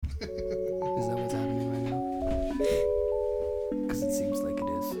Is that what's happening right now? Because it seems like it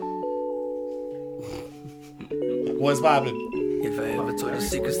is. What's poppin'? If I ever told you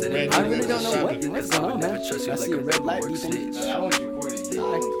secrets, then it I really don't know what's going on, man. I see a red light beeping. That one's recording.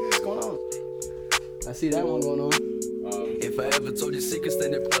 What's going on? I see that one going on. If I ever told you secrets,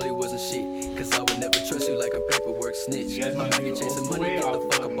 then it probably wasn't shit. Cause I would never trust you like a paperwork snitch. You guys I'm wanna out here do chasing a money, way get the off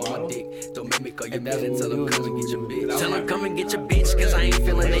fuck the up on model? my dick. Don't make me call you If back that's and what tell we him doing, come and get your bitch. that's Tell what him we come and doing. get your bitch, cause I ain't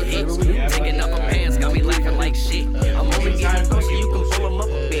feeling the hits. Taking off my pants, got me laughing like shit. I'm only getting close so you can pull them up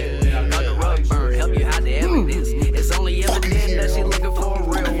a bit. Got the rug burn, help you hide the evidence. It's only evident that she looking for a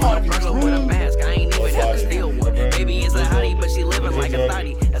real one. A burglar with a mask, I ain't even have to steal one. Baby is a hottie, but she living like a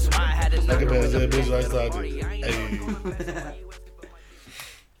thotty. That's why I had to Look nerve at her with that the bitch bitch like party. that. I ain't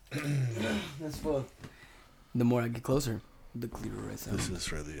That's fun. The more I get closer, the clearer it sounds. This is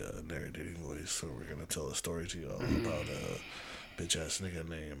for the narrating voice, so we're gonna tell a story to y'all about a bitch ass nigga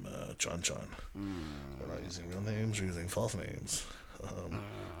named Chon Chon. We're not using real names, we're using false names.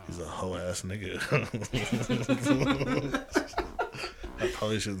 He's a hoe ass nigga. I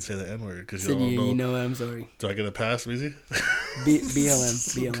probably shouldn't say the N word because Said y'all you, don't know. you know what? I'm sorry. Do I get a pass, Meezie?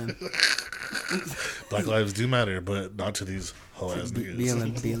 BLM. Black lives do matter, but not to these hoe ass niggas.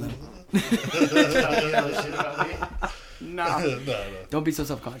 BLM. no, no. Don't be so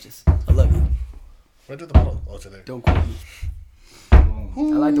self-conscious. I love you. Right to the bottle. Oh, it's in there. Don't quote me.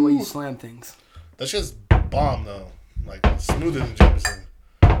 I like the way you slam things. That shit's bomb though. Like smoother than Jameson.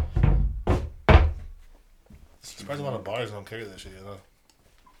 Surprised a lot of bars don't carry that shit, you know.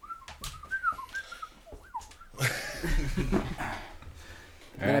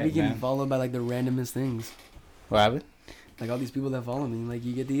 And I be getting followed by like the randomest things. What happened? Like all these people that follow me. Like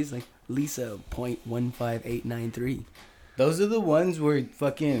you get these like Lisa .15893. Those are the ones where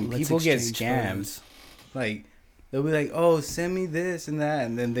fucking Let's people get exchange scammed. photos. Like, they'll be like, oh, send me this and that.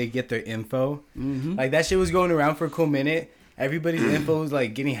 And then they get their info. Mm-hmm. Like, that shit was going around for a cool minute. Everybody's info was,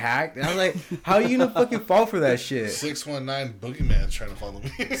 like, getting hacked. And I was like, how are you gonna fucking fall for that shit? 619 Boogeyman's trying to follow me.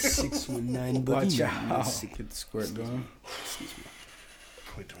 619 Watch Boogeyman. out. Get the squirt going.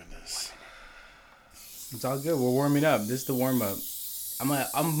 We're doing this. It's all good. We're warming up. This is the warm up.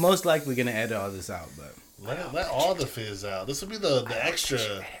 I'm most likely gonna edit all this out, but Let all the fizz out. This will be the extra.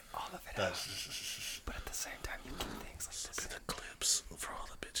 All of it out. But at the same time, you keep things like this. The clips for all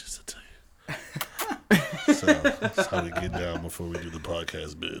the bitches to tell you. So that's how we get down before we do the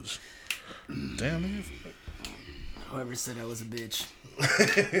podcast, bitch. Damn, nigga. Whoever said I was a bitch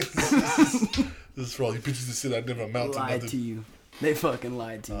This is for all you bitches that said I never amount to lied nothing. to you. They fucking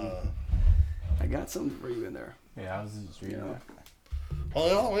lied to you. I got something for you in there. yeah, I was just reading that.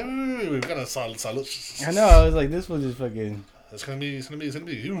 Oh, wait. We got a solid. I know. I was like, this was just fucking. It's gonna be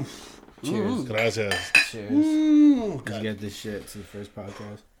you. Cheers. Gracias. Cheers. Ooh, Let's get this shit to the first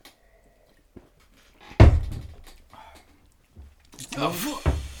podcast.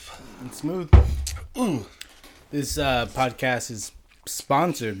 It's smooth. Ooh. This podcast is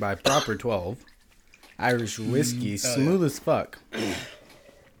sponsored by Proper 12 Irish whiskey, smooth as fuck.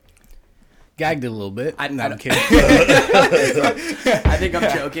 Gagged it a little bit. I'm kidding. I think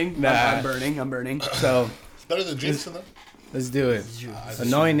I'm joking. Nah. I'm burning. So It's better than Jameson, though. let's do it.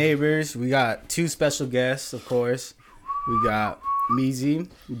 Annoying neighbors. We got two special guests, of course. We got Meezie,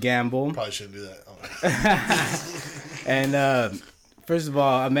 Gamble, Probably shouldn't do that. and first of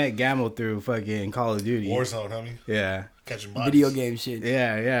all, I met Gamble through fucking Call of Duty. Warzone, homie. Yeah. Catching bodies. Video game shit.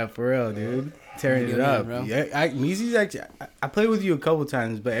 Yeah, for real, dude. Tearing Video it up. game, bro. Yeah, Meezie's actually. I played with you a couple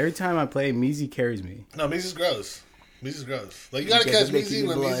times, but every time I play, Meezie carries me. No, Meezie's gross. Like, you gotta Okay, catch they make Meezie you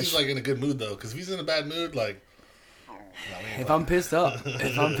when blush. Meezie's, like, in a good mood, though. Because if he's in a bad mood, like... If I'm pissed off,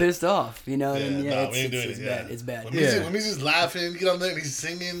 you know, Yeah, then we ain't doing it's it. bad. Yeah. It's bad. When Yeah. Meezie's laughing, get on there and he's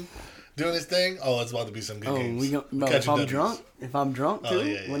singing, doing his thing, oh, it's about to be some good Oh, games. if Catching I'm W's. drunk too, Oh,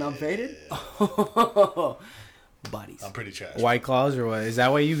 yeah, when I'm faded, bodies. I'm pretty trash. White Claws or what? Is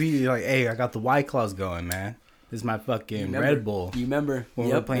that why you be like, hey, I got the White Claws going, man. This is my fucking Red Bull. You remember When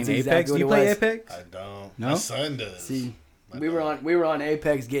we were playing that's Apex? exactly Do you what play it was. Apex? I don't. No? My son does. See, we were on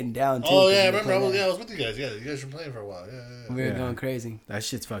Apex getting down too. Oh, 'cause yeah, I we were remember. playing I was with you guys. Yeah, you guys were playing for a while. Yeah. that. We were Yeah. going crazy, That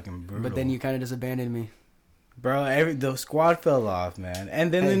shit's fucking brutal. but then you kind of just abandoned me. Bro, the squad fell off, man.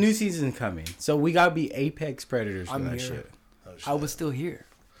 And then the new season's coming. So we gotta be Apex Predators for I'm that here. shit. Oh, shit. I was still here.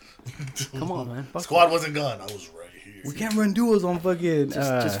 Come on, man. Fuck Squad wasn't gone. I was right here. We can't run duels on fucking...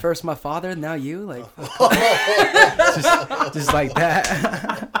 just first my father, now you. Like just like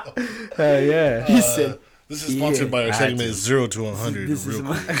that. Hell yeah. he said, This is sponsored by our I had segment to. 0 to 100. "This is real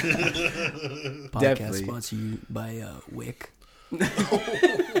my quick. podcast Definitely. sponsored you by Wick."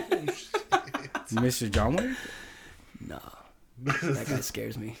 Mr. John Wick? Nah, That guy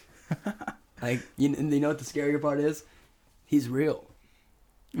scares me. Like, you know what the scarier part is? He's real.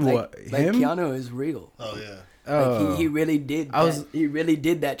 Like, What, like him? Keanu is real. Oh yeah. Like he really did. He really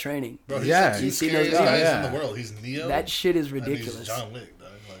did that training. Bro, he's Yeah. he's You see scariest those guys videos? in the world. He's Neo. That shit is and he's ridiculous. John Wick, dog.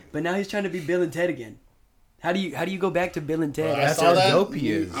 Like, But now he's trying to be Bill and Ted again. How do you go back to Bill and Ted? Bro, I That's saw how that. dope he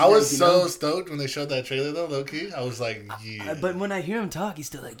is. I was You so know? stoked when they showed that trailer though, low key. I was like, yeah. But when I hear him talk, he's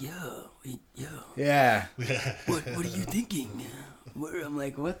still like, yo. Yeah. What are you thinking? I'm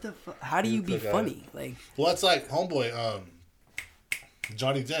like, what the fuck? How do you be funny? Like, Well, that's like homeboy,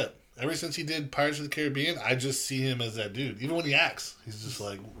 Johnny Depp. Ever since he did Pirates of the Caribbean, I just see him as that dude. Even when he acts, he's just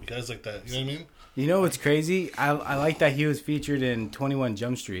like guys like that. You know what I mean? You know what's crazy? I like that he was featured in 21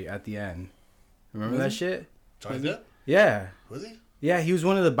 Jump Street at the end. Remember that shit? Johnny Depp? Yeah. Was he? Yeah, he was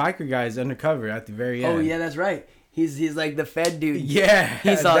one of the biker guys undercover at the very end. oh yeah, that's right. He's like the Fed dude. Yeah.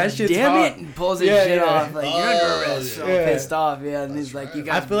 He's all, that shit's damn hot. it, and pulls his Yeah, shit yeah. off. Like, you're under arrest. yeah. So pissed off, yeah. And he's like, you I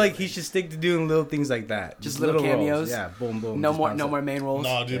got feel like he should stick to doing little things like that. Just little roles. cameos? Yeah, boom, boom. no just more pops no up. more main roles.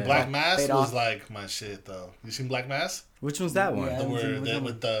 No, dude. Yeah. Black Mass Fade was off. like my shit though. You seen Black Mass? Which one's that one? Yeah. The haven't seen where which that one.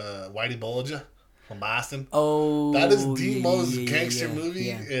 with the Whitey Bulger from Boston. Oh, That is the yeah, most yeah, gangster yeah, movie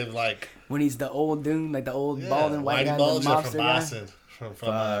yeah. in like When he's the old dude, like the old balding white Whitey guy, the Bulger mobster from guy. Boston. From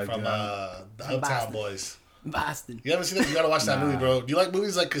Fuck, the Uptown Boston. Boys. Boston. You haven't seen it? You gotta watch that Nah. movie, bro. Do you like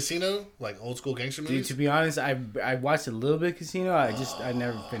movies like Casino? Like old school gangster Dude, movies? to be honest, I watched a little bit of Casino. I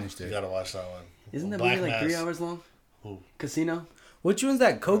never finished You it. gotta watch that one. Isn't that Black movie like Mass. 3 hours long? Who? Casino. Which one's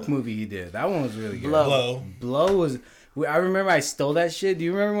that Coke movie he did? That one was really good. Blow. Blow. Blow was. I remember I stole that shit. Do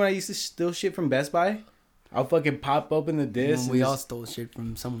you remember when I used to steal shit from Best Buy? I'll fucking pop open the disc. We and all just- stole shit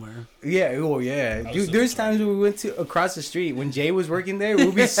from somewhere. Yeah, oh yeah. was Dude, so there's funny. times when we went to across the street when Jay was working there.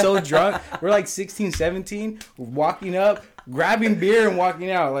 We'd be so drunk. We're like 16, 17, walking up, grabbing beer and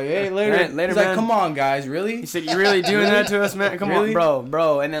walking out. Like, hey, later. Right, later, He's like, man. come on, guys, really? He said, "You really doing that to us, man? Come Really? on,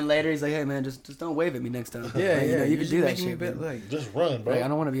 bro." And then later he's like, "Hey, man, just don't wave at me next time." Yeah, Like, yeah. you know, you you're can just do that making me shit, a bit, man. like, Just run, bro. Like, I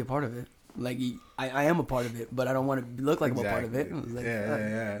don't want to be a part of it. Like, I am a part of it, but I don't want to look like I'm a part of it. I was like, yeah, fuck. yeah,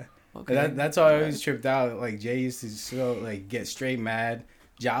 yeah. Okay. That's how I always tripped out. Like Jay used to so like get straight mad.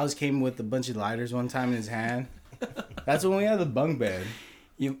 Giles came with a bunch of lighters one time in his hand. That's when we had the bunk bed.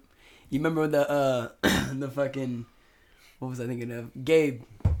 You remember the the fucking, what was I thinking of?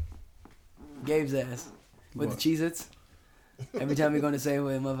 Gabe's ass with What? the Cheez-Its. Every time you're going to say,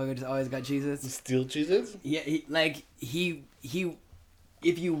 well, motherfucker just always got Cheez-Its. Steel cheeses? Yeah, he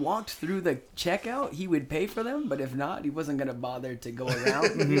if you walked through the checkout, he would pay for them, but if not, he wasn't gonna bother to go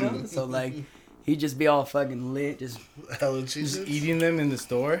around, you know? So like he'd just be all fucking lit, just Hella Just cheeses? eating them in the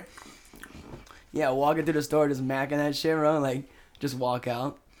store. walking through the store just macking that shit, bro, like just walk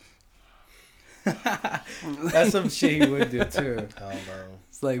out. That's some shit he would do too. I don't know.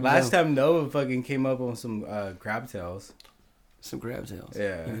 It's like Last bro, time Nova fucking came up on some crab tails. some crab tails.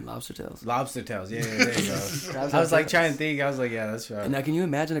 Yeah. You mean lobster tails. Lobster tails. Yeah, there you go. Crabs I was have like tails. trying to think. I was like, yeah, that's right. Now, can you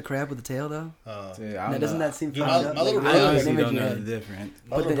imagine a crab with a tail though? Dude, Now, doesn't that seem Dude, fucked up? my little Like, brother- I look at honestly the image don't you know had. the difference.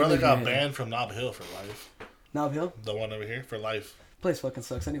 My Put little the brother image got in your head. banned from Nob Hill for life. Knob Hill? The one over here for life. Place fucking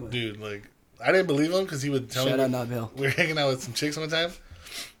sucks anyway. Dude, like, I didn't believe him because he would tell Shout me. out Knob Hill. We were hanging out with some chicks one time.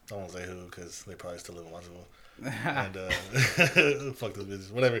 I won't say who because they probably still live in Washington. And fuck those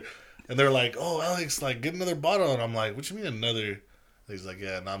bitches, whatever. And they're like, "Oh, Alex, like get another bottle." And I'm like, "What you mean another?" And he's like,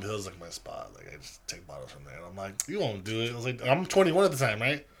 "Yeah, Nob Hill's like my spot. Like I just take bottles from there." And I'm like, "You won't do it." I was like, "I'm 21 at the time,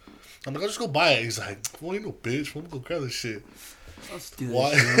 right?" I'm like, "I'll just go buy it." He's like, "Well, you no bitch. We'll go grab this shit." Let's do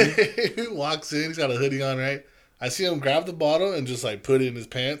that shit. He walks in. He's got a hoodie on, right? I see him grab the bottle and just like put it in his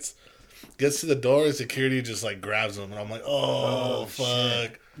pants. Gets to the door and security just like grabs him, and I'm like, "Oh,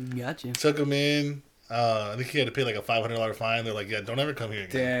 fuck!" Got you. Took him in. I think he had to pay like a $500 fine. They're like, "Yeah, don't ever come here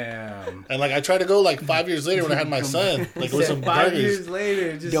again." Damn. And like I tried to go like 5 years later when I had my son, like with some 5 burgers. years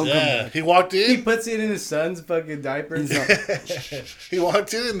later, just Don't come Yeah, back. he walked he in. puts it in his son's fucking diaper. He's not- He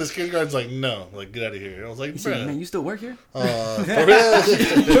walked in, and the security guard's like, "No, like get out of here." And I was like, He said, "Man, "Bruh, you still work here?" for real?"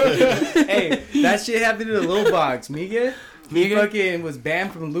 Hey, that shit happened in the little box. Miguel, he Miguel? fucking was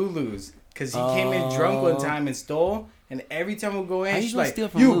banned from Lulu's because he came in drunk one time and stole. And every time we go in, How you she's gonna like, steal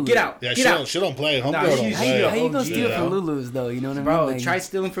from "You Lulu's? get out, Yeah, get out, she don't play. Homegirl Nah, don't she's- How play. you gonna OG, steal yeah. from Lulu's though? You know what I mean? bro." Like, Try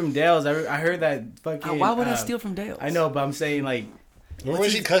stealing from Dale's. I heard that fucking. why would I steal from Dale's? Uh, I know, but I'm saying like Remember when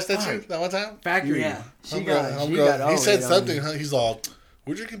she cussed at you that one time? factory. Yeah, she Homegirl- got. She homegirl, got. he said all something. right on He's all,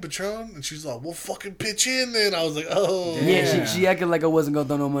 we're drinking Patron, and she's like, we'll fucking pitch in then. I was like, oh. Yeah, she acted like I wasn't gonna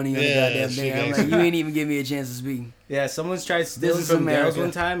throw no money on the goddamn she thing. I'm did. like, you ain't even give me a chance to speak. Yeah, someone's tried stealing is from Daryl's America.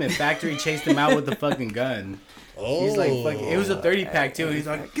 one time, and Factory chased him out with the fucking gun. Oh. He's like, fucking, it was a 30-pack too. He's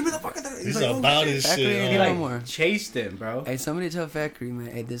like, give me the fucking 30. He's like, about his Factory shit. ain't He no like more. chased him, bro. Hey, somebody tell Factory,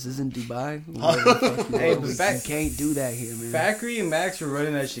 man. Hey, this isn't Dubai. Hey, but You can't do that here, man. Factory and Max were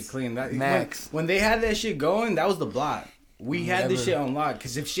running that shit clean. Max. When they had that shit going, that was the block. We had this Never. shit unlocked.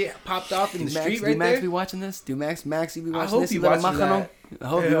 Because if shit popped off in the street do right Max there... be watching this? Do Max you be I watching hope this? he You little watches machano? that. I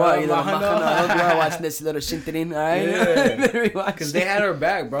hope you Yeah, are. You little machano. machano. I hope you are watching this, you little shintarin. All right? Yeah. Because they had our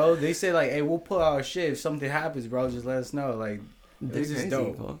back, bro. They said, like, hey, we'll pull out our shit. If something happens, bro, just let us know. Like, They're this is crazy,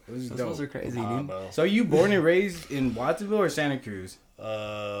 dope. bro. It was Those dope. fools are crazy, Nah, dude. bro. So you born and raised in Watsonville or Santa Cruz?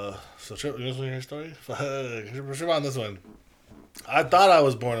 So Trip, you want to hear a story? Trip on this one. I thought I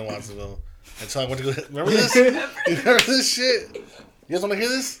was born in Watsonville until I went to go. Remember this? You remember this shit? You guys want to hear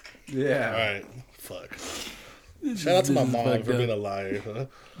this? Yeah. All right. Fuck. Shout out to my This is mom fucked for up. being a liar. Huh?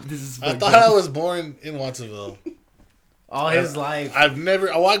 This is I fucked thought up. I was born in Watsonville. All his life. I've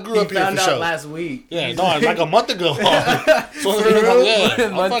never. Oh, I grew He up here found for out sure. last week. Yeah, no, like a month ago. So A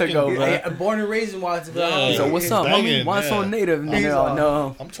month ago, bro. Hey, born and raised in Watsonville. Yeah. So what's up, Banging, homie? Why so yeah. native? He's No, all-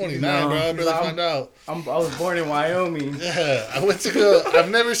 no. I'm 29, No. bro. I barely found out. I was born in Wyoming. Yeah, I went to go. I've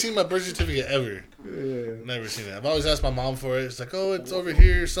never seen my birth certificate ever. Yeah. Never seen it. I've always asked my mom for it. It's like, oh, it's over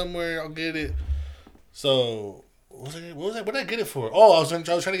here somewhere. I'll get it. So, what was I? What did I get it for? Oh, I was trying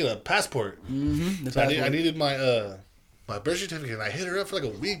to get a passport. Mm-hmm. So I needed my my birth certificate. And I hit her up for like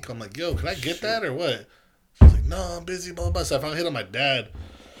a week. I'm like, yo, can I get that or what? She's like, no, I'm busy. Blah blah blah. So I finally hit on my dad.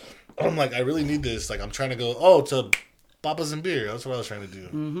 I'm like, I really need this. Like, I'm trying to go. Oh, to Papa's and Beer. That's what I was trying to do.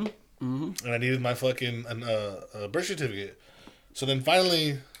 Mm-hmm. Mm-hmm. And I needed my fucking birth certificate. So then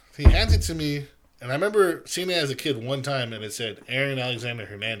finally, he hands it to me, and I remember seeing it as a kid one time, and it said Aaron Alexander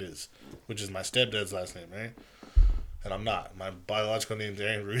Hernandez, which is my stepdad's last name, right? And I'm not. My biological name is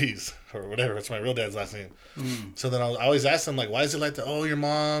Aaron Ruiz, or whatever. It's my real dad's last name. So then I always ask him, like, why is it like that? Oh, your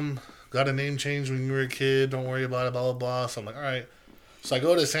mom got a name change when you were a kid. Don't worry about it, blah, blah, blah. So I'm like, all right. So I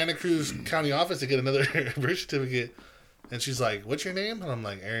go to Santa Cruz County office to get another birth certificate. And she's like, what's your name? And I'm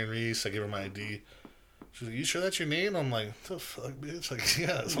like, Aaron Reese. I give her my ID. She's like, you sure that's your name? I'm like, what the fuck, bitch? Like, yeah,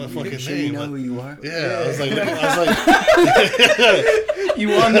 that's my fucking Sure name. you know Like, who you are? yeah, I was like, You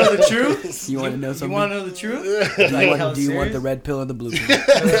want to know the truth? You want to know You something? want to know the truth? Do you, Like, want, do you want the serious? red pill or the blue pill?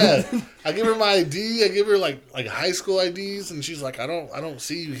 yeah. I give her my ID. I give her like high school IDs, and she's like, I don't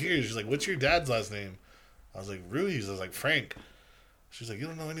see you here. She's like, what's your dad's last name? I was like, Ruiz. I was like, Frank. She's like, you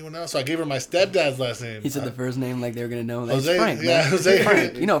don't know anyone else? So I gave her my stepdad's last name. He said the first name like they were going to know. Like, Jose, Frank, yeah, man. Jose.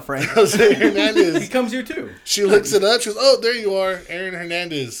 Frank. You know Frank. Jose He Hernandez. comes here too. She looks it up. She goes, oh, there you are, Aaron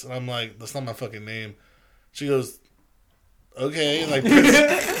Hernandez. And I'm like, that's not my fucking name. She goes, okay. Like,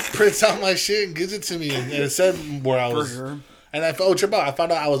 prints out my shit and gives it to me. And it said where I For was. sure. And I found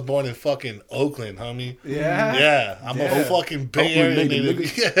out I was born in fucking Oakland, homie. Yeah. Yeah, I'm a Yeah. fucking Bay Oakland Area native,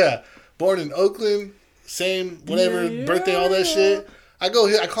 native. Yeah, born in Oakland, same whatever Yeah. birthday, all that shit. I go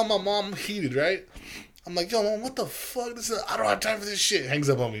here. I call my mom heated, right? I'm like, yo, mom, what the fuck? I don't have time for this shit. Hangs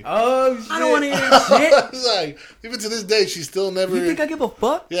up on me. Oh, shit. I don't want to hear that shit. I was like, even to this day, she's still never. You think I give a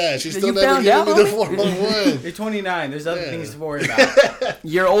fuck? Yeah, she's You still never found giving out, me the homie? 411. You're 29. There's other Yeah. things to worry about.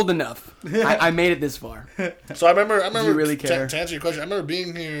 You're old enough. I made it this far. So I remember. you really care? To answer your question, I remember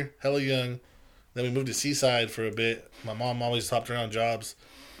being here hella young. Then we moved to Seaside for a bit. My mom always hopped around jobs.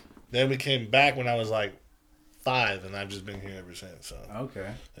 Then we came back when I was like 5, and I've just been here ever since. So Okay.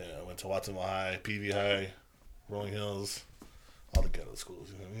 yeah, I went to Watsonville High, PV High, Rolling Hills, all the ghetto schools.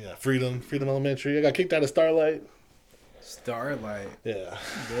 You know? Yeah, Freedom Elementary. I got kicked out of Starlight. Starlight. Yeah,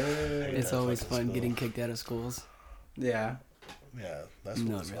 Good. It's Yeah, always fucking fun school. getting kicked out of schools. Yeah. yeah, that's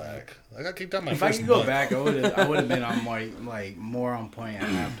Not what's really. whack. I got kicked out my If I first could go month. back, I would have been on more on point at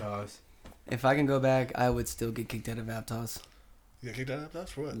Aptos. If I can go back, I would still get kicked out of Aptos. You got kicked out of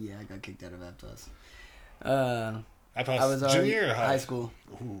that's for what? Yeah, I got kicked out of Aptos. I I was already junior or high school.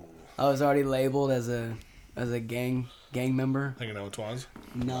 Ooh, I was already labeled as a gang member. hanging out with Twans.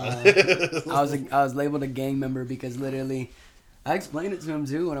 Nah, I was labeled a gang member because literally, I explained it to him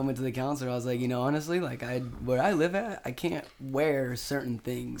too when I went to the counselor. I was like, you know, honestly, like where I live at, I can't wear certain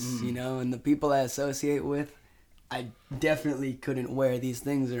things, you know, and the people I associate with, I definitely couldn't wear these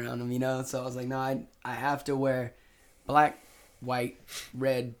things around them, you know. So I was like, no, I have to wear black, white,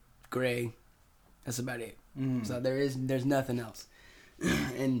 red, gray. That's about it. So there's nothing else.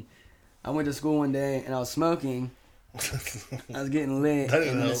 And I went to school one day and I was smoking. I was getting lit, That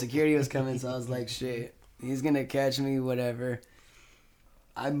didn't and the help. security was coming, so I was like, shit, he's gonna catch me, whatever.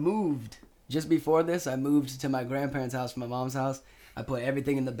 I moved. Just before this, I moved to my grandparents' house from my mom's house. I put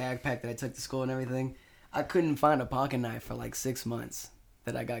everything in the backpack that I took to school and everything. I couldn't find a pocket knife for like 6 months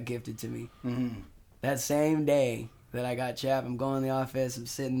that I got gifted to me. Mm-hmm. That same day that I got chapped, I'm going to the office, I'm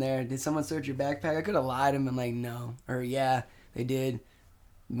sitting there. Did someone search your backpack? I could have lied to him and like, no. Or yeah, they did.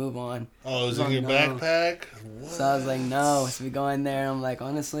 Move on. Oh, it was in your backpack? What? So I was like, no. So we go in there. I'm like,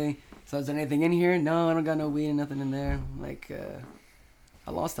 honestly, so is there anything in here? No, I don't got no weed and nothing in there. I'm like,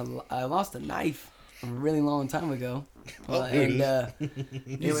 I lost a knife a really long time ago.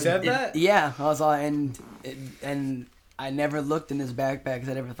 You said that? Yeah, I was all, and I never looked in his backpack because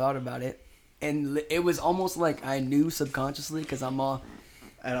I never thought about it, and it was almost like I knew subconsciously because I'm all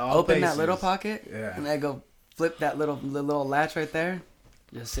open places. that little pocket, Yeah. and I go flip that little latch right there,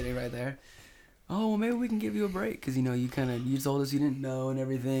 just sitting right there. Oh, well, maybe we can give you a break because you told us you didn't know and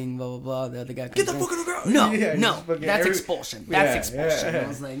everything, blah blah blah. The other guy Get the fuck on the ground. No, Yeah, no, that's expulsion. That's expulsion. Yeah. I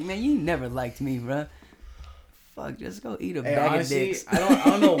was like, man, you never liked me, bruh. Fuck, just go eat a Hey, bag honestly, of dicks. I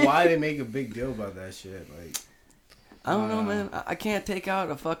don't know why they make a big deal about that shit. Like, I don't know, man. I can't take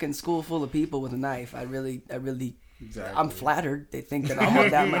out a fucking school full of people with a knife. I really, exactly. I'm flattered. They think that I'm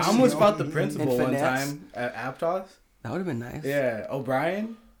that much. I almost fought the principal and one finesse. time at Aptos. That would have been nice. Yeah,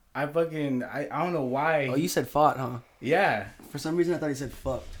 O'Brien. I don't know why. Oh, you said fought, huh? Yeah. For some reason, I thought you said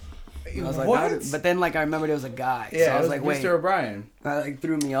fucked. I was like, What? but then like I remembered it was a guy. Yeah, so I it was like, wait. Mr. O'Brien. That like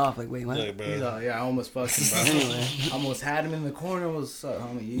threw me off. Like, wait, what? Look, bro. He's all, yeah, I almost fucked him, bro. Anyway. Almost had him in the corner. What's up,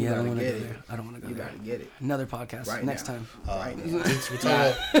 homie? You Yeah, I gotta don't want to get go it. there. I don't want to go You there. gotta get it. Another podcast Right next now. time. Right now. We'll talk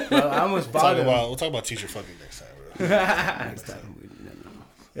about, Bro, I almost bought him. we'll talk about teacher fucking next time, bro. Next time.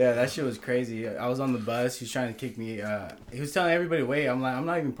 Yeah, that shit was crazy. I was on the bus. He was trying to kick me. He was telling everybody, wait. I'm like, I'm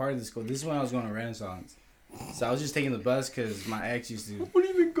not even part of this school. This is when I was going to Renaissance. So I was just taking the bus because my ex used to. I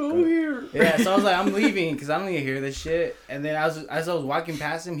wouldn't even go here. Yeah, so I was like, I'm leaving because I don't need to hear this shit. And then as I was walking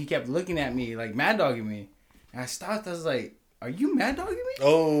past him, he kept looking at me, like mad dogging me. And I stopped. I was like, are you mad dogging me?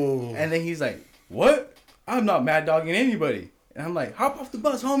 Oh. And then he's like, what? I'm not mad dogging anybody. And I'm like, hop off the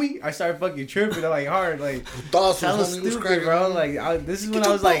bus, homie. I started fucking tripping like hard, like Dawson, that was homie, what's stupid, cracking, bro. homie? Like this is when Get I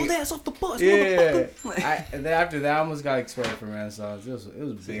your was like, bald ass off the bus, yeah. motherfucker. And then after that, I almost got expelled from Renaissance. It was a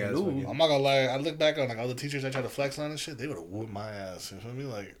big ass. fucking- I'm not gonna lie. I look back on like all the teachers I tried to flex on and shit. They would have whooped my ass. You feel me?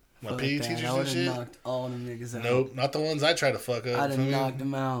 Like my Fuck PE that. teachers I and would have shit. knocked all them niggas out. Nope, not the ones I tried to fuck up. I'd you have feel me? knocked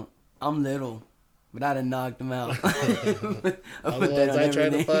them out. I'm little, but I'd have knocked them out. I All put the that ones on I tried to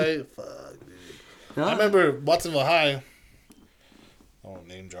everything. fight. Fuck, dude. Huh? I remember Watsonville High. I won't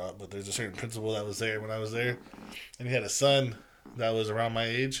name drop, but there's a certain principal that was there when I was there, and he had a son that was around my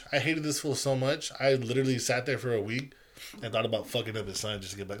age. I hated this fool so much. I literally sat there for a week and thought about fucking up his son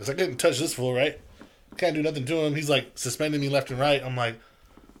just to get back. Because I couldn't touch this fool, right? Can't do nothing to him. He's like suspending me left and right. I'm like,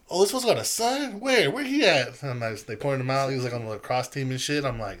 oh, this fool's got a son? Where he at? And they pointed him out. He was like on the lacrosse team and shit.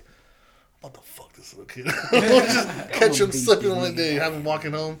 I'm like, what the fuck, this little kid? Just catch him slipping one day, have him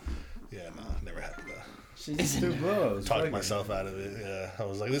walking home. Yeah, no, never happened. She just threw blows. Talked myself out of it. Yeah, I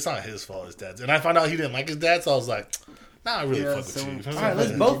was like, it's not his fault. His dad's, and I found out he didn't like his dad, so I was like, nah, I really Yeah, fuck so- with you. All right,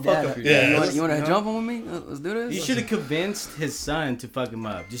 let's both fuck up your Yeah, dad. You want to know? jump on with me? Let's do this. You should have convinced his son to fuck him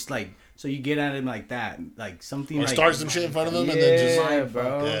up. Just like, so you get at him like that. Like something Or like. start some shit in front of him yeah, and then just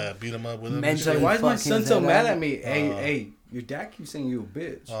bro. yeah, beat him up with him. and Mentally. shit. Like, why is my Fuck son his so head mad out. at me? Hey, your dad keeps saying you a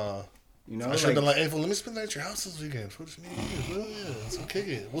bitch. You know, I should have been like, hey, fool, let me spend the night at your house this weekend. What you need? Well, yeah, let's go kick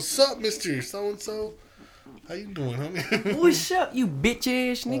it. What's up, Mr. So-and-so? How you doing, homie? What's up, you bitch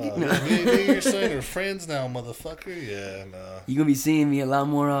ass nigga? No. Me and your son are friends now, motherfucker. Yeah, nah. You gonna be seeing me a lot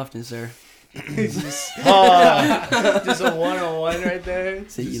more often, sir. just a one-on-one right there.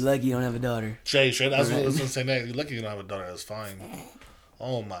 So you lucky you don't have a daughter. Shay, that's what I was going to say next. You're lucky you don't have a daughter. That's fine.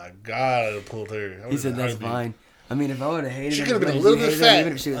 Oh, my God. I'd have pulled her. He said that's fine. I mean, if I would have hated She her, could've been a as little much bit as you hated her, fat.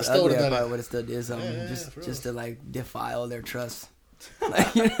 even if she I was still ugly, I would've done probably it. would have still did something Yeah, for just real. to like defile their trust.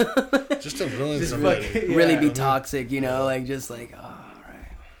 Like, you know? Just to ruin Just somebody. fucking- Really be Yeah. toxic, you know, like just like, oh, all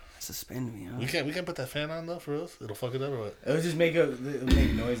right, suspend me, huh? We can't put that fan on, though, for us. It'll fuck it up or what? It would just make noise in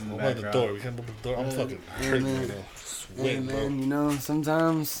the We'll have the background. door. We can't open the door. I'm fucking hurting man. right now. Hey, Sweating, bro. man, you know,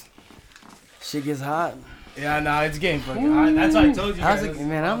 sometimes shit gets hot. Yeah, no, it's getting fucking hot. That's why I told you. I was guys, like, it's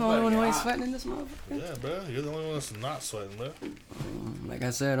man, I'm the only one who fucking ain't hot. sweating in this motherfucker. Yeah, bro. You're the only one that's not sweating, bro. Like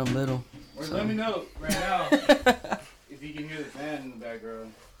I said, I'm little. Or So. let me know right now if you can hear the fan in the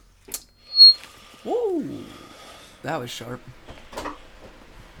background. Woo! That was sharp.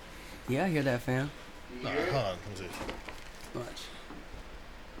 Yeah, I hear that, fam. Nah, hold on. Let me see. Watch.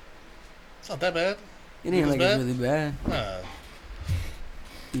 It's not that bad. It ain't It's like bad? it's really bad. Nah,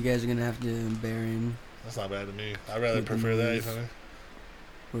 You guys are gonna have to bear in. that's not bad to me. I'd rather With the prefer that. You noise. feel me?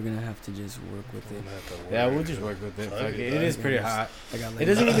 We're gonna have to just work with it. Yeah, we'll just work with it. Fuck Fuck it, it. It is pretty hot. Like, It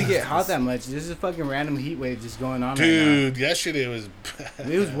doesn't even get hot that much. There's a fucking random heat wave just going on Dude, yesterday was right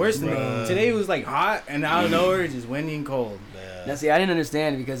now. It was worse than that. Today it was like hot and out of nowhere just windy and cold. Now, see, I didn't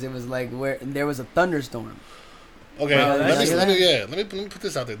understand because it was like where there was a thunderstorm. Okay, Bro, let me put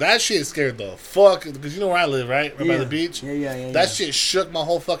this out there. That shit scared the fuck, because you know where I live, right? Right by the beach. Yeah. That shit shook my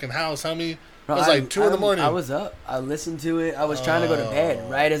whole fucking house, homie. Bro, it was like 2 in the morning. I was up. I listened to it. I was trying to go to bed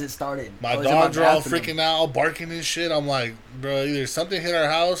right as it started. My dogs are all freaking out, barking and shit. I'm like, bro, either something hit our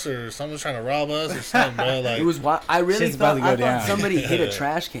house or someone's trying to rob us or something, bro. Like, it was. I really Shit's about thought, to go down. somebody hit a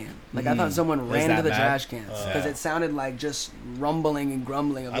trash can. Like I thought someone ran that to the bad? trash cans because it sounded like just rumbling and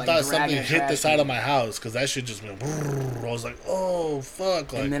grumbling of I like thought dragging something a hit the trash side can. of my house because that shit just went. Brrr. I was like, oh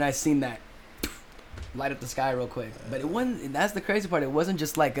fuck! Like, And then I seen that light up the sky real quick. But it wasn't. That's the crazy part. It wasn't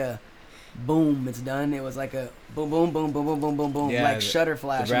just like a boom, it's done. It was like a boom, boom, boom, boom, boom, boom, boom, boom, Yeah, like shutter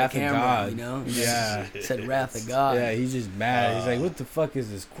flash the on the wrath of camera. God. You know? Yeah. It said wrath of God. Yeah, he's just mad. He's like, what the fuck is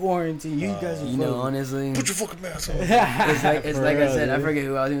this quarantine? You guys are You know, honestly, put your fucking mask on. it's For like I real, said. I dude. forget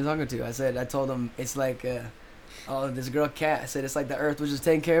who I was even talking to. I told him it's like, this girl Kat. I said it's like the earth was just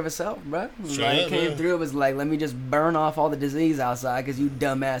taking care of itself, bro. Sure, Like, it came man. through. It was like, let me just burn off all the disease outside because you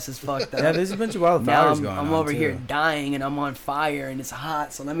dumbasses fucked up. Yeah, there's a bunch of Now wildflowers I'm, going I'm on. over too. here dying and I'm on fire and it's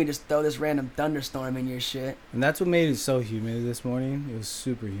hot. So let me just throw this random thunderstorm in your shit. And that's what made it so humid this morning. It was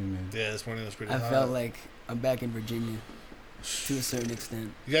super humid. Yeah, this morning was pretty I hot. felt like I'm back in Virginia to a certain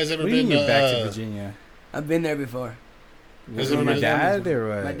extent. You guys ever What do you been mean you're back to Virginia? I've been there before. Is With it my really dad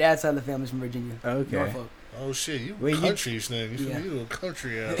or what? My dad's side of the family's from Virginia. Okay. Norfolk. Oh shit, you Wait, you- country snake. You Yeah. you a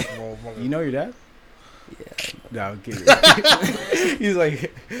country ass motherfucker. You know your dad? Yeah. No, I'm kidding. He's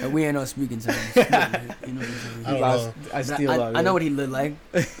like, We ain't no speaking terms. You know what I'm I saying? don't know. I steal all I know what he looked like.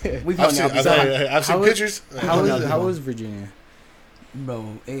 We've I've hung seen, out I've, before. I've seen How was- pictures. how was Virginia?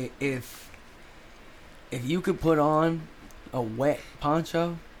 Bro, if you could put on a wet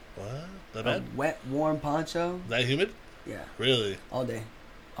poncho, What? That a bad? wet warm poncho, That humid? yeah, Really? all day.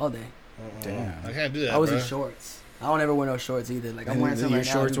 Damn. I can't do that. I was bro. in shorts. I don't ever wear no shorts either. Like I'm And wearing some your right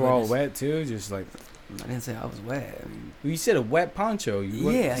now, shorts but were all just- wet too, just like I didn't say I was wet. I mean, you said a wet poncho.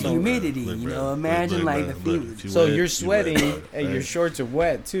 yeah, So, humidity. look, you bro, know, look, imagine look, like bro, the look, fever. if you So wet, you're you sweating wet, and your right? shorts are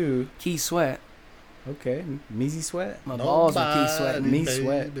wet too. Key sweat. Okay, Meezie sweat. My balls are key sweating. Me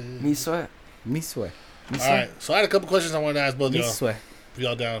sweat. Me sweat. Me sweat. Me All sweat. right, so I had a couple questions I wanted to ask both of Me y'all. sweat. If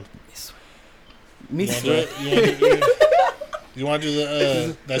y'all down. Me sweat. Me You want to do sweat. it? You want to do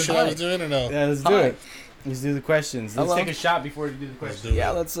the that shit I was doing or no? Yeah, let's do Hi. it. Let's do the questions. Let's Hello? take a shot before we do the Let's questions. do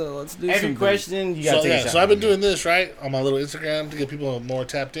Yeah, it. let's do Every some question you gotta So take a yeah, shot. so I've been doing this right on my little Instagram to get people more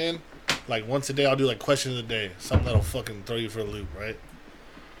tapped in. Like once a day, I'll do like question of the day, something that'll fucking throw you for a loop, right?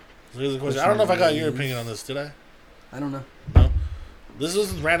 So here's the question. I don't know if I got your opinion on this. Did I? I don't know. No. This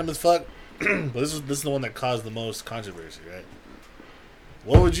was random as fuck, but this is the one that caused the most controversy, right?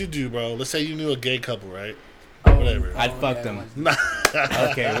 What would you do, bro? Let's say you knew a gay couple, right? Whatever. I'd fuck them. well,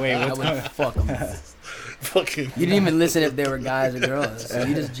 Okay, wait, I what's would going fuck them. Fucking. You didn't even listen if they were guys or girls. So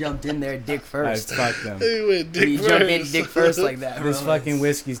you just jumped in there dick I'd first. fuck them. Hey, wait, dick You first. jump in dick first like that. Bro. This fucking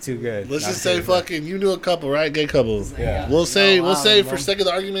whiskey's too good. Let's Not just say kidding. fucking you knew a couple, right? Gay couple. Yeah. We'll say No, wow, for bro. sake of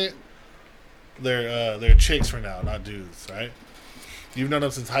the argument, they're chicks for now, not dudes, right? You've known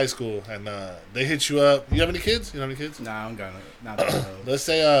them since high school, and they hit you up. You have any kids? You don't have any kids? Nah, I'm gonna not that low. Let's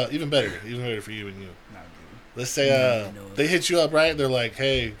say even better for you and you. Nah, dude. Let's say No. they hit you up, right? They're like,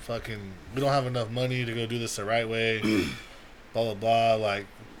 hey, fucking, we don't have enough money to go do this the right way. Blah blah blah. Like,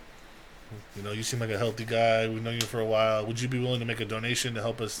 you know, you seem like a healthy guy. We've known you for a while. Would you be willing to make a donation to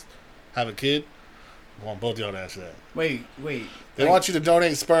help us have a kid? I want both y'all to answer that. Wait. They want you to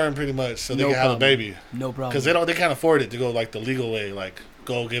donate sperm, pretty much, so they No can have a problem. baby. No problem. Because they can't afford it to go like the legal way, like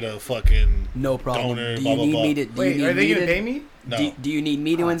go get a fucking No problem. donor. Do blah you blah need blah. me to? Do Wait, you are need they me gonna to, pay me? No, Do you need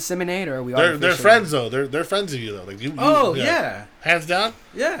me to inseminate, or are we? they're artificial? friends though. They're friends of you though. Like you. Oh yeah. Hands down.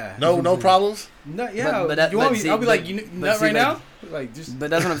 Yeah. No problems. No, yeah. But that- you want but me? see, I'll be but- like, you but nut see, right like- now? Like just. But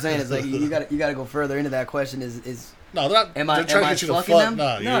that's what I'm saying. Is like you got to go further into that question. Is No, they're not. Am I- they're trying am to I get you to fucking fuck. them?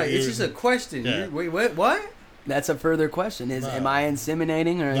 Nah, No, you're- it's just a question. Yeah. Wait, what? that's a further question? Is No. am I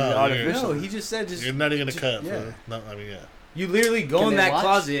inseminating or is No, it you're- artificial? No, he just said just. You're nutting in a just- cup. yeah. Bro. No, I mean yeah. You literally go Can in they that watch?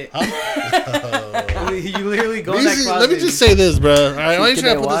 closet. Oh. You literally go in that Meezie, closet. let me just say this, bro. All right, why you Can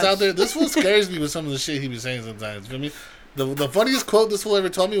trying to they put this watch? out there? This fool scares me with some of the shit he be saying sometimes. You feel me? The funniest quote this fool ever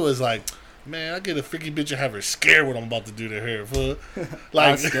told me was like, "Man, I get a freaky bitch and have her scared what I'm about to do to her." Fool. I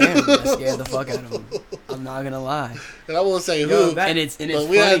Like, was scared. I scared the fuck out of him. I'm not gonna lie. and I won't say Yo, who, that- And it's but funny.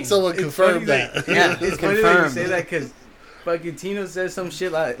 we had someone It's confirm funny that. Yeah, it's it's funny that you confirmed. say that because fucking Tino said some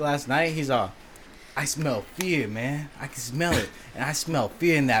shit last night. He's all, I smell fear, man. I can smell it, and I smell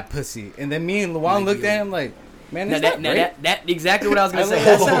fear in that pussy. And then me and Luan looked at him like, man, that exactly what I was gonna say.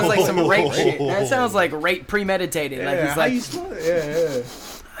 That sounds like some rape shit. That sounds like rape premeditated. Yeah, like he's like, you smell it?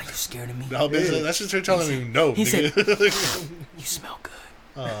 Yeah. are you scared of me? No, bitch, that's just her telling me no. He said, nigga. you smell good.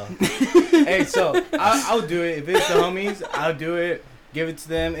 Hey, so I'll do it if it's the homies. I'll do it. Give it to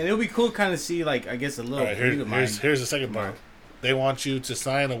them, and it'll be cool, kind of see like I guess a little. All right, here's the second part. They want you to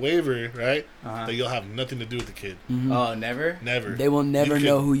sign a waiver, right? That you'll have nothing to do with the kid. Mm-hmm. Oh, never. They will never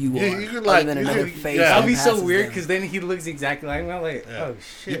know who you are. You can like, other than another face. Yeah. That'll be so passes weird them. because then he looks exactly like me. I'm like, Yeah. oh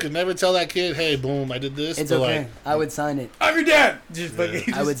shit. You can never tell that kid, hey, boom, I did this. It's but okay. like, I would sign it. I'm your dad. Just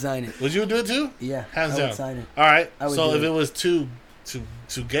fucking. I would sign it. would you do it too? Yeah, Hands I down. would sign it. All right. I would So do if it. it was two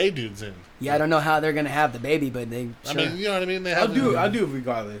gay dudes in, Yeah, I don't know how they're gonna have the baby, but they. I Sure. mean, you know what I mean? They I'll have do it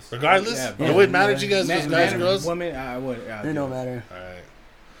regardless. Regardless? Yeah, It wouldn't matter to you guys, Man, guys or girls? woman, I would. Yeah, It don't matter. All right.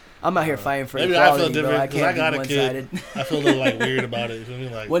 I'm out here fighting for Maybe I equality, feel bro. I different because I can't got be a kid. one-sided. I feel a little like weird about it. You feel me?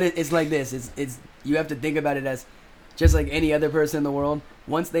 Like, What it's like this. It's you have to think about it as just like any other person in the world.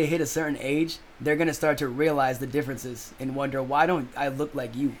 Once they hit a certain age, they're gonna start to realize the differences and wonder, why don't I look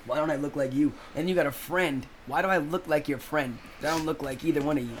like you? Why don't I look like you? And you got a friend. Why do I look like your friend? I don't look like either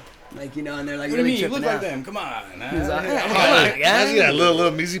one of you. Like, you know, and they're like, What do you really mean? You tripping look out. like them. Come on. He's like, Imagine yeah, that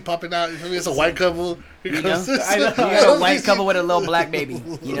little Meezie popping out. You feel me? It's a white couple. Here You comes know? this. I know. You got a white couple with a little black baby.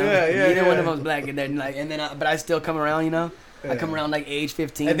 You know, Yeah, neither one yeah. of them's black, and then but I still come around. You know, I come around like age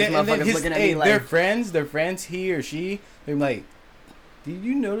 15. And This then motherfucker's looking at me their like, friends, he or she, they're like, did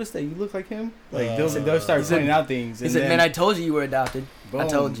you notice that you look like him? Like they'll start He said- pointing out things. he and said, then, man, I told you were adopted. I Boom.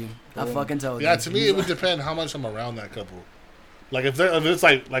 told you. I Boom. fucking told you. Yeah, to me, it would depend how much I'm around that couple. Like, if it's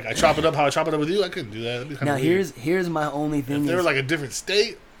like I chop it up how I chop it up with you, I couldn't do that. That'd be kind Now of weird. here's my only thing. If they is, were like a different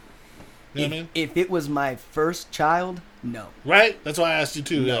state, you know what I mean? if it was my first child, no. Right? That's why I asked you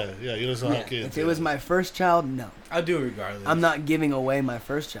too. No. Yeah, you don't Yeah, have kids. if it was my first child, no. I'll do it regardless. I'm not giving away my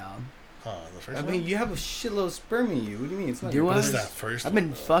first child. The first I one? mean, you have a shitload of sperm in you. What do you mean? It's not Do your I? What's first. that first I've one, been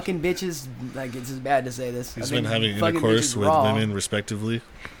though? fucking bitches. Like, it's just bad to say this. He's I've been having fucking intercourse bitches with raw. women, respectively.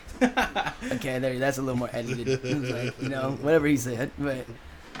 Okay, that's a little more edited. It's like, you know, whatever he said. But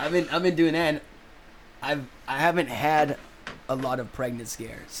I've been doing that. And I haven't had a lot of pregnant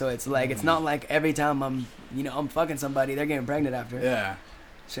scares. So it's like it's not like every time I'm fucking somebody, they're getting pregnant after. Yeah.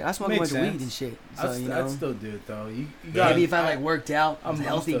 Shit, I smoke a Makes bunch of weed sense. and shit. So I'd still do it though. You Yeah. got maybe if I like worked out, I'm I'm a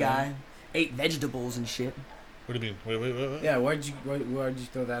healthy still- guy, ate vegetables and shit. What do you mean? Wait. Yeah, why'd you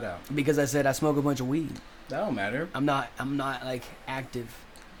throw that out? Because I said I smoke a bunch of weed. That don't matter. I'm not like active.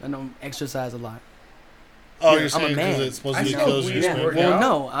 I don't exercise a lot. Oh, Yeah, you're I'm a saying because man. it's supposed I to smoke kills weed your and sperm work count? out.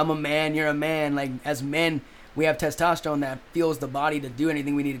 Well, no, I'm a man. You're a man. Like as men, we have testosterone that fuels the body to do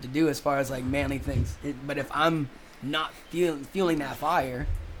anything we need it to do as far as like manly things. But if I'm not feeling that fire,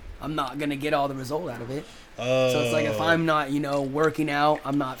 I'm not gonna get all the result out of it. So it's like if I'm not, working out,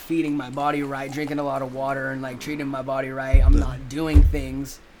 I'm not feeding my body right, drinking a lot of water, and like treating my body right. I'm not doing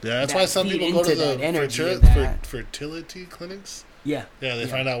things. Yeah, that's that why some feed people go to into that the energy of that. fertility clinics. Yeah, Yeah, they Yeah.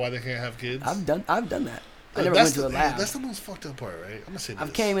 find out why they can't have kids. I've done that. I Look, never went to a lab. That's the most fucked up part, right? I'm gonna say this.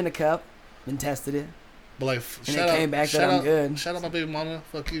 I've came in a cup and tested it. But like, And it came back that I'm good. Shout out my baby mama.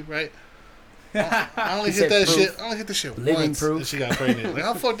 Fuck you, right? I only He hit said that proof. shit. I only hit the shit Living once, proof. and she got pregnant. Like,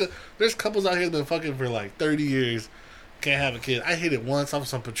 how fucked up? There's couples out here that been fucking for like 30 years, can't have a kid. I hit it once. I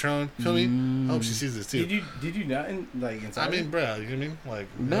was on Patron. Feel me? I hope she sees this too. Did you not inside? I mean, bro, you know what I mean? Like,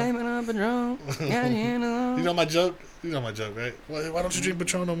 Blame it on Patron. you know my joke? You know my joke, right? Why don't you drink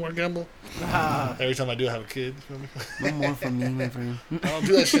Patron no more, Gamble? Every time I do have a kid, you feel me? No more from me, my friend. I don't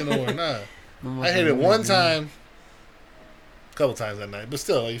do that shit no more. Nah. No more I from hit it me, one my friend. time, a couple times that night, but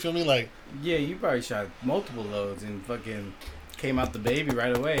still, you feel me? Like, Yeah, you probably shot multiple loads and fucking came out the baby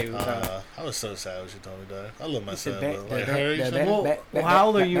right away. I was so sad when she told me that. I love my said son, back- but like back- her, you back- feel me? well, how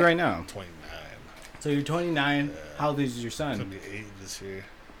old are you right now? 29. So you're 29. Yeah. How old is your It's gonna son? be 8 this year.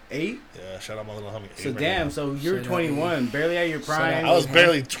 8. Yeah, shout out my little homie. So Abe right damn. now. So you're Shout out 21, barely at your Shout prime. I was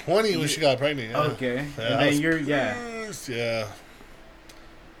barely 20 when she got pregnant. Yeah. Okay. Yeah, And I then was you're pissed, Yeah.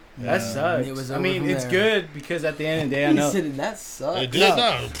 That Yeah. sucks. It was I over mean, from it's there. good because at the end of the day, I He know said that sucks. It did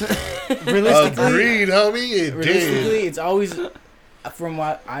not. realistically, Agreed, homie. It did. realistically, it's always from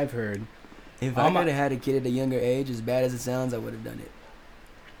what I've heard. If I could have had a kid at a younger age, as bad as it sounds, I would have done it.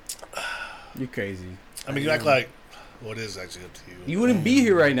 You're crazy. I mean, you act like, well, it is actually up to you. You wouldn't be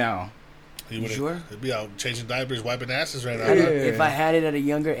here right now. You wouldn't- sure? It'd be out changing diapers, wiping asses right now. Yeah. If I had it at a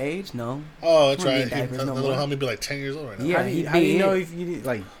younger age, no. Oh, that's Wouldn't right. be diapers The no little more. homie be like 10 years old right now. Yeah, how do you, he'd how do be you know it. if you need,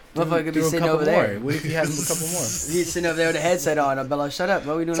 like Motherfucker could be do a sitting couple over more? there. What if you had a couple more? He's sitting over there with a headset on. I'll be like, shut up,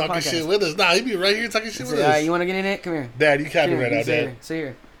 bro. We doing a Talking podcast. shit with us. Nah, he be right here talking shit I with say, us. you want to get in it? Come here. Dad, you Come capping here. right now, Sit Dad. here. Sit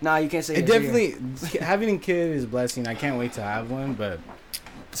here. Nah, you can't say It next year. definitely having a kid is a blessing. I can't wait to have one, but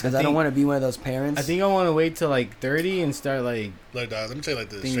Because I don't want to be one of those parents. I think I want to wait till like 30 and start like. Like, dog, let me tell you like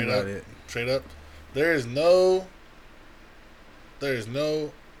this, thinking about it. straight up. There is no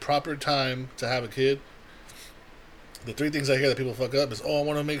proper time to have a kid. The 3 things I hear that people fuck up is, I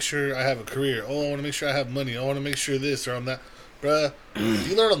want to make sure I have a career. I want to make sure I have money. I want to make sure this or I'm that. Bruh,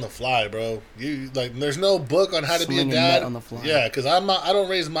 you learn on the fly, bro. You like, there's no book on how to be a Slinging dad. nut on the fly. Yeah, because I don't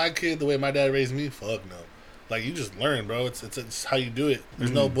raise my kid the way my dad raised me. Fuck no. Like, you just learn, bro. It's how you do it.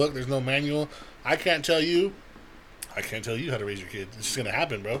 There's no book. There's no manual. I can't tell you how to raise your kid. It's just gonna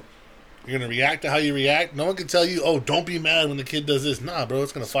happen, bro. You're gonna react to how you react. No one can tell you, don't be mad when the kid does this. Nah, bro,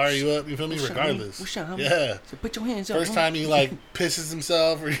 it's gonna fire you up. You feel me? Regardless. Yeah. So put your hands up. First time he like pisses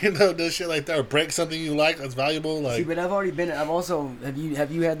himself or does shit like that or breaks something you like that's valuable. Like, See, but I've also have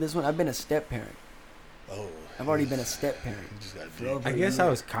you had this one? I've been a step parent. I've already been a step parent. You just got For over I a guess year. I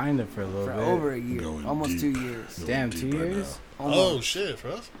was kind of for a little For bit. over a year, Going almost deep. 2 years. Damn, 2 years? Almost. shit, for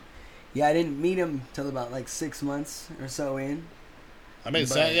us. Yeah, I didn't meet him till about like 6 months or so in. I made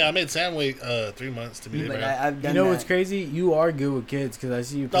Sam wait 3 months to meet But Abraham. I've done You know that. what's crazy? You are good with kids because I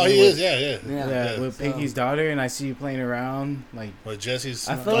see you. Oh, playing he with, is, yeah. Yeah. with So- Pinky's daughter, and I see you playing around. Like, With Jesse's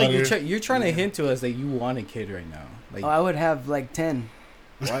I feel daughter. like you're trying to hint to us that you want a kid right now. Like, Oh, I would have like 10.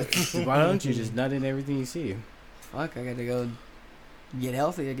 why don't you just nut in everything you see? Fuck, I got to go get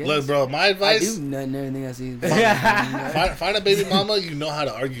healthy, I guess. Look, bro, my I advice: do nut in everything I see. find a baby mama you know how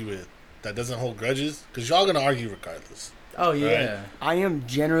to argue with that doesn't hold grudges, because y'all gonna argue regardless. Oh yeah. I am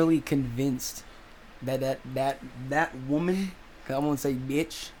generally convinced that woman, 'cause I won't say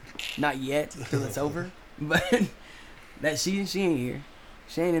bitch, not yet till it's over, but that she ain't here.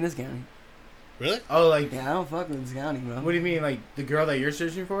 She ain't in this county. Really? Oh, like, Yeah, I don't fuck with this county, bro. what do you mean, like the girl that you're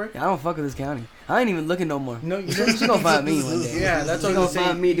searching for? Yeah, I don't fuck with this county. I ain't even looking no more. No, you She don't. gonna find me one day. Yeah, that's She what gonna I'm saying.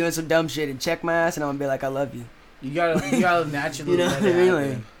 find me doing some dumb shit and check my ass, and I'm gonna be like, I love you. You gotta naturally. You know let what I it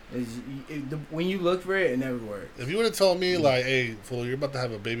mean? happen. When you look for it, it never works. If you would have told me like, "Hey, fool, you're about to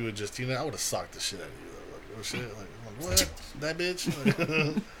have a baby with Justina," I would have socked the shit out of you. Like, oh shit, like what? That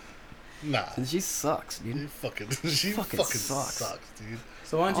bitch? Nah. And she sucks, dude. She fucking sucks. sucks, dude.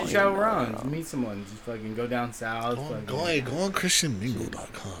 So why don't you Oh, travel yeah, around, no. meet someone, just fucking go down south. Go on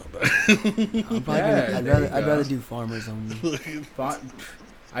ChristianMingle.com, bro. I'm probably Yeah, gonna, there you I'd go. rather do farmers only.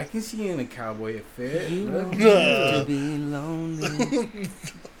 I can see you in a cowboy fit. You bro. don't have to be lonely.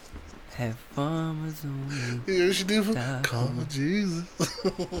 Have farmers only. You know what you do for Stop. call Jesus.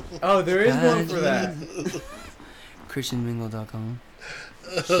 Oh, there is one for that. ChristianMingle.com.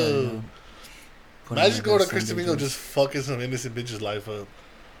 Imagine going to Christian Mingle just fucking some innocent bitch's life up.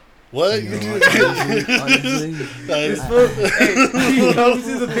 What? You do? Honestly, This fool, hey, he comes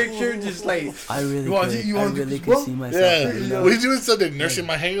to the picture just like, I really You want- could. you I want really to- could see myself. Yeah. there, you know? What are you doing Sunday? Nursing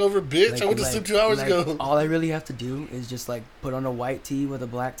my hangover, bitch? I went to sleep 2 hours ago. All I really have to do is just like put on a white tee with a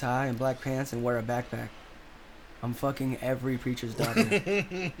black tie and black pants and wear a backpack. I'm fucking every preacher's daughter.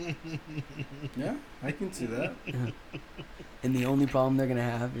 yeah, I can see that. And the only problem they're gonna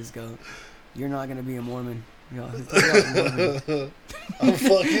have is you're not gonna be a Mormon. You're a Mormon. I'm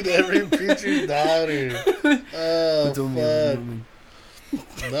fucking every preacher's daughter. Oh, Told me I was a fuck. Mormon.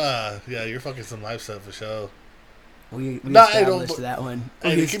 Nah, yeah, you're fucking some life stuff for sure. We Nah, I don't- established that one.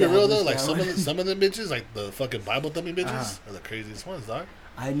 Hey, We to keep it real though, established like that some one. of them bitches, like the fucking Bible thumping bitches, Ah. are the craziest ones, dog.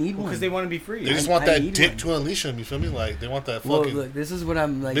 I need one. Because they want to be free. They just I want that need dick one. to unleash them. You feel me? Like they want that Well, fucking look, this is what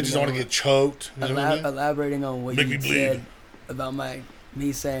I'm like. bitches you want to know, get choked. You know what I mean? Elaborating on what Make you me said bleed. about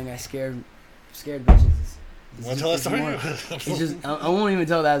me saying I scared bitches. Want to tell that story? It's just I won't even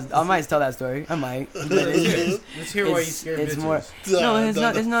tell that. I might tell that story. I might. But it's just, Let's hear why you scared it's bitches. more. No, it's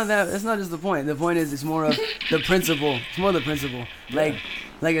not. It's not that. It's not just the point. The point is, it's more of the principle. It's more the principle.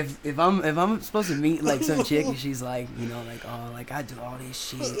 Like if I'm supposed to meet like some chick and she's like, you know, like, oh, like I do all this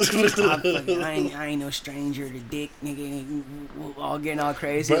shit. I ain't no stranger to dick, nigga. All getting all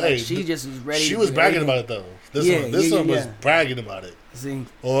crazy. But, like hey, she just was ready. She to was do bragging everything. about it though. This one was yeah. bragging about it. See,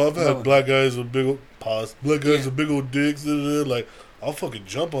 Oh, I've had No. black guys with big old pause. Black guys Yeah. with big old dicks. Like I'll fucking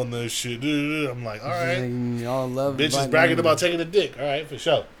jump on that shit. I'm like, all right. like, y'all love Bitch is black bragging women. about taking a dick. All right, for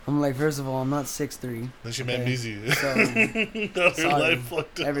sure. I'm like, first of all, I'm not 6'3". Then she met Okay. Meezie. So Her sorry, life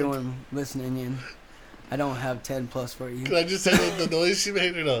fucked up. everyone listening in, I don't have 10 plus for you. Can I just say the noise she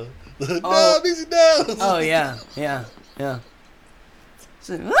made or no? No, Oh. Meezie, no. Oh yeah.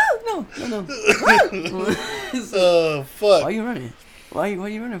 So, no. Oh, fuck. Why are you running? What are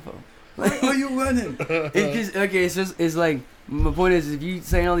you running for? Why are you running? It's like my point is, if you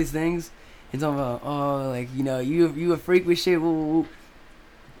saying all these things, and talking about, oh, like, you know, you a freak with shit. Woo, woo, woo.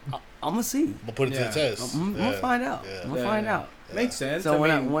 I'm gonna see. I'm gonna put it to the test. I'm gonna find out. Yeah. I'm gonna find out. Makes sense. So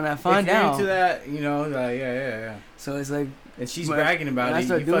when I find if you're out into that, you know, like, yeah. So it's like, And she's when bragging about I it.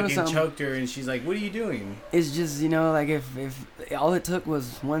 start You doing fucking something- choked her, and she's like, "What are you doing?" it's just, you know, like if all it took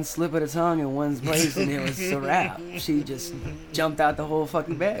was one slip of the tongue in one place and it was a wrap. She just jumped out the whole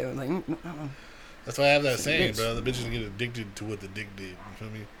fucking bed. I was like, That's why I have that saying, bitch. bro. The bitches get addicted to what the dick did. You feel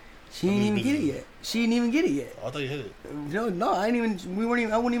me? she didn't even get it yet. She didn't even get it yet. Oh, I thought you hit it. No, I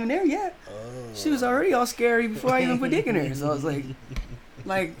wasn't even there yet. Oh. She was already all scary before I even put dick in her. So I was like,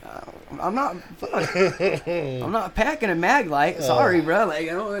 I'm not packing a mag light. Sorry, bro. Like,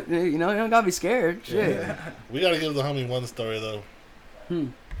 you don't gotta be scared. Shit. Yeah. We gotta give the homie one story though.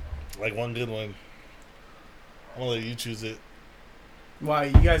 Like one good one. I'm gonna let you choose it. Why,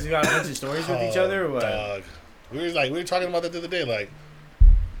 you guys got a bunch of stories with each other, or what? Dog. We were talking about that the other day,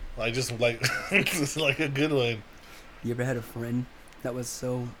 like just like just like a good one. You ever had a friend that was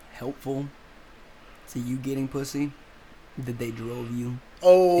so helpful to you getting pussy that they drove you?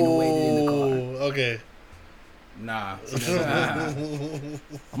 Oh, waited in the car. Okay. Nah.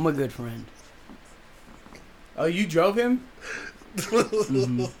 I'm a good friend. Oh, you drove him?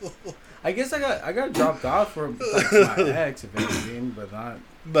 Mm-hmm. I guess I got dropped off for like, my ex, if anything, but not.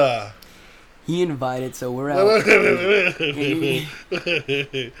 Nah. He invited, so we're out. Wait.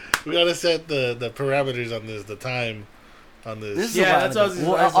 We gotta set the parameters on this, the time on this. This is Yeah, a while that's ago. what I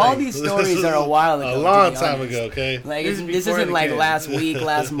was Well, like- all these stories are a while ago. A long to be time honest. ago, okay? Like This this is before isn't the like kid. last week,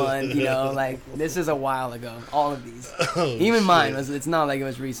 last month. You know, like this is a while ago. All of these, Oh, even mine shit. was. It's not like it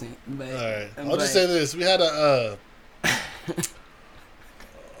was recent. But All right. I'll just say this: we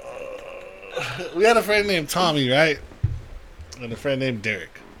had a friend named Tommy, right, and a friend named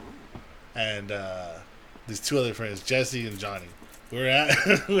Derek, and these two other friends, Jesse and Johnny. We're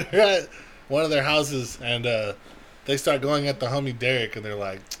at one of their houses, and they start going at the homie Derek, and they're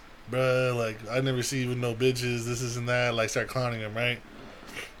like, "Bruh, like I never see you with no bitches. This and that." Like start clowning him, right?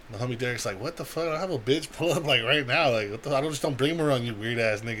 The homie Derek's like, "What the fuck? I have a bitch pull up like right now. Like what the? I don't bring her on you weird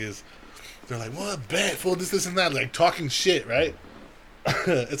ass niggas." They're like, "What? Bet, fool, this and that." Like talking shit, right?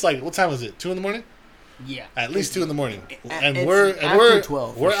 It's like, what time is it? 2 a.m? yeah, At least 2 a.m. And It's we're after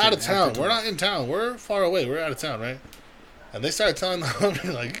 12, we're for out sure, of town. after We're 12. not in town. We're far away. We're out of town, right? And they started telling the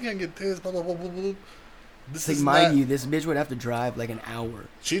homie like, "You can't get this." Blah blah blah blah blah. This like is mind that. you, this bitch would have to drive like an hour.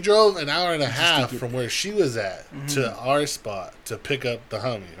 She drove an hour and a to half get from there. where she was at to our spot to pick up the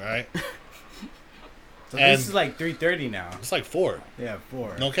homie, right? So And- this is like 3:30 now. It's like 4. Yeah,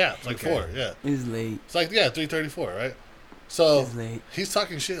 4. No cap. It's like Okay. 4. Yeah. It's late. It's like 3:34, right? So It's late. he's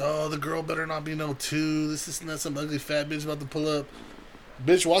talking shit. Oh, the girl better not be no 2. This is not some ugly fat bitch about to pull up.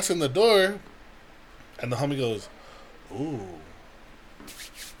 Bitch walks in the door, and the homie goes, "Ooh,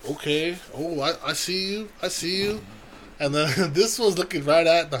 okay. Oh, I see you. I see you." And then this was looking right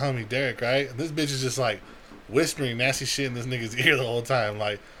at the homie Derek, right? And this bitch is just like whispering nasty shit in this nigga's ear the whole time,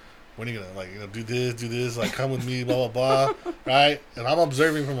 like, "When are you gonna do this, like come with me, blah blah blah," right? And I'm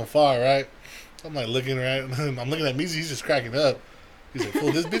observing from afar, right? I'm like looking right, and then I'm looking at Meezie. He's just cracking up. He's like,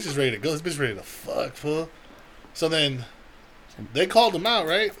 "Fool, this bitch is ready to go. This bitch ready to fuck, fool." So then they called him out,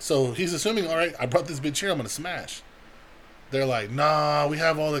 right? So he's assuming, all right, I brought this bitch here. I'm gonna smash. They're like, "Nah, we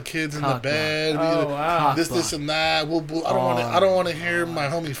have all the kids in the Cock bed. Oh, We- wow. this and that. I don't want to hear my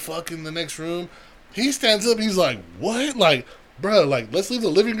homie fuck in the next room." He stands up. He's like, "What? Like, bro, like, let's leave the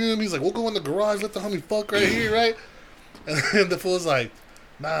living room." He's like, "We'll go in the garage. Let the homie fuck right here, right?" And then the fool's like,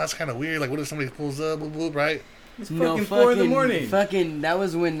 "Nah, that's kind of weird. Like, what if somebody pulls up, boop, boop, right?" It's fucking 4 in the morning. Fucking, that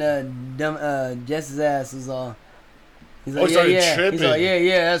was when Jess's ass was all. He's Oh, he started yeah. tripping. He's like,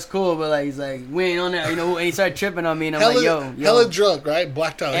 yeah, that's cool, but like, he's like, we ain't on that, you know. And he started tripping on me, and I'm Hella, like, yo, hella drunk, right?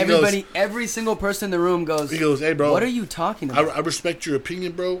 Blacked out. everybody, every single person in the room goes, He goes, "Hey, bro. what are you talking I about? respect your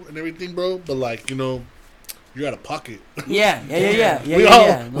opinion, bro, and everything, bro. But like, you're out of pocket." Yeah.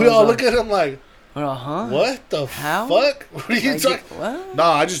 We all look at him like, huh? "What the How? fuck? What are you Like, talking?" what?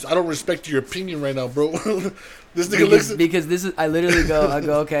 Nah, I don't respect your opinion right now, bro. This nigga looks at Because this is, I literally go,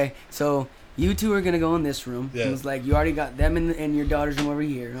 okay, so you two are gonna go in this room. Yeah. It was like, you already got them in your daughter's room over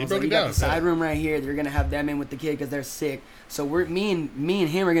here. And I was broke like, it you got down, the side yeah. room right here. You're gonna have them in with the kid because they're sick. So me and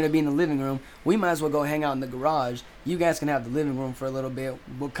him are gonna be in the living room. We might as well go hang out in the garage. You guys can have the living room for a little bit.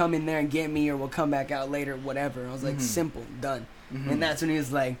 We'll come in there and get me, or we'll come back out later, whatever. I was like, simple, done. And that's when he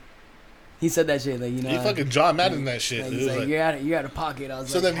was like, he said that shit, like, you know, he fucking John Madden that shit. like, It he's was like, like- you're out of pocket. I was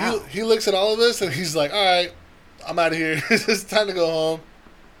so like, then how? he looks at all of us and he's like, "All right, I'm out of here. It's time to go home."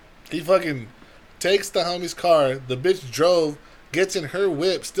 He fucking takes the homie's car. The bitch drove, gets in her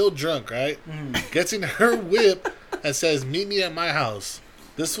whip, still drunk, right? Gets in her whip and says, "Meet me at my house."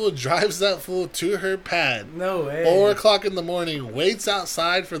 This fool drives that fool to her pad. No way. 4 o'clock in the morning, waits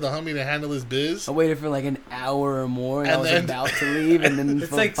outside for the homie to handle his biz. I waited for like an hour or more, and I was then- about to leave, and then the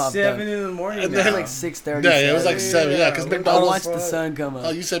It's phone like popped 7 up. in the morning. And now. then- It's like 6:30. Yeah, it was like 7. Yeah, because I I McDonald's. watched the sun come up. Oh,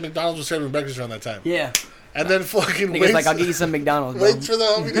 you said McDonald's was serving breakfast around that time. Yeah. And then fucking Nigga's waits, like, I'll get you some McDonald's, bro. waits for the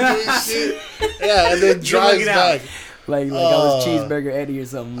homie to do his shit. Yeah, and then drives looking out. back. Like I was Cheeseburger Eddie or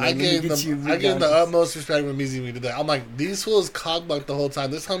something. Like, I gave them the McDonald's. utmost respect when Meezie when he did that. I'm like, these fools cockblocked the whole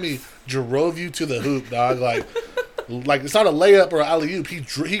time. This homie drove you to the hoop, dog. Like it's not a layup or an alley oop.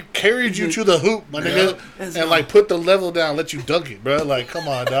 He carried you to the hoop, my nigga, That's and right. like put the level down, let you dunk it, bro. Like, come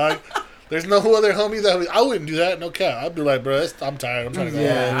on, dog. There's no other homie that I wouldn't do that. No cap. I'd be like, bro, I'm tired. I'm trying to go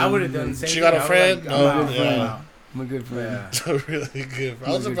Yeah, home. I would have done the same She thing. got a I was friend? Like, No, I'm out, yeah. I'm out. I'm a good friend. Yeah. That's a really good. I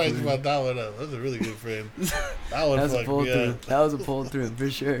was surprised you brought that one up. That was a really good friend. That one That was a fucked pull me through. up. That was a pull through for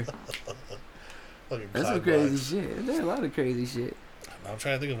sure. Fucking That's some cockblocks. crazy shit. There's a lot of crazy shit. I'm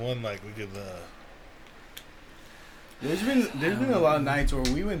trying to think of one like we could. There's been a lot of nights where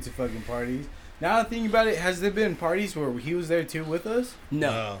we went to fucking parties. Now I think about it, has there been parties where he was there too with us?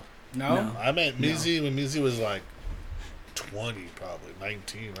 No. No. I met Meezie when Meezie was like 20, probably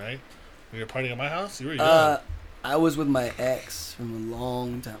 19, right? When you were partying at my house, you were young. I was with my ex from a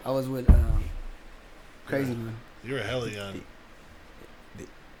long time. I was with Crazy Man. You were hella young.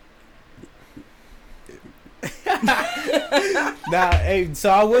 Nah, hey, so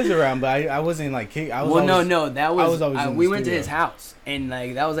I was around, but I wasn't like kick. I was Well, always, no, that I was, was always in the we went to studio. his house, and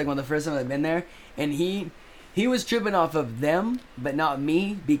like that was like one of the first times I've been there, and he was tripping off of them, but not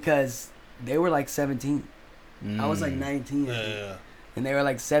me because they were like 17. I was like 19, I think. Yeah. And they were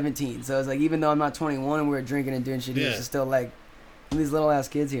like 17. So it's like even though I'm not 21 and we were drinking and doing shit, he was Yeah. just still like these little ass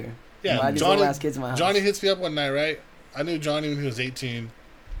kids here. Yeah, Why these little ass kids in my house? Johnny hits me up one night, right? I knew Johnny when he was 18.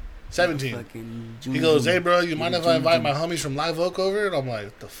 17. Fucking He goes, hey, bro, you mind if I invite my my homies from Live Oak over? And I'm like,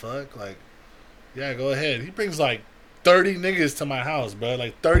 what the fuck? Like, yeah, go ahead. He brings like 30 niggas to my house, bro.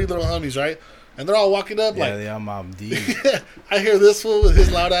 Like 30 little homies, right? And they're all walking up Yeah, like, they all Mob Deep. I hear this fool with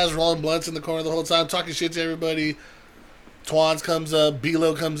his loud ass rolling blunts in the corner the whole time, talking shit to everybody. Twans comes up,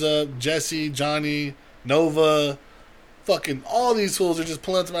 B-Lo comes up, Jesse, Johnny, Nova, fucking all these fools are just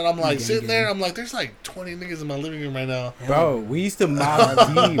pulling up to me. And I'm like, Gang, sitting there, gang. I'm like, there's like 20 niggas in my living room right now. Bro, we used to Mob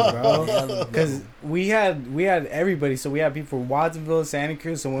Deep, bro. Because we had everybody. So we had people from Watsonville, Santa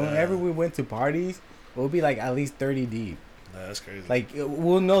Cruz. So whenever we went to parties, it would be like at least 30 deep. Nah, that's crazy. Like,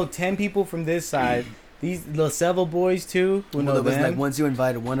 we'll know 10 people from this side. These little Seville boys, too. We'll know it was them. like once you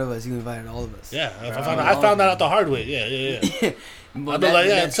invited one of us, you invited all of us. yeah, Bro, I found that out the hard way. Yeah. Well, I'd be like,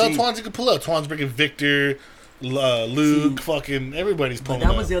 yeah, tell see, Twans you can pull up. Twans bringing Victor, Luke, See, fucking everybody's But pulling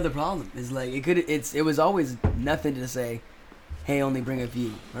that up. was the other problem. Is like it was always nothing to say, hey, only bring a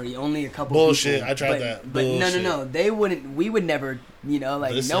few or only a couple. Bullshit, people. I tried but, that. But Bullshit. no, they wouldn't. We would never.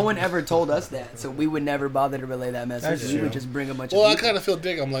 Like Listen. no one ever told us that, so we would never bother to relay that message. That's We true. would just bring a bunch Well, of I people. kind of feel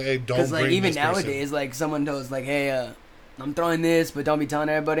dick. I'm like, hey, don't Because bring like even this person. nowadays, like someone knows, like, hey, I'm throwing this, but don't be telling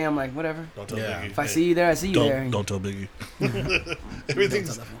everybody. I'm like, whatever. Don't tell Yeah. Biggie. If I see you there, I see you there. Don't tell Biggie.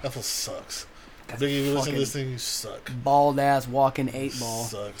 Everything's Don't tell that fool sucks. Guy's Biggie, if you listen to fucking this thing, you suck. bald ass walking 8-ball.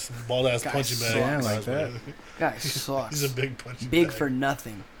 Sucks. Bald ass Guy punching bag. sucks. Yeah, like that. Guy sucks. He's a big punching Big bag. for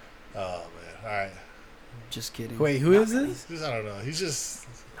nothing. Oh man. All right. Just kidding. Wait, who is this? I don't know. He's just.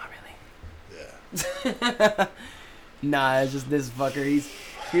 Not really. Yeah. Nah, it's just this fucker.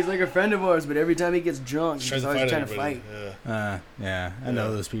 He's like a friend of ours, but every time he gets drunk, he's always trying to everybody. fight. Yeah. Yeah, I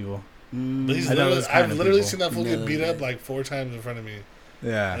know those people. But he's I know literally, those kind I've of literally people. seen that fool get No, beat yeah. up like 4 times in front of me.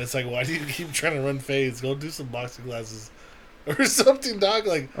 Yeah. And it's like, why do you keep trying to run fades? Go do some boxing classes or something, dog.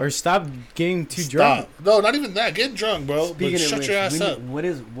 Like, Or stop getting too stop. drunk. No, not even that. Get drunk, bro. Speaking But of shut which, your ass when- up. What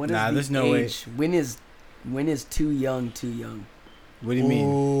is Nah, the there's no way. age? When is too young too young? What do you mean?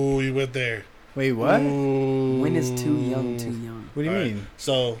 Ooh, you went there. Wait, what? Ooh. When is too young too young? What do you All right. mean?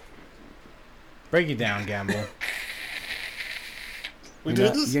 So, Break it down, Gamble. we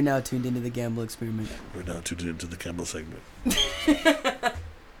doing this? You're now tuned into the Gamble Experiment. We're now tuned into the Campbell segment.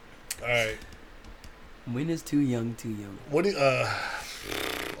 All right. When is too young too young? What do you,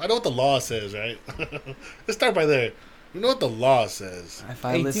 I know what the law says, right? Let's start by there. You know what the law says. If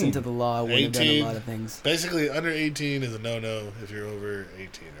I 18. listened to the law, I wouldn't have done a 18. lot of things. Basically, under 18 is a no-no if you're over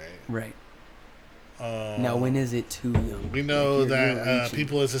 18, Right. right? Now, when is it too young? We know Like, you're that reaching.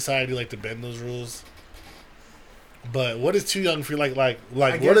 people in society like to bend those rules. But what is too young for you? Like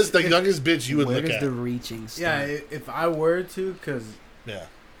what guess is the if- youngest bitch you would Where look does at? the reaching start? Yeah, if I were to, because Yeah.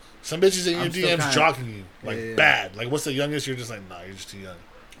 Some bitches in your I'm still DMs kinda- jogging you. Like, Yeah. bad. Like, what's the youngest? You're just like, nah, you're just too young.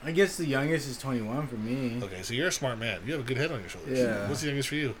 I guess the youngest is 21 for me. Okay, so you're a smart man. You have a good head on your shoulders. Yeah. What's the youngest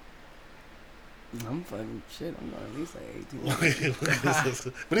for you? I'm fucking shit. I'm at least like 18.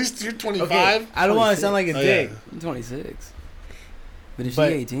 But you're 25. Okay, I don't want to sound like a dick. Yeah. I'm 26. But if she's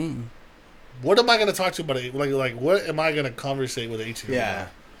But- 18, What am I gonna talk to about it? Like what am I gonna conversate with an 18-year-old? Yeah.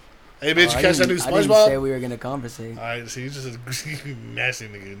 Hey, bitch, I catch that new didn't- I didn't SpongeBob? say we were gonna conversate. All right, so you just nasty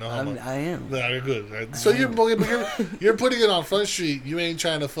nigga. No homo. I am. Nah, you're good. Right? So you're putting it on Front Street. You ain't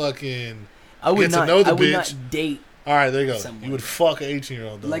trying to fucking. I would Get to not. know the I would bitch. not date. All right, there you go. Someone. You would fuck an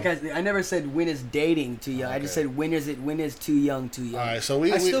 18-year-old though. Like I never said when is dating too young. I just Okay. said when is too young too young. All right, so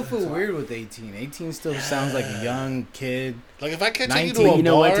we I still feel weird with 18. 18 still sounds like a young kid. like if I can't take you 19, to a You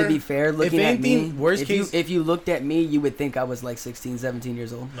know bar. what? To be fair, looking at anything, me, worst if case- if you looked at me, you would think I was like 16, 17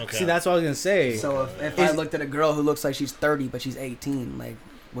 years old. Okay. See, that's what I was gonna say. So if I looked at a girl who looks like she's 30 but she's 18, like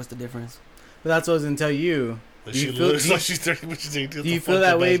what's the difference? But that's what I was gonna tell you. But Do she you feel- looks do you- like she's 30, but she's 18. Do you feel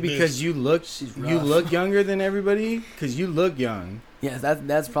that way because you look She's you rough. look younger than everybody? Because you look young. Yeah,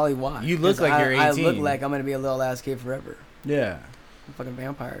 that's probably why. You look 'Cause like you're I look 18. like I'm gonna be a little ass kid forever. Yeah. I'm a fucking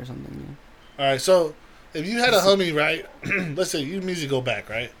vampire or something. Dude. All right, so if you had a homie, right? Let's say you and Meezie go back,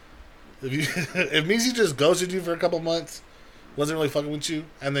 right? If you if Meezie just ghosted you for a couple months, wasn't really fucking with you,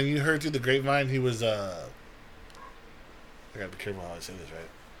 and then you heard through the grapevine he was I gotta be careful how I say this,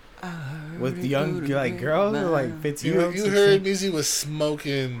 right? With young like girls or like 15 year olds. You heard Meezie was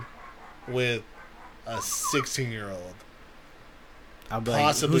smoking with a 16-year-old. I'll be like,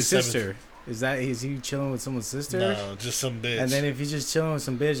 possibly whose sister? Is he chilling with someone's sister? No, just some bitch. And then if he's just chilling with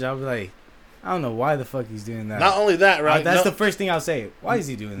some bitch, I'll be like, I don't know why the fuck he's doing that. Not only that, right? That's the first thing I'll say. Why is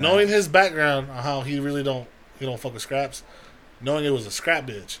he doing that? Knowing his background, how he really don't fuck with scraps, knowing it was a scrap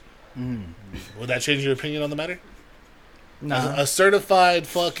bitch, would that change your opinion on the matter? Nah. A certified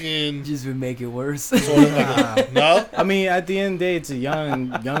fucking Just would make it worse. sort of like no. I mean, at the end of the day, it's a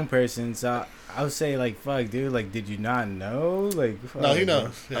young person, so I would say like, fuck, dude, like, did you not know? Like, fuck, No, he bro.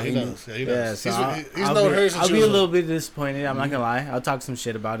 knows. Yeah, he knows. Yeah, he knows. Yeah, so he's known her since I'll she be was a little bit disappointed. I'm not gonna lie. I'll talk some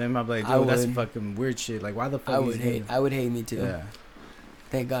shit about him. I'll be like, I dude, that's would. fucking weird shit. Like, why the fuck? I he's would doing hate. that? I would hate me too. Yeah.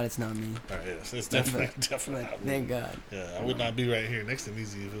 Thank God it's not me. All right, yes, it's definitely But not. thank God. Yeah, I would not be right here next to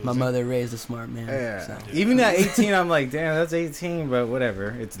Meezie if it was My him. mother raised a smart man. Yeah. So. Even at 18, I'm like, damn, that's 18, but whatever.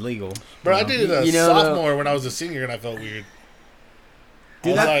 It's legal. Bro, I You know? did it a You know, sophomore when I was a senior, and I felt weird.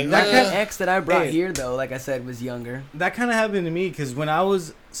 Dude, I was that- like, that That kinda- ex that I brought Hey. here, though, like I said, was younger. That kind of happened to me because when I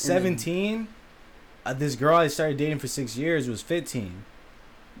was 17, this girl I started dating for 6 years was 15.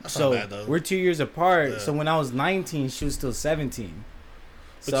 That's So not bad, though. we're 2 years apart. Yeah. So when I was 19, she was still 17.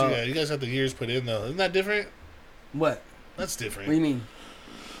 But So yeah, you guys have the years put in, though. Isn't that different? What? That's What do you different. mean?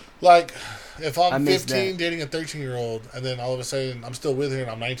 Like, if I I'm missed 15 that. dating a 13-year-old, and then all of a sudden I'm still with her, and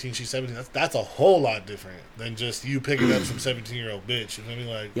I'm 19, she's 17, that's a whole lot different than just you picking up some 17-year-old bitch. You know what I mean?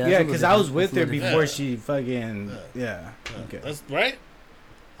 Like, Yeah, that's a yeah, little because I different. was with That's a her little before different. she fucking yeah. Okay. that's right.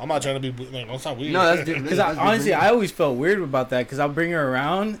 I'm not trying to be like, that's not weird. No, that's different. Because honestly, I always felt weird about that because I'll bring her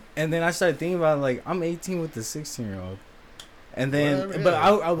around and then I started thinking about like I'm 18 with the 16-year-old, and then Whatever, but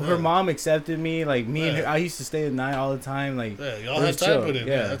yeah. her Yeah. mom accepted me like me and her. Yeah. I used to stay the night all the time like Yeah, y'all it have was time chill, put in.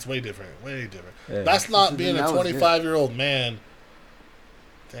 Yeah, yeah. that's way different. Way different. yeah. That's not So being then a that was good. 25-year-old man.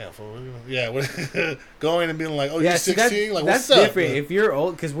 Damn, fool. Yeah, going and being like, oh, yeah, you're see, 16? Like, that's what's up? different. If you're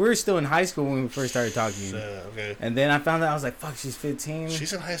old, because we were still in high school when we first started talking, Okay. and then I found out I was like, "Fuck, she's 15."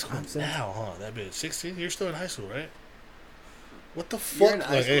 She's in high school I'm 17. now, huh? That bitch. 16? You're still in high school, right? What the You're in fuck?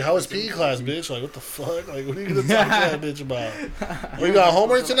 high Like, school, hey, how was you're PE still class, 16. bitch? Like, what the fuck? Like, what are you gonna talk to that bitch about? Oh, you got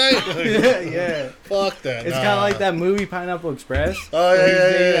homework tonight? yeah. Fuck that. It's nah. kind of like that movie Pineapple Express. Oh, yeah, where he's yeah,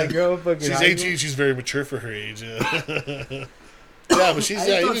 dating yeah. that girl fucking She's high 18. school. She's very mature for her age. Yeah, but she's I yeah.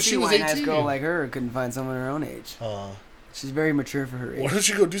 just don't Even see she was why a nice 18. girl like her couldn't find someone her own age. She's very mature for her Why age. don't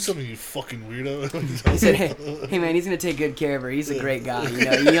you go do something, you fucking weirdo? He said, hey man, he's gonna take good care of her. He's a great guy.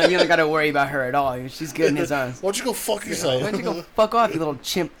 You don't gotta worry about her at all. She's good in his arms. Why don't you go fuck yourself? Why don't you go fuck off, you little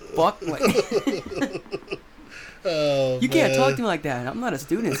chimp fuck? Like, Oh, you can't man. talk to me like that. I'm not a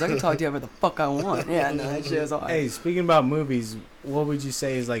student, so I can talk to you whatever the fuck I want. Yeah, no, that shit is all. Hey, speaking about movies, what would you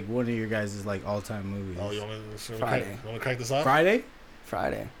say is like one of your guys' like all-time movies? Oh, you want Friday. to crack this off? Friday?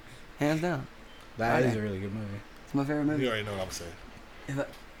 Friday, hands down. That is Friday. a really good movie. It's my favorite You movie. already know what I'm saying.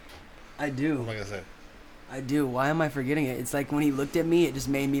 I What do. am I gonna say? I do. Why am I forgetting it? It's like when he looked at me, it just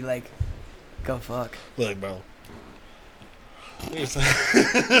made me like, go fuck. Look, bro. There's,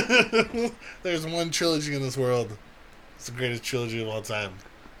 there's one trilogy in this world. It's the greatest trilogy of all time.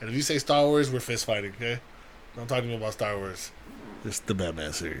 And if you say Star Wars, we're fist fighting, okay? Don't talk to me about Star Wars. It's the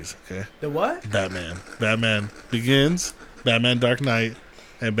Batman series, okay? The what? Batman. Batman Begins, Batman Dark Knight,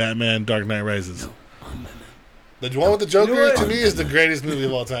 and Batman Dark Knight Rises. The one with the Joker, You know what? to me, is the greatest movie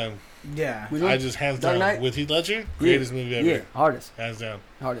of all time. Yeah. Which one? I just hands Dark down Knight? with Heath Ledger, greatest movie ever. Yeah, hardest. Hands down.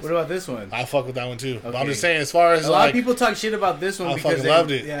 Hardest. What about this one? I fuck with that one too. But I'm Okay. just saying, as far as A lot like, of people talk shit about this one I because fucking they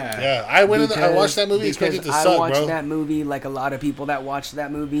loved it. Yeah. I went in. I watched that movie expecting it to I suck, watched bro. that movie like a lot of people that watched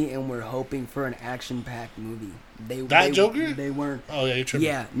that movie and were hoping for an action-packed movie. Joker? They weren't. Oh yeah, you're tripping.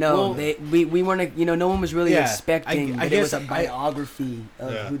 Yeah, no, Well, we weren't. No one was really Yeah, expecting I that it was guess a biography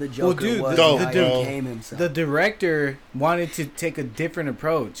of Yeah. who the Well, Joker dude, was the- and how the- he became himself. The director wanted to take a different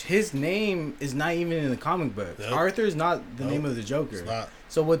approach. His name is not even in the comic book. Yep. Arthur is not the Nope. name of the Joker. It's not.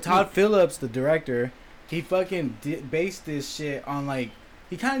 So with Todd Phillips, the director, he fucking based this shit on like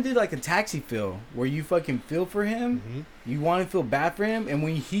he kind of did like a Taxi feel where you fucking feel for him, Mm-hmm. you want to feel bad for him, and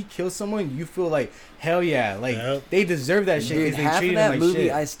when he kills someone, you feel like hell yeah, like Yep. they deserve that shit Dude, because they half of treated him that like movie,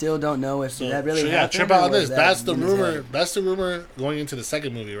 shit. I still don't know if that really yeah, happened. trip out or on was this. that That's the in his rumor. head. That's the rumor going into the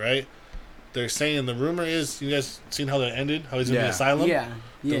second movie, right? They're saying the rumor is, you guys seen how that ended? How he's in the Yeah. asylum? Yeah,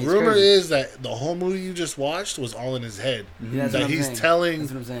 The it's rumor crazy. is that the whole movie you just watched was all in his head. Yeah, that's That what I'm he's saying. telling,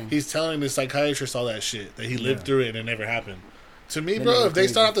 That's what I'm saying. he's telling the psychiatrist all that shit. That he lived Yeah. through it and it never happened. To me, That bro, nigga if they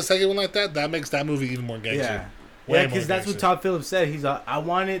start crazy. off the second one like that, that makes that movie even more gangster. Yeah. Way Yeah, more because that's what gangster. Todd Phillips said. He's like, I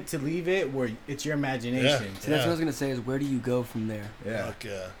wanted to leave it where it's your imagination. Yeah. So that's what I was gonna say is where do you go from there? Yeah. Fuck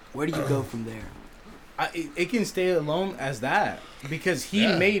yeah. Where do you go from there? It can stay alone as that because he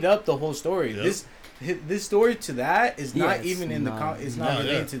Yeah. made up the whole story. Yep. This story to that is Yeah, not it's even in the not- it's not No,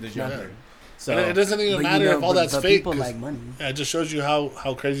 related yeah. to the Yeah. Joker. So And it doesn't even But matter you know, if all that's but fake. people 'cause- like money. yeah, it just shows you how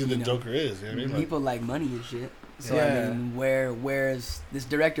crazy the You know. Joker is. You know what I mean? Like, People like money and shit. So Yeah. I mean, where's this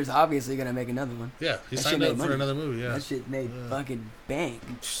director's obviously gonna make another one? yeah, he That signed shit up made for money. another movie. Yeah. That shit made fucking bank.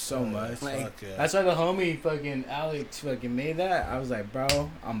 so much. Like, Fuck yeah. That's why the homie fucking Alex fucking made that. I was like,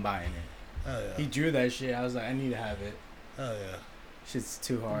 bro, I'm buying it. Hell yeah. He drew that shit. I was like, I need to have it. Hell yeah. Shit's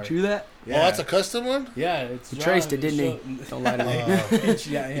too hard. True that? Yeah. Oh, that's a custom one? Yeah, it's He drawn. traced it, didn't he? Show- Don't lie to me.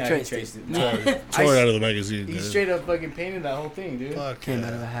 Yeah, he traced traced it. it. Tore it out of the magazine. He dude. straight up fucking painted that whole thing, dude. Fuck Came yeah.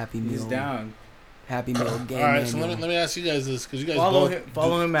 out of a Happy Meal. He's down. Happy Meal game. All right, so manual. let me ask you guys this because you guys Follow both him.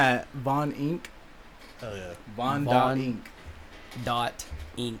 Follow him at Von Inc. Hell yeah. Von. Von. Inc. Dot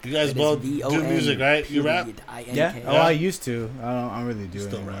Inc. You guys That is both do VON music, right? You rap? period INK. Yeah. Oh, I used to. I don't really do it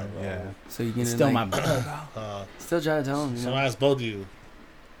Still anymore. rap, bro. Yeah. So you can It's still like, my blood. still trying to tell him, you So know. I ask both of you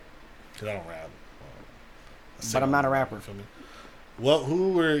because I don't rap. But I'm not a rapper. Feel me? Well,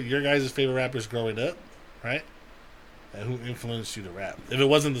 who were your guys' favorite rappers growing up, right? And who influenced you to rap? If it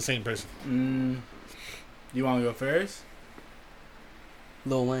wasn't the same person, You want to go first?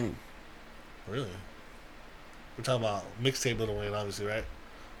 Lil Wayne. really? We're talking about mixtape Lil Wayne, obviously, right?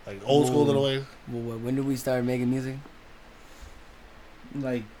 Like old school Lil Wayne. Well, when did we start making music?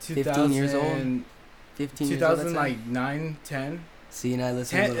 Like 15 years old? 15 years old. 2000, like 9, 10. See, and I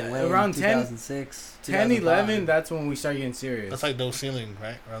listened to 10 Lil Wayne around 10 2006. 10, 2005. 11, that's when we started getting serious. That's like No Ceiling,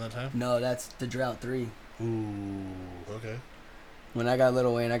 right? Around that time. No, that's the Drought 3. Ooh, okay. When I got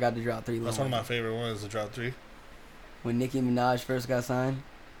Lil Wayne, I got the Drought 3. Lil That's one of Wayne. my favorite ones, the Drop 3. When Nicki Minaj first got signed,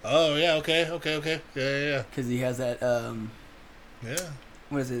 Oh yeah, okay. Yeah. because he has that Yeah.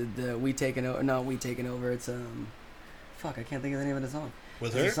 what is it? The We Taking Over? No, We Taking Over. It's fuck, I can't think of the name of the song.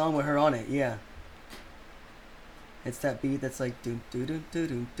 With There's her? a song with her on it. Yeah. It's that beat that's like do do do do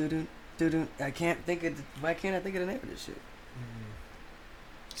do do do do do. I can't think of. Why can't I think of the name of this shit?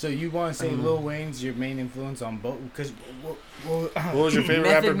 So you want to say Lil Wayne's your main influence on both? Because What was your favorite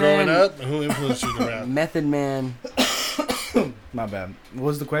Method rapper growing Man. up, and who influenced you to rap? Method Man. my bad. What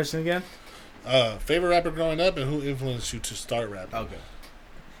was the question again? Favorite rapper growing up, and who influenced you to start rapping? Okay.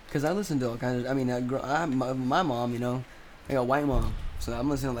 Cause I listen to all kinds of. I mean, my mom, you know, I got a white mom, so I'm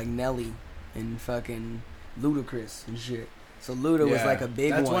listening to like Nelly and fucking Ludacris and shit. So Luda was Yeah, like a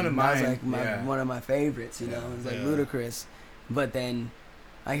big that's one. one of That was mine, like yeah. one of my favorites. You know, Yeah. it was like Yeah. Ludacris, but then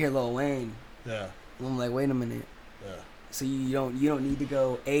I hear Lil Wayne, Yeah. and I'm like, wait a minute. Yeah. So you don't need to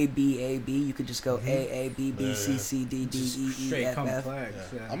go A B A B. You could just go A B B C Yeah. C D D Just E E straight F F. complex.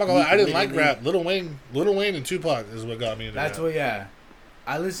 Yeah. Yeah. I'm not gonna lie, I didn't like Literally. rap. Lil Wayne and Tupac is what got me into That's rap. what. Yeah.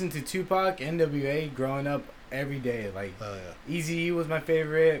 I listened to Tupac, NWA growing up every day. Like Oh yeah. Eazy-E was my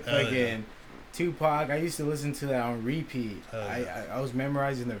favorite. Hell Fucking yeah. Tupac. I used to listen to that on repeat. Hell yeah. I was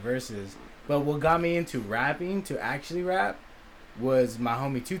memorizing the verses. But what got me into rapping, to actually rap, was my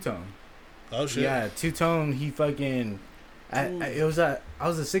homie Two Tone. Oh shit. Yeah, Two Tone. He fucking. I was a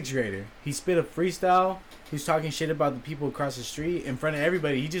 6th grader. He spit a freestyle. He was talking shit about the people across the street in front of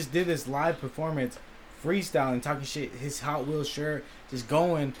everybody. He just did this live performance, freestyling, talking shit. His Hot Wheels shirt, just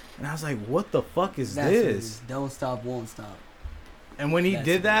going. And I was like, "What the fuck is That's what it this?" is. Don't stop, won't stop. And when he That's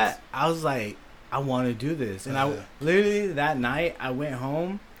did what it that, is. I was like, I want to do this. And Oh, I yeah. literally that night I went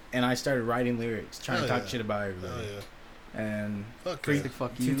home and I started writing lyrics, trying Oh, to talk yeah. shit about everybody. Oh yeah. and Fuck free, yeah.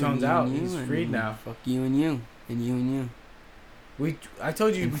 Fuck you. Two Tones and you out. and you He's and freed now. Fuck you and you and you and you. I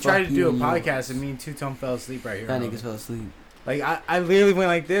told you And we fuck tried to do you a and you. podcast and me and Two Tone fell asleep right here. That bro. niggas fell asleep. Like I literally went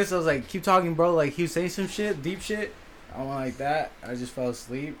like this. I was like, keep talking, bro. Like he was saying some shit, deep shit. I went like that. I just fell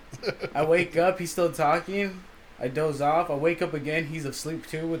asleep. I wake up. He's still talking. I doze off. I wake up again. He's asleep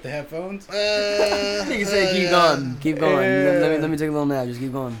too with the headphones. Nigga say keep going, keep going. Yeah. Let me take a little nap. Just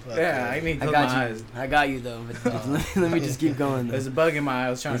keep going. Yeah, I mean, I close got my you. eyes. I got you though. But let me just keep going. Though. There's a bug in my eye. I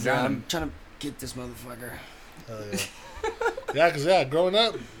was trying to drown I'm him. trying to get this motherfucker. Hell yeah. Because growing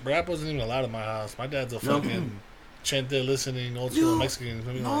up, rap wasn't even allowed in my house. My dad's a fucking chente listening old school Mexican.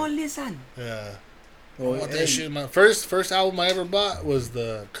 I mean, No, like, listen. yeah. Well, I want hey, that shit. My first album I ever bought was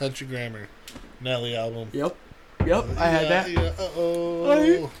the Country Grammar Nelly album. Yep, I had that. Yeah,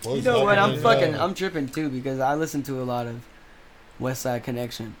 You know what? I'm tripping too because I listen to a lot of West Side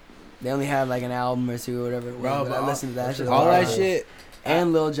Connection. They only have like an album or two or whatever it was. Bro, but I listen to that shit. all that hard. shit.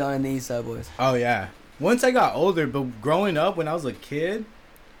 And Lil Jon and the East Side Boys. Oh yeah. Once I got older, but growing up when I was a kid.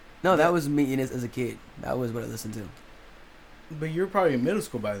 No, that was me as a kid. That was what I listened to. But you were probably in middle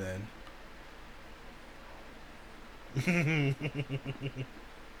school by then.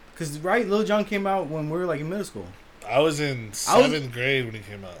 Cause right, Lil Jon came out when we were like in middle school. I was in seventh grade when he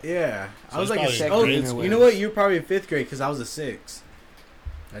came out. Yeah, So I was it's like a probably grade oh, school. you know what? You're probably in fifth grade because I was a 6.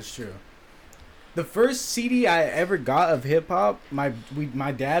 That's true. The first CD I ever got of hip hop, my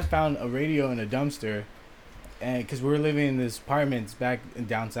dad found a radio in a dumpster, and because we were living in this apartments back in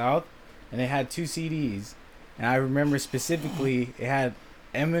down south, and it had 2 CDs, and I remember specifically it had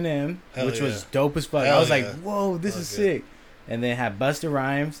Eminem, Hell which yeah. was dope as fuck. Hell I was yeah. like, whoa, this Fuck is yeah. sick. And then it had Busta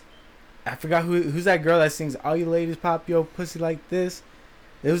Rhymes. I forgot who's that girl that sings "All You Ladies Pop Yo Pussy Like This."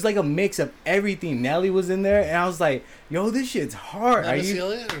 It was like a mix of everything. Nelly was in there, and I was like, "Yo, this shit's hard." Are you?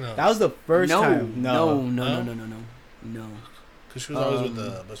 Elliott or no? That was the first time. No. Because she was always with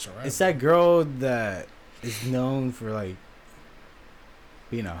the Busta Rhymes. It's that girl that is known for like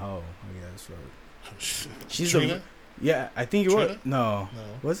being a hoe. I guess. Right? She's Trina? the yeah. I think it was Trina? no. No.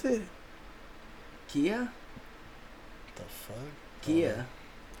 Was it? Kia? The fuck? Kia.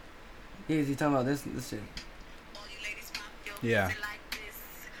 Yeah, is he talking about this shit? Yeah.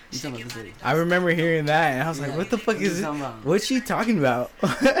 You talking about this shit? I remember hearing that, and I was like, "What the fuck What you is it? talking about? What's she talking about?"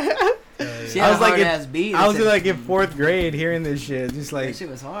 She I had was a like hard in- ass beat. I was That like in shit- 4th grade hearing this shit, just like, That shit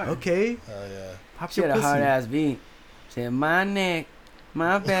was hard. okay, Oh yeah. pop She your had a pussy. hard ass beat. She said, my neck,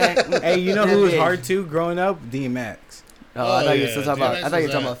 my back. Hey, you know That who was bitch. hard too growing up? DMX. Oh, I thought you were yeah, still talking about. DMX I thought you were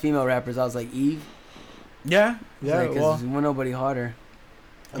was talking that. about female rappers. I was like Eve. Yeah, yeah. Because Well, there nobody harder.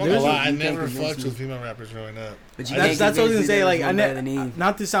 I'm not gonna lie, I you can't never convince fucked me. with female rappers growing up. But you I can't that's what I was convince gonna me say. there Like, was I one better than Eve.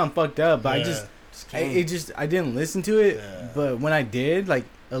 not to sound fucked up, but Yeah. I just Can't. I didn't listen to it. Yeah. But when I did, like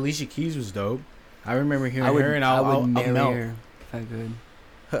Alicia Keys was dope. I remember hearing I would, her, and I I'll would marry melt. her if I could.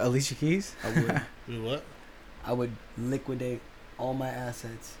 Alicia Keys. I would. Do what? I would liquidate all my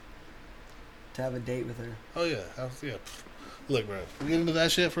assets to have a date with her. Oh yeah. Yeah. Look, bro. We get into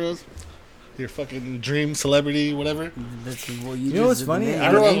that shit for us. Your fucking dream celebrity, whatever. That's, well, You know what's funny?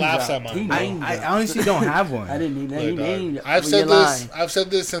 Everyone laughs at mine. He bro. named I it. honestly don't have one. I didn't need that. Look, He dog, named it. I've Well, said you're this. lying. I've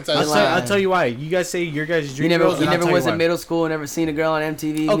said this since I You're was. lying. I'll tell you why. You guys say your guys' dream You never, girls, you and I'll never tell was you in why. middle school, never seen a girl on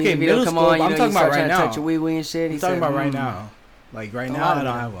MTV. Okay, music video middle come school, on, but I'm you talking start about right trying to now. touch your wee wee and shit. He I'm talking said, about right now. Like right A now, lot I of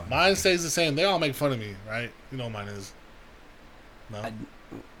don't them. have one. Mine stays the same. They all make fun of me, right? You know what mine is. No.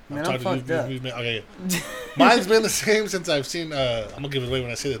 Man, I'm fucked up. Okay. Mine's been the same since I've seen. I'm gonna give it away when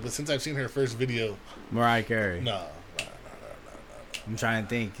I say this, but since I've seen her first video. Mariah Carey. No. I'm trying to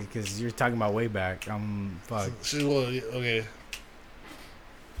think because you're talking about way back. Fuck. She well, okay.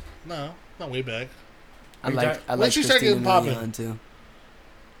 No, not way back. I When like she Christina started getting poppin'? Milian too.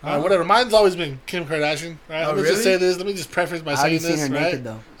 Whatever. Mine's always been Kim Kardashian. Right. Oh, Let me just say really? this. Let me just preface by How have you saying seen her this. Right. naked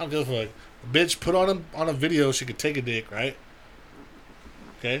though? I don't give a fuck. Bitch put on a video she could take a dick, right?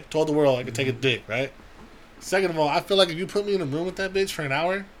 Okay? Told the world I could take a dick, right? Second of all, I feel like if you put me in a room with that bitch for an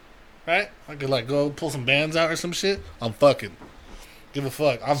hour, right? I could like go pull some bands out or some shit. I'm fucking. Give a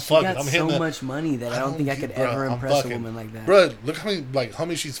fuck. I'm She fucking. got I'm so hitting that. much money that I don't think I could Bro, ever I'm impress fucking. a woman like that. Bro, look how many like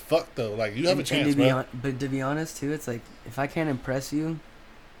homies she's fucked though. Like you have a chance, to be bro. but to be honest too, it's like if I can't impress you,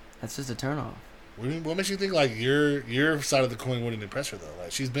 that's just a turn off. What makes you think like your side of the coin wouldn't impress her though?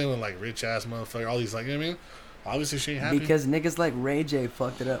 Like she's been with like rich ass motherfucker, all these like you know what I mean? Obviously she ain't happy. Because niggas like Ray J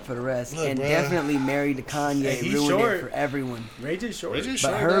fucked it up for the rest, Look, and bruh. definitely married to Kanye Hey, he's ruined short. it for everyone. Ray J short. Ray J's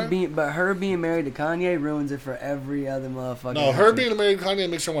But short, her being married to Kanye ruins it for every other motherfucker. No, her being married to Kanye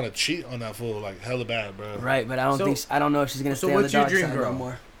makes her want to cheat on that fool like hella bad, bro. right, but I don't So- think I don't know if she's gonna so stay on the what's your dark dream side girl? no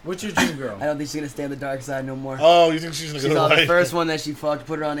more. What's your dream girl? I don't think she's gonna stay on the dark side no more. Oh, you think she's gonna She go saw to the white? first one that she fucked,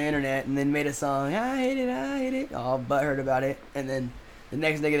 put her on the internet, and then made a song. I hate it, all butthurt about it, and then the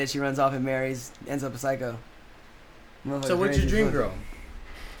next nigga that she runs off and marries ends up a psycho. So what's your dream girl?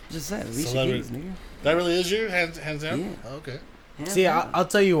 Just said Alicia Celebrity. Keys, nigga. That really is you, hands down. Yeah. Oh, okay. Hands See, down. I'll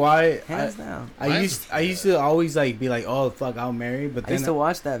tell you why. Hands down. I used to always like be like, oh fuck, I'll marry, but I then used to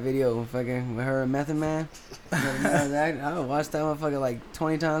watch that video fucking with her and Method Man. I would watch that motherfucker like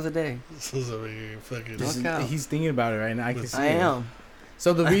 20 times a day. This is over here fucking. Look out. he's thinking about it right now. I can see. I it. am.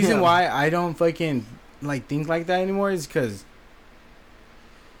 So the I reason am. why I don't fucking like think like that anymore is because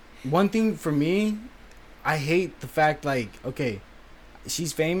one thing for me, I hate the fact like, okay,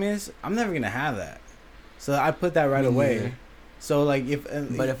 she's famous. I'm never gonna have that, so I put that right Me away. neither. So like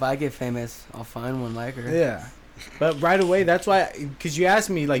But if I get famous, I'll find one like her. yeah, but right away that's why, because you asked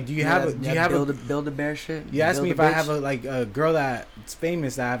me like, do you have build a bear shit? you asked Build me a if I bitch? have a girl that's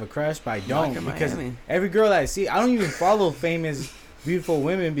famous that I have a crush, but I don't, Like in because Miami. every girl that I see, I don't even follow famous beautiful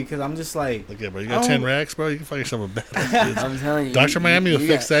women because I'm just like, Look at bro. You got 10 racks, bro. You can find yourself a bad. I'm telling you, Dr. Miami will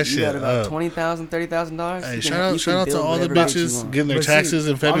fix that You shit got about up. $20,000, $30,000. Hey, shout out to all the bitches getting their but see, taxes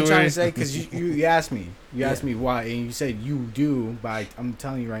in I'm trying February. to say, because you asked me, Yeah. me why, and you said you do, but I'm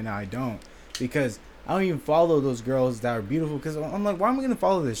telling you right now I don't, because I don't even follow those girls that are beautiful, because I'm like, why am I gonna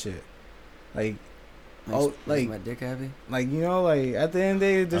follow this shit? Like, Like my dick happy. like, you know, like at the end of the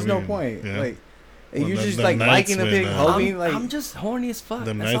day, there's no mean, point. yeah. Like, Well, you're them- just them like nights liking a when, pic, hoping like. I'm just horny as fuck.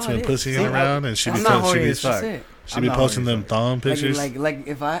 Them That's nights all when it is. pussy See, ain't around and she I'm be not posting, horny she as fuck. That's it. be not posting horny them as thong pictures. Like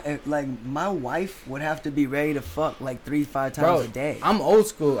if like my wife would have to be ready to fuck like 3-5 times Bro, a day. I'm old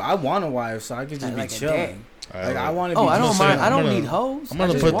school. I want a wife, so I could just Like be a chilling. All Like right, I want to be. Oh, I don't just mind. chilling. I don't I'm gonna- need hoes. I'm gonna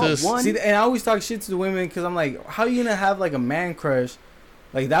I just put want this- One. See, and I always talk shit to the women because I'm like, how you gonna have like a man crush?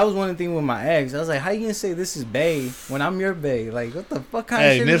 Like that was one of the things with my ex. I was like, how you gonna say this is bae when I'm your bae? Like what the fuck kind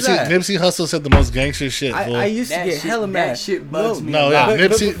Hey, of shit is that? Nipsey Hussle said the most gangster shit. fool. I used to That get shit- hella that mad. shit bugs me No, a yeah, lot.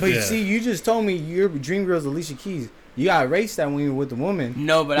 Nipsey- But yeah. see, you just told me your dream girl is Alicia Keys. You gotta erase that when you're with the woman.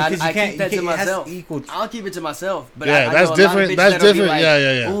 No, but Because you I can't- keep that you to can't- it has to myself. equal- I'll keep it to myself. But Yeah, I that's know a lot of different. bitches That's that'll be different. Like,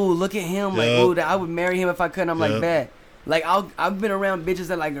 Yeah. Ooh, look at him. Like, Yup. ooh, I would marry him if I could. I'm like, Yup. bad. Like, I've been around bitches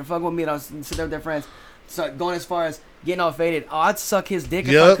that like are fucking with me, and I'll sit there with their friends. So going as far as getting all faded. Oh, I'd suck his dick if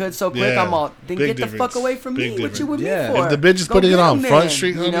I Yup. could so quick. Yeah. I'm all. Then Big get the difference. fuck away from Big me. What you with difference. me Yeah. for? If the bitch is Go putting get it a on man, Front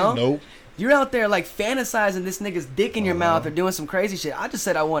Street, you honey, know? nope. You're out there like fantasizing this nigga's dick in your mouth or doing some crazy shit. I just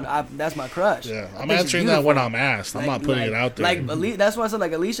said that's my crush. Yeah, I I'm think she's answering that when beautiful. I'm asked. I'm not putting it out there. Like that's why I said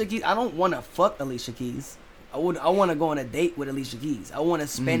like Alicia Keys. I don't want to fuck Alicia Keys. I want to go on a date with Alicia Keys. I want to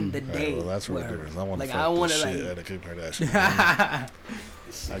spend the All day. right, well, that's what with the her. difference. I want Like to I fuck want this to shit like. out of Kim Kardashian.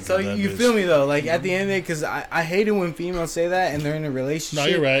 So you feel me though? Like at the end of it, because I hate it when females say that and they're in a relationship. No,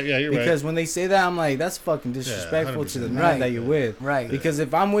 you're right. Yeah, you're right. Because when they say that, I'm like, that's fucking disrespectful to the 100%. man Right. that you're with. Right. Because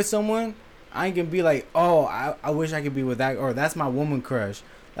if I'm with someone, I ain't gonna be like, oh, I wish I could be with that, or that's my woman crush.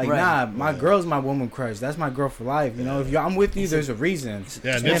 Like, Right. nah, my girl's my woman crush. That's my girl for life. You know, if I'm with you, there's a reason.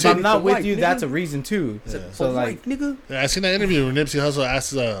 Yeah, And if Nipsey- I'm not with White you, nigga. that's a reason too. Yeah. So like, nigga. Yeah, I seen that interview where Nipsey Hussle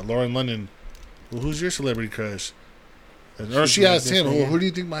asked Lauren London, well, who's your celebrity crush? Or she like asked this him, nigga. well, who do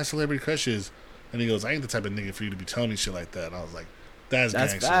you think my celebrity crush is? And he goes, I ain't the type of nigga for you to be telling me shit like that. And I was like, that's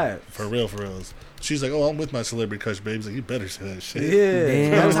gangster. bad. For real, for real. She's like, oh, I'm with my celebrity crush, babe. He's like, you better say that shit. yeah,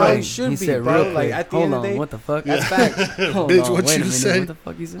 Damn that's how right. it should He be, said bro. real Like quick. at the Hold end of on, the day, what the fuck? that's facts. Hold Bitch, on, what wait you a minute, say? What the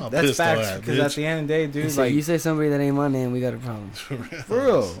fuck you said? I'm That's pissed on facts. that, Because at bitch. the end of the day, You dude, say, like you say somebody that ain't my name, we got a problem. for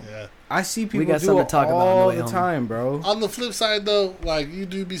real. Yeah. I see people got do something it to talk about on the all way the home. time, bro. On the flip side, though, like you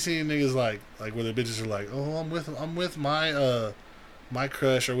do be seeing niggas like where the bitches are like, oh, I'm with my my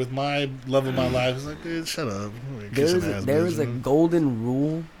crush or with my love of my life. It's like, dude, shut up. There is a golden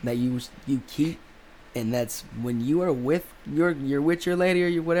rule that you keep, and that's when you are with you're with your lady or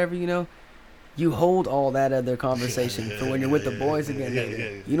you whatever, you know, you hold all that other conversation for when you're with the boys again.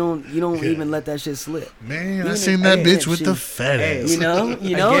 yeah. You don't Yeah. even let that shit slip. Man, I Even seen if- that hey, bitch if with she- the fat hey, ass. You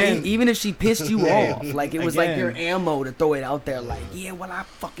know, Again. even if she pissed you Yeah. off, like it was like Again. your ammo to throw it out there. Like, yeah, well, I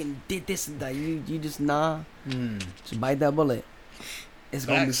fucking did this and that. You just just bite that bullet. It's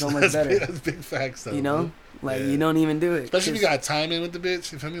gonna be Facts. so much better. That's big facts, though. You know, dude. like Yeah. you don't even do it. Especially if you 'cause- got time in with the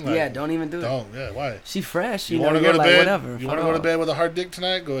bitch. You feel me? Like, yeah, don't even do it. Don't. Yeah, why? She fresh, You you know. want to go You're to like bed? whatever. You want to go to bed with a hard dick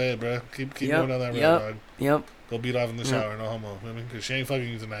tonight? Go ahead, bro. Keep Yep, going down that road, yep. dog. Yep. Go beat off in the Yep. shower, no homo. I mean, because she ain't fucking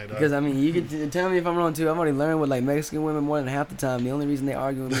you tonight, dog. Because I mean, you could tell me if I'm wrong too. I've already learned with like Mexican women more than half the time. The only reason they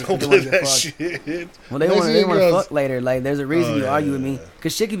argue with me is Don't because they play want to get that fucked. shit. Well, they Mexican want to girls- fuck later. Like, there's a reason Oh, you yeah, argue yeah, with me. yeah.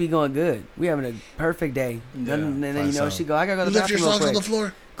 Cause shit could be going good. We having a perfect day. Yeah, And then fine you know song. she go, I gotta go to You the left your bathroom real socks on quick. the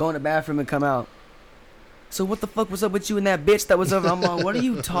floor. Go in the bathroom and come out. So what the fuck was up with you and that bitch that was over? I'm like, what are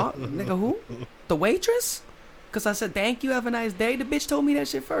you talking, nigga? Who? The waitress? Because I said, thank you, have a nice day. The bitch told me that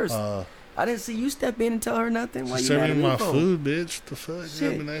shit first. I didn't see you step in and tell her nothing. Why you mad at serving me my for? food, bitch. The fuck?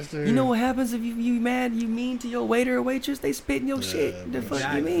 Shit. Be nice to her. You know what happens if you mad, you mean to your waiter or waitress, they spit in your shit. The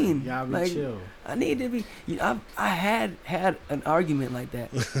fuck you mean? Y'all be Like, chill. I need to be. I had an argument like that.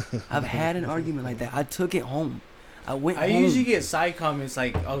 I've had an argument like that. I took it home. I went I home. usually get side comments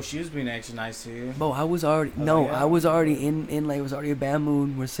like, "Oh, she was being extra nice to you." Bro, I was already I was already in like, was already a bad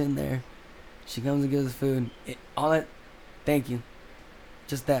mood. We're sitting there. She comes and gives us food. Thank you.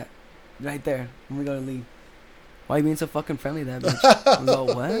 Just that. Right there. And we're gonna leave. Why you being so fucking friendly to that bitch? I was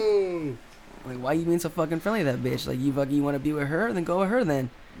like, what? Like, why you being so fucking friendly to that bitch? Like, you want to be with her? Then go with her then.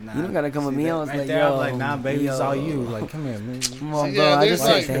 Nah, You don't gotta come with me. I was right like, there, yo. I was like, nah, baby, it's yo. all you. Like, come here, man. Come on, See, bro. yeah, I there's just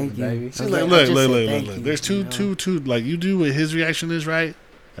said like- thank you. baby. I See, was look, like, I look, just look, said look, thank look. you, There's you know? two, like, you do what his reaction is, right?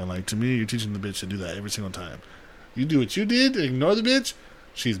 And, like, to me, you're teaching the bitch to do that every single time. You do what you did, ignore the bitch,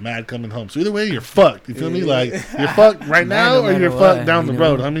 she's mad coming home. So either way, you're fucked. You feel me? Like, you're fucked right Mad now no or matter you're what, fucked down you the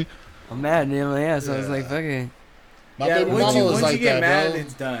know? road, homie. I'm mad, you know? Yeah, so I was Yeah. like, fuck it. My Yeah, baby once mama you was like get that, mad, bro.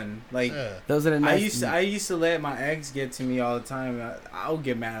 it's done. Like, Yeah. Those are the nice. I used to let my ex get to me all the time. I'll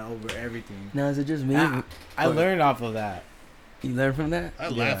get mad over everything. Now, is it just me? I learned off of that. You learn from that? I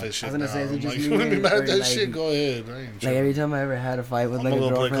Yeah. laugh at shit I was gonna now. say, is it I'm just like, me you want to be or- mad at or, that like- shit? Go ahead. I ain't Like, tripping. every time I ever had a fight with, I'm like, a gonna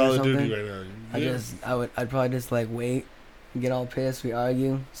go play girlfriend Call or of something, Duty right now. I'd probably just, like, wait, get all pissed, we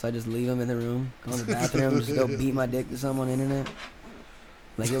argue, so I just leave him in the room, go in the bathroom, just go beat my dick to someone on the internet.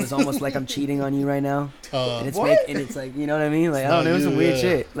 Like, it was almost like I'm cheating on you right now. And it's What? and it's like, you know what I mean? Like, It's I don't know, not it was some you, weird yeah.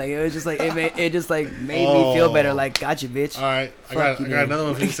 shit. Like, it was just like, it just like made me feel better. Like, gotcha, bitch. All right, I Fuck got you, another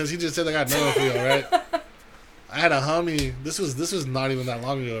one for you. Since he just said I got another one for you, all right? I had a homie. This was not even that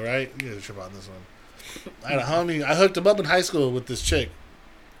long ago, right? You gotta trip on this one. I had a homie. I hooked him up in high school with this chick.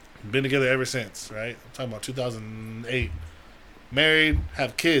 Been together ever since, right? I'm talking about 2008. Married,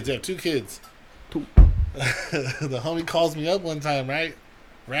 have kids. They have 2 kids. Two. The homie calls me up one time, right?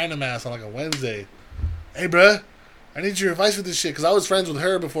 Random ass on like a Wednesday. Hey, bruh, I need your advice with this shit. Because I was friends with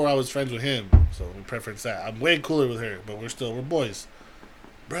her before I was friends with him. So we preference that. I'm way cooler with her, but we're boys.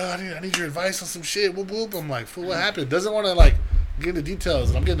 Bro, I need your advice on some shit. Whoop, whoop. I'm like, fool, what happened? Doesn't want to, like, get into details.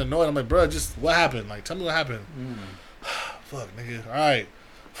 And I'm getting annoyed. I'm like, bro, just what happened? Like, tell me what happened. Fuck, nigga. All right.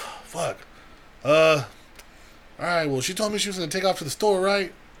 Fuck. All right, well, she told me she was going to take off to the store,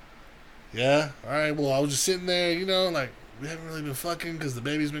 right? Yeah. All right, well, I was just sitting there, you know, like, we haven't really been fucking because the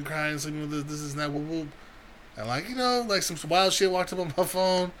baby's been crying, sleeping with this and that, whoop, whoop. And, like, you know, like, some wild shit walked up on my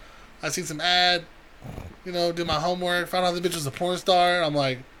phone. I seen some ad. You know, did my homework, found out the bitch was a porn star. I'm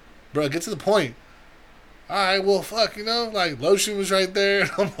like, bro, get to the point. All right, well, fuck, you know, like, lotion was right there.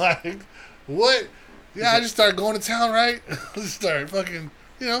 I'm like, what? Yeah, I just started going to town, right? Just started fucking,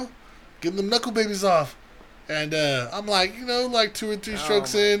 you know, getting them knuckle babies off. And I'm like, you know, like 2 or 3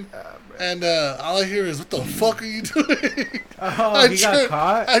 strokes in. And all I hear is, what the fuck are you doing? Oh, he got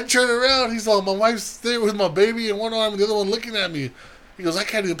caught? I turn around. He's all, my wife's there with my baby in one arm and the other one looking at me. He goes, I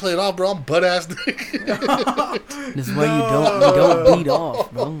can't even play it off, bro. I'm butt-ass nigga. This is why you don't beat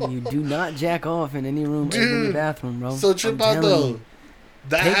off, bro. You do not jack off in any room other than the bathroom, bro. So trip I'm out, telling though. you.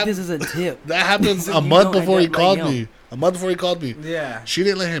 That Take this as a tip. That happened So a you month don't before end he up called like, yo. me. A month before he called me. Yeah. She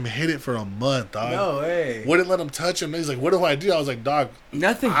didn't let him hit it for a month, dog. No way. Wouldn't let him touch him. He's like, what do I do? I was like, dog,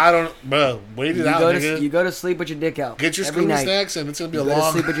 Nothing. I don't, bro, wait it out, nigga. You go to sleep with your dick out. Get your every Scooby night. snacks and it's going to be You a go to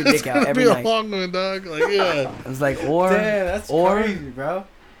long, sleep with your dick it's out gonna every be night. a long one, dog. Like, yeah. It's like, or Damn, that's crazy, bro.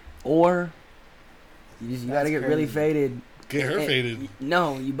 Or you got to get really crazy. faded. Get her And- faded.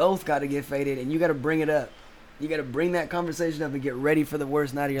 No, you both got to get faded, and you got to bring it up. You got to bring that conversation up and get ready for the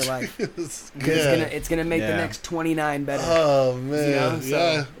worst night of your life. Because it's gonna make the Yeah. next 29 better. Oh, man. You know, so-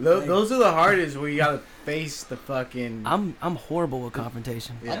 yeah. Those are the hardest where you gotta face the fucking. I'm horrible with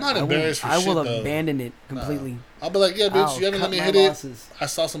confrontation. Yeah. I'm not I will, embarrassed for I shit, will though. abandon it completely. I'll be like, yeah, bitch, I'll you haven't let cut me my hit losses. it. I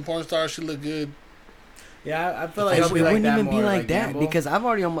saw some porn stars. She looked good. Yeah, I feel like It, I'll be wouldn't like that even more, be like that gamble. because I've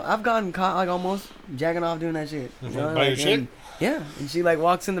gotten caught like almost jacking off doing that shit. You know, By your like, chick? and- Yeah, and she like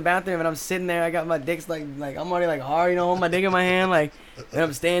walks in the bathroom and I'm sitting there. I got my dick's like I'm already like hard, you know, holding my dick in my hand, like, and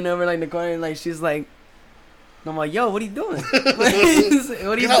I'm standing over like in the corner and like she's like, I'm like, yo, what are you doing? What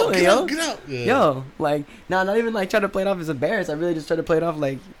are you Get out, doing, get yo? out, get out. Yeah. Yo, like, nah, not even like trying to play it off as embarrassed. I really just tried to play it off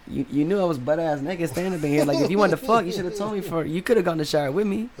like you knew I was butt ass naked standing up in here. Like, if you wanted to fuck, you should have told me for. You could have gone to shower with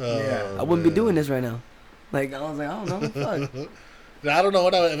me. Yeah. I wouldn't be doing this right now. Like, I was like, I don't know, fuck. Now, I don't know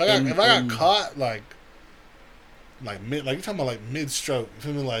what if I got And- caught like mid, like you're talking about like mid stroke. You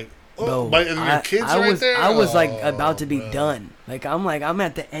feel me? Like, oh, Bro, but your kids I right was there. I was like Oh, about to be bro. done. Like I'm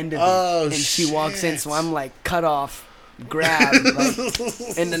at the end of it, Oh, and she walks in, shit. so I'm like cut off, grab, like,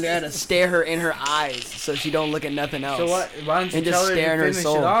 and then I had to stare her in her eyes so she don't look at nothing else. So what? Why don't you And just tell her stare in to her finish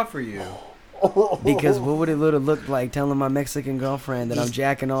soul. it off for you? Because what would it would have looked like telling my Mexican girlfriend that I'm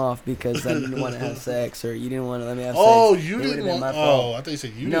jacking off because I didn't want to have sex, or you didn't want to let me have sex? Oh, you It didn't would've been want. my fault. Oh, I thought you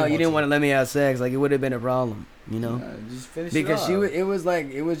said you. No, you didn't want to let me have sex. Like, it would have been a problem, you know? Just finish Because it off. it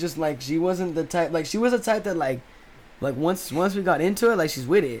was just like she wasn't the type. Like, she was the type that like once we got into it, like, she's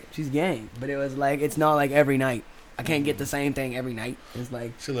with it, she's game. But it was like, it's not like every night. I can't get the same thing every night. It's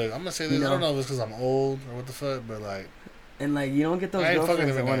like, See, look, I'm gonna say this. I don't know if it's because I'm old or what the fuck, but like, and like, you don't get those I ain't fucking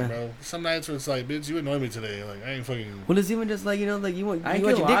girlfriends every that night, wanna. bro. Some nights where it's like, bitch, you annoy me today. Like, I ain't fucking. Well, it's even just like, you know, like you want I ain't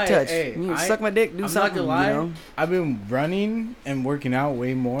your gonna dick lie, touched. hey, You I- suck my dick, do I'm something. not gonna lie. You know? I've been running and working out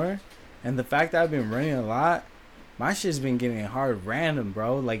way more, and the fact that I've been running a lot, my shit's been getting hard random,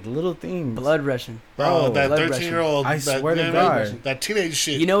 bro. Like little things. Blood rushing. Bro, that blood 13-year-old. I swear to God. That teenage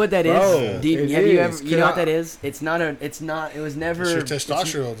shit. You know what that is? Bro, Do you, it have you is, ever? You know what 'cause that is? It's not. It was never. It's your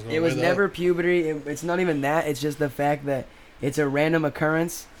testosterone. It was never puberty. It's not even that. It's just the fact that it's a random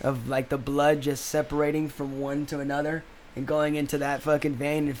occurrence of like the blood just separating from one to another and going into that fucking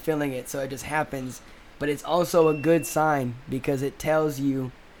vein and filling it. So it just happens. But it's also a good sign because it tells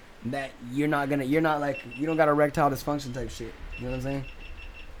you that you don't got erectile dysfunction type shit. You know what I'm saying?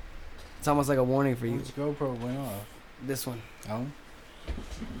 It's almost like a warning for you. Which GoPro went off? This one. Oh.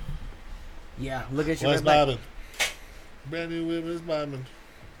 Yeah, look at your What's red light. bobbing? Brand new whip is bobbing.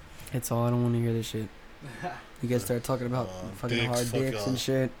 It's all. I don't want to hear this shit. You guys start talking about fucking dicks, hard fuck dicks y'all. and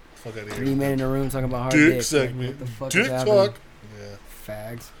shit. Fuck out of 3 here. men in a room talking about hard Dick dicks. Like, segment. what the fuck Dick is happening? talk. Yeah.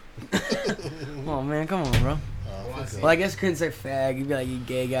 Fags. Oh man, come on, bro. Well, I guess you couldn't say fag. You'd be like, you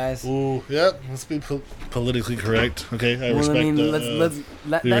gay guys. Ooh, yep. Let's be politically correct. Okay, I respect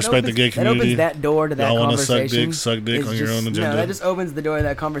that we respect the gay That opens community. that door to that Y'all want to conversation. suck dick It's on your just- own agenda. No, that just opens the door to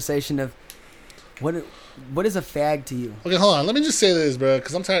that conversation of what is a fag to you? Okay, hold on. Let me just say this, bro,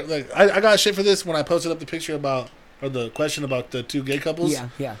 because I'm tired. Like, I got shit for this when I posted up the picture or the question about the two gay couples.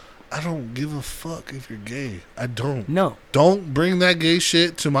 Yeah. I don't give a fuck if you're gay. I don't. No. Don't bring that gay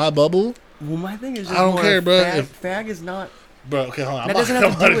shit to my bubble. Well, my thing is just I don't more care, bro. Fag is not. Bro, okay, hold on. That doesn't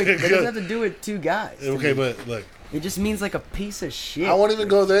have to do with two guys. to Okay, me. but look. It just means like a piece of shit. I won't even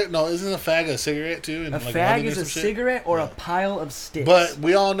go there. No, isn't a fag a cigarette too? And A like fag London is or a some shit? cigarette or Yeah. a pile of sticks. But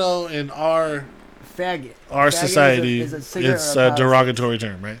we all know in our faggot. society, is a cigarette it's or a a pile of derogatory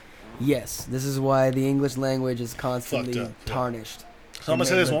term, right? Yes, this is why the English language is constantly Fucked up, yeah. tarnished. So I'm gonna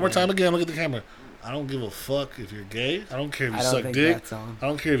say this one more time again. Look at the camera. I don't give a fuck if you're gay. I don't care if you I don't suck think dick. that's on. I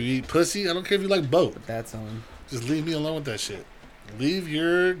don't care if you eat pussy. I don't care if you like both. But that's on. Just leave me alone with that shit. Leave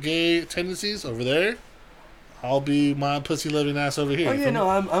your gay tendencies over there. I'll be my pussy loving ass over here. Oh yeah, no,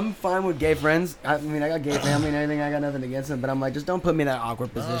 I'm fine with gay friends. I mean, I got gay family and everything. I got nothing against them. But I'm like, just don't put me in that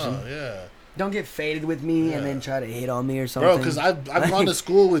awkward position. Oh, yeah. Don't get faded with me Yeah. and then try to hit on me or something. Bro, because I've gone to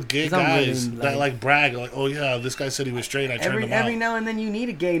school with gay 'Cause I'm guys really, that like brag like, oh yeah, this guy said he was straight. I turned him every out. now and then you need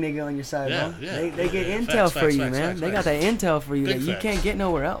a gay nigga on your side, Yeah, bro. yeah. They get Yeah, intel facts, for you, facts, man. facts, They got facts. that intel for you Big that you facts. can't get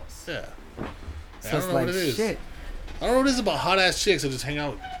nowhere else. Yeah. So I it's don't know like what it is. shit. I don't know what it is about hot ass chicks that just hang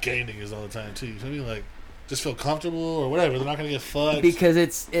out with gay niggas all the time too. You feel me? Like, just feel comfortable or whatever. They're not gonna get fucked. Because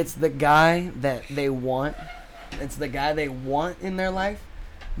it's the guy that they want. It's the guy they want in their life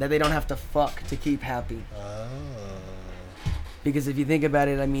that they don't have to fuck to keep happy. Oh. Because if you think about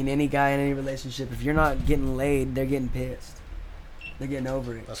it, I mean, any guy in any relationship, if you're not getting laid, they're getting pissed. They're getting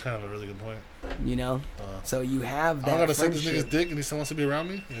over it. That's kind of a really good point. You know? So you have I that gotta suck this friendship. nigga's dick and he still wants to be around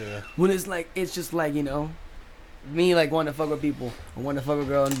me? Yeah. When it's just like, you know, me like wanting to fuck with people. I want to fuck with a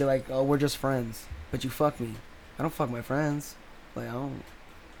girl and be like, oh, we're just friends. But you fuck me. I don't fuck my friends. Like, I don't.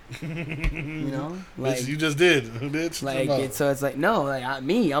 You know? Like, Bitch, you just did, bitch. like it's like, no, like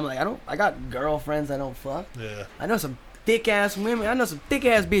I'm like, I got girlfriends I don't fuck. Yeah. I know some thick ass women. I know some thick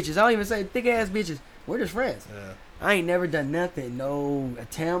ass bitches. I don't even say thick ass bitches. We're just friends. Yeah. I ain't never done nothing. No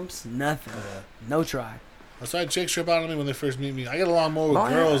attempts. Nothing. Yeah. No try. That's why chicks trip out on me when they first meet me. I get along more with Bro,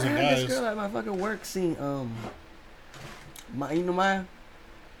 girls I than had this guys. girl at my fucking work scene. You know Maya?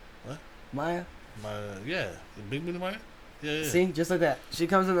 What? Maya? Yeah. The big booty Maya? Yeah. See, just like that. She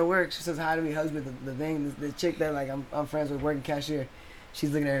comes into work. She says hi to me, hugs me. The thing, the chick that like I'm friends with, working cashier.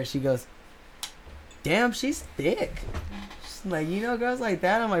 She's looking at her. She goes, "Damn, she's thick." She's like, you know, girls like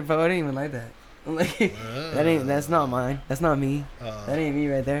that. I'm like, bro, it ain't even like that. I'm like, that's not mine. That's not me. That ain't me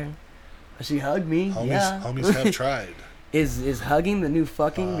right there. She hugged me. Homies have tried. Is hugging the new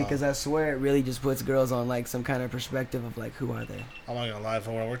fucking? Because I swear it really just puts girls on like some kind of perspective of like, who are they? I'm not gonna lie.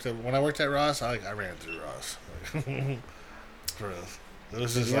 When I worked at Ross, I ran through Ross. For real. It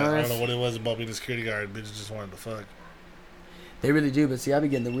was just like, I don't know what it was about being a security guard. Bitches just wanted to fuck. They really do, but see, I be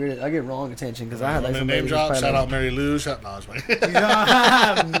getting the weirdest. I get wrong attention because I had like some name lady drop. just Shout probably out Mary Lou. Shout no, it's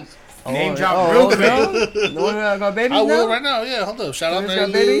fine. Name drop real quick. The one who got babies I now? will right now. Yeah, hold up. Shout out Who's Mary got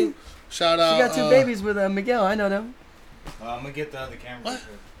Lou. baby? Shout out. She got 2 babies with Miguel. I know them. I'm gonna get the other camera. What?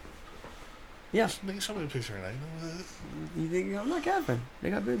 Yeah. Nigga, show me a picture right now. You think I'm not capping? They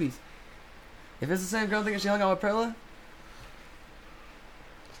got babies. If it's the same girl thinking she hung out with Perla.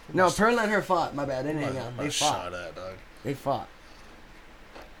 No, Perla and her fought. My bad. They didn't hang out. They fought. Shot at, dog. They fought.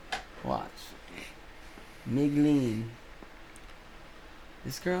 Watch. Migleen.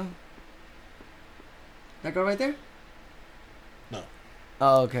 This girl? That girl right there? No.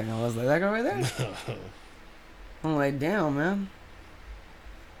 Oh, okay. I was like, that girl right there? I'm like, damn, man.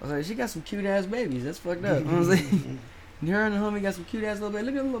 I was like, she got some cute ass babies. That's fucked up. I was like, her and the homie got some cute ass little babies.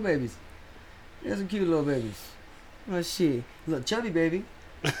 Look at them little babies. They got some cute little babies. Oh, shit. Little chubby baby.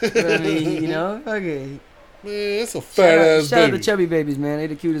 I mean, you know? Okay. Man, it's a fat ass Shout out baby. to chubby babies, man. They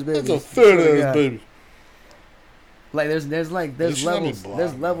the cutest babies. It's a fat ass baby. Like there's She not be levels blind,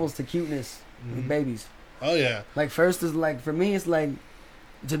 there's bro. levels to cuteness with babies. Oh yeah. Like first is like for me it's like,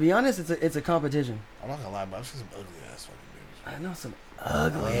 to be honest, it's a competition. I'm not gonna lie, but I've seen some ugly ass fucking babies. I know some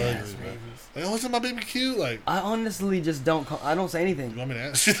ugly ass Ugly, bro. babies. Like, oh, isn't my baby cute? Like, I honestly just don't. I don't say you anything. want me to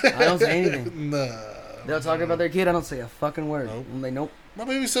ask? I don't say anything. Nah. They'll talk about their kid. I don't say a fucking word. Nope. I'm like, nope. My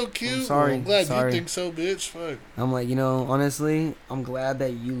baby's so cute. I'm sorry, I'm glad sorry. you think so, bitch. Fuck. I'm like, honestly, I'm glad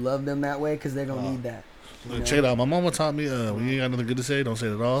that you love them that way because they're gonna need that. Look, check it out. My mama taught me when you ain't got nothing good to say, don't say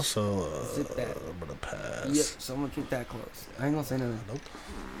it at all. So Zip that. I'm gonna pass. Yep. So I'm gonna keep that close. I ain't gonna say nothing. Nope.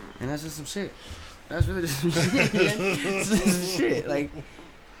 And that's just some shit. That's really just some shit. It's just some shit. Like,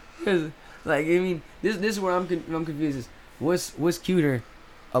 'cause, like I mean, this is where I'm confused. Is what's cuter,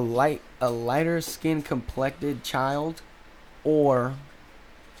 a lighter skin complected child, or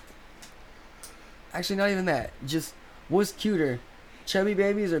actually not even that. Just what's cuter, chubby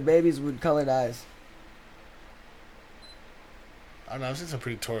babies or babies with colored eyes? I don't know. I've seen some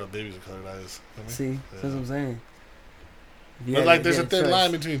pretty tore up babies with colored eyes. You know what I mean? See, that's what I'm saying. If you But had- like, if there's you a had thin choice.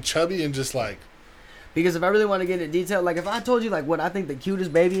 line between chubby and just like. Because if I really want to get into detail, like if I told you like what I think the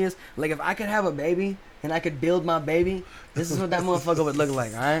cutest baby is, like if I could have a baby and I could build my baby, this is what that motherfucker would look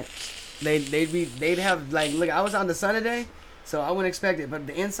like. All right, they'd have like look. I was on the sun today, so I wouldn't expect it. But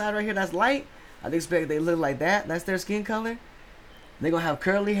the inside right here, that's light. I'd expect they look like that. That's their skin color. They gonna have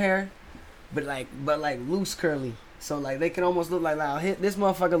curly hair, but like loose curly. So like they can almost look like hit this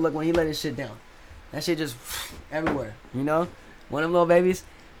motherfucker look when he let his shit down. That shit just everywhere. You know, one of them little babies.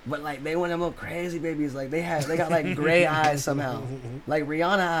 But like they one of them little crazy babies, like they got like gray eyes somehow, like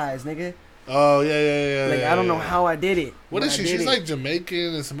Rihanna eyes, nigga. Oh yeah. Like I don't know how I did it. What but is I she? did She's it. like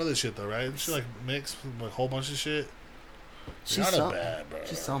Jamaican and some other shit though, right? She like mixed with a whole bunch of shit. She's Rihanna something. bad, bro.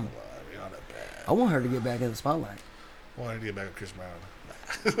 She's something. Rihanna bad. I want her to get back in the spotlight. I want her to get back with Chris Brown.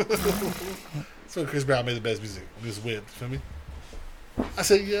 That's when Chris Brown made the best music. This whip, feel me? I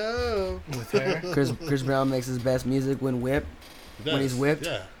said, yo. With her. Chris Brown makes his best music when whipped, He when he's does. whipped.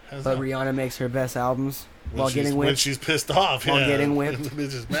 Yeah. hands but down. Rihanna makes her best albums When while she's- getting when whipped, she's pissed off. While yeah. getting whipped. The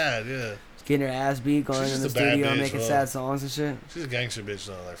bitch is mad. Yeah. getting her ass beat, going She's in the just a bad studio bitch, making bro. sad songs and shit. She's a gangster bitch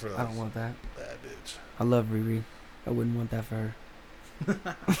though. Like for real. I don't want that. Bad bitch. I love Riri. I wouldn't want that for her.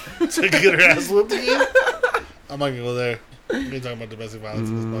 To get her ass whooped again? I'm not gonna go there. We ain't talking about domestic violence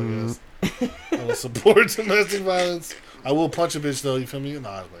in this podcast. I will support domestic violence. I will punch a bitch though. You feel me?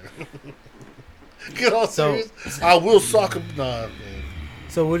 Nah, like, get all So- serious. I will sock him. Nah, man.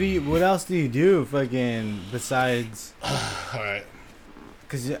 So what else do you do, fucking, besides? All right.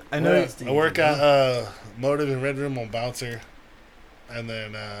 Because I What know else do I you work do? at Motive in Red Room on Bouncer, and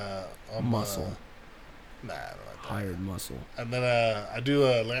then on Muscle. Nah, I don't like that. Hired muscle. And then I do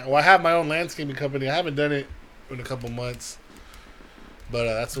I have my own landscaping company. I haven't done it in a couple months, but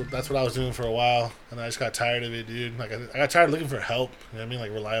that's what I was doing for a while, and I just got tired of it, dude. Like I got tired of looking for help. You know what I mean?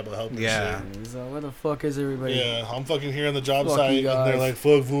 Like reliable help. And Yeah. shit. So where the fuck is everybody? Yeah, I'm fucking here on the job Fuck site, you and they're guys. like,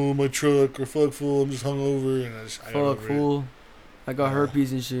 "Fuck fool, my truck," or "Fuck fool, I'm just hungover," and I got Fuck over it. fool. I got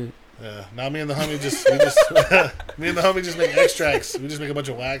herpes and shit. Yeah, now me and the homie me and the homie just make extracts. We just make a bunch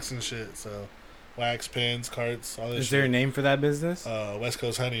of wax and shit. So, wax, pens, carts, all this is shit. there a name for that business? West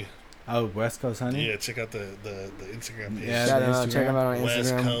Coast Honey. Oh, West Coast Honey. Yeah, check out the Instagram page. Yeah, Shout the out, check Instagram. them out on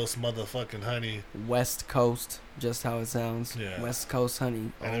West Instagram. Coast motherfucking honey. West Coast, just how it sounds. Yeah. West Coast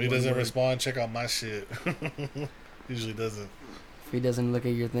honey. And all if he one doesn't word. respond, check out my shit. Usually doesn't. If he doesn't look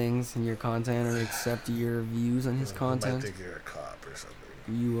at your things and your content or accept your views on his He might think content, you're a cop or something.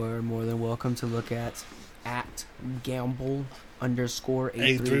 you are more than welcome to look at gamble _831.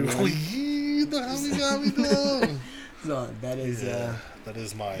 A3. The homie got me done. No, that is Yeah, that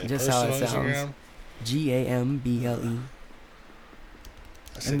is my just how personal it sounds. Instagram. GAMBLE.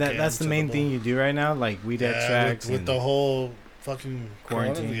 I said And that's cans the to main bull. thing you do right now, like weed Yeah, extracts with and the whole fucking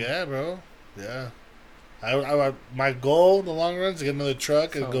Quarantine. corona. Yeah, bro. Yeah. My goal in the long run is to get another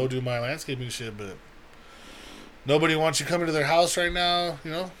truck and So- go do my landscaping shit, but nobody wants you coming to their house right now,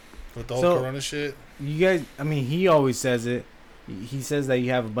 you know, with the whole Corona shit. You guys, I mean, he always says it. He says that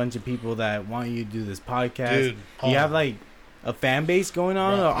you have a bunch of people that want you to do this podcast. Dude, you have like a fan base going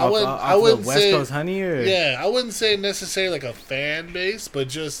on Bro, off wouldn't the West say- Coast Honey, or Yeah, I wouldn't say necessarily like a fan base, but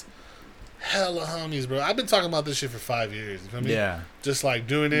just hella homies, bro. I've been talking about this shit for 5 years. You feel me? yeah. Just like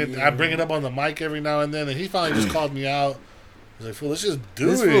doing it. Yeah. I bring it up on the mic every now and then, and he finally just called me out. He's like, "Fool, let's just do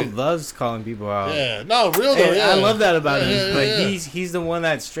This it." fool loves calling people out. Yeah, no, real though. And Yeah. I love that about him. Yeah, But yeah. he's the one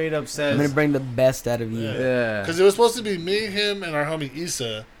that straight up says, I'm gonna bring the best out of you. Yeah. yeah. Because it was supposed to be me, him, and our homie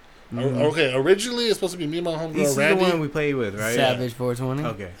Issa. Okay, originally it's supposed to be me and my homegirl He's the Randy. one we play with, right? Savage 420.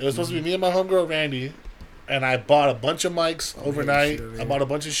 Okay. It was supposed to be me and my homegirl Randy, and I bought a bunch of mics overnight. shit over I here. bought a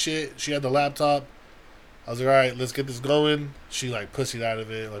bunch of shit. She had the laptop. I was like, all right, let's get this going. She like pussied out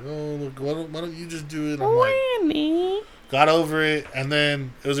of it, like, oh, look, why don't you just do it? And I'm like, got over it, and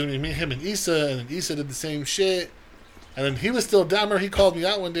then it was gonna be me, him, and Issa, and then Issa did the same shit, and then he was still down there. He called me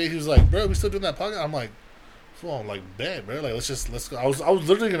out one day. He was like, bro, we still doing that podcast? I'm like, fool, I'm like, bet, bro, like let's go. I was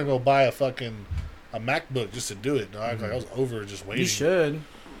literally gonna go buy a MacBook just to do it, dog. Like I was over just waiting. You should.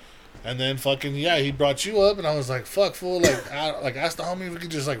 And then he brought you up, and I was like, fuck, fool, like ask the homie if we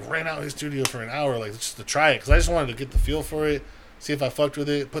could just like rent out his studio for an hour, like just to try it, because I just wanted to get the feel for it, see if I fucked with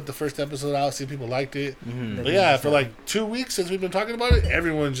it, put the first episode out, see if people liked it. Mm-hmm. But yeah, for like 2 weeks since we've been talking about it,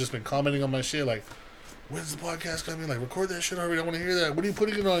 everyone's just been commenting on my shit, like, when's the podcast coming? Like, record that shit already. I want to hear that. What are you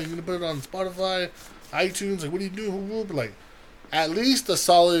putting it on? You gonna put it on Spotify, iTunes? Like, what are you doing? But like, at least a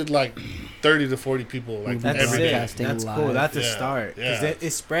solid like 30 to 40 people like That's every day. sick. That's Live. cool. That's a Yeah, start. Because yeah.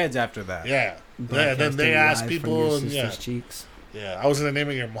 it spreads after that. Yeah. Then they Broadcasting ask live people, from your and sister's cheeks. I was gonna name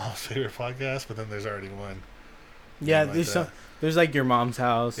it your mom's favorite podcast, but then there's already one. Yeah, Like there's that. there's like your mom's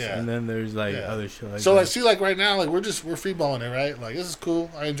house, Yeah. and then there's like Yeah. other shit like So that. like, see, like right now, like we're freeballing it, right? Like this is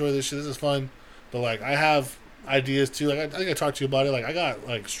cool. I enjoy this shit. This is fun. But like I have ideas too. Like I think I talked to you about it. Like I got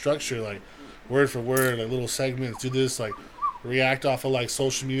like structure, like word for word, like little segments. Do this, like react off of like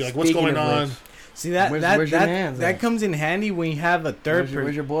social media, like what's Speaking going of on. which, See that Where's- that where's your that, mans that at? comes in handy when you have a third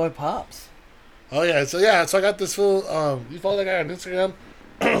where's your boy Pops? Oh yeah, so I got this fool. You follow that guy on Instagram?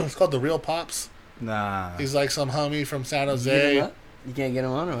 It's called The Real Pops. Nah. He's like some homie from San You get him Jose. up? You can't get him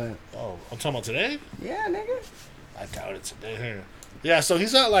on or what? Oh, I'm talking about today. Yeah, nigga. I doubt it today. Here. Yeah, so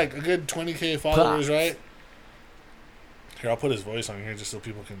he's got like a good 20K followers, Pops. right? Here, I'll put his voice on here just so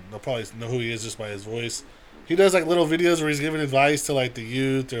people they'll probably know who he is just by his voice. He does like little videos where he's giving advice to like the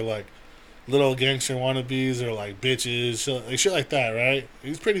youth or like little gangster wannabes or like bitches, shit like that, right?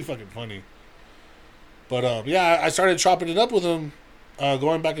 He's pretty fucking funny. But yeah, I started chopping it up with him,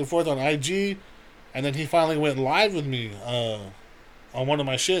 going back and forth on IG, and then he finally went live with me on one of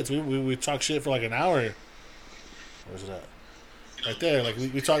my shits. We talked shit for like an hour. Where's it at? Right there. Like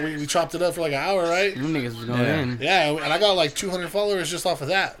we chopped it up for like an hour, right? Them niggas was going Yeah. in. Yeah, and I got like 200 followers just off of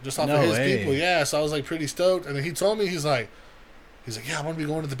that, just off No of his way. people. Yeah, so I was like pretty stoked. And then he told me he's like, yeah, I'm gonna be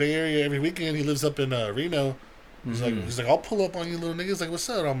going to the Bay Area every weekend. He lives up in Reno. He's like, I'll pull up on you, little niggas. Like, what's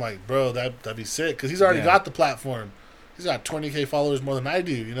up? I'm like, bro, that'd be sick, because he's already Yeah. got the platform. He's got 20K followers more than I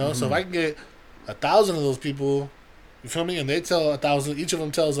do, you know. So if I can get 1,000 of those people, you feel me, and they tell 1,000, each of them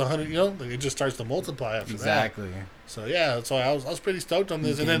tells 100, you know, like it just starts to multiply after that. Exactly. So yeah, so I was pretty stoked on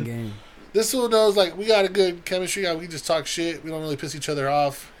this, and then Gang. this fool knows like we got a good chemistry. We just talk shit. We don't really piss each other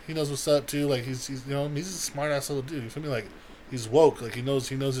off. He knows what's up too. Like he's you know, he's a smart ass little dude. You feel me? Like he's woke. Like he knows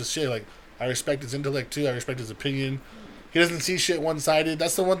his shit. Like I respect his intellect too. I respect his opinion. He doesn't see shit one sided.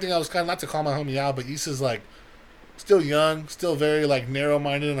 That's the one thing I was kind of, not to call my homie out, but Issa's like still young, still very like narrow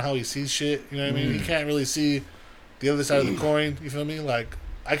minded on how he sees shit. You know what I mean? He can't really see the other side of the coin. You feel me? Like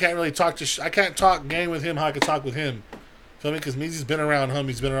I can't really talk I can't talk gang with him how I could talk with him. Feel me? Because Meezie's been around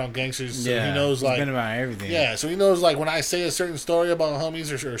homies, been around gangsters, so Yeah. he knows he's like been around everything. yeah, so he knows like when I say a certain story about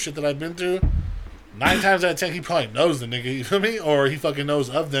homies or shit that I've been through, 9 times out of 10 he probably knows the nigga. You feel me? Or he fucking knows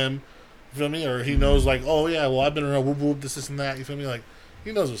of them. You feel me? Or he knows like, oh yeah, well I've been around whoop whoop this and that. You feel me? Like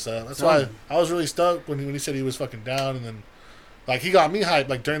he knows what's up. That's why I was really stoked when he said he was fucking down, and then like he got me hyped.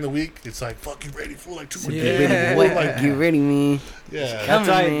 Like during the week, it's like fuck you ready for like 2 more Yeah. days. Get ready, Like, get ready, me. yeah. That's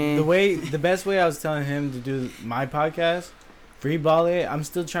why man. the best way I was telling him to do my podcast, freeball it. I'm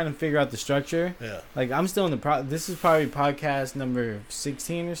still trying to figure out the structure. Yeah. Like I'm still in the this is probably podcast number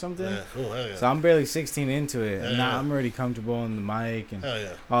 16 or something. Yeah. Cool. Hell yeah. So I'm barely 16 into it, and Yeah, now yeah. I'm already comfortable on the mic and Hell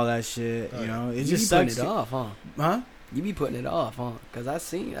yeah. all that shit. Oh, You yeah. know, it You just be putting sucks. it off, huh? Huh? You be putting it off, huh? Because I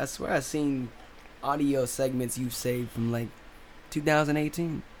swear I seen audio segments you saved from like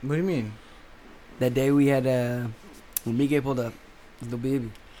 2018. What do you mean? That day we had when Miguel pulled up, the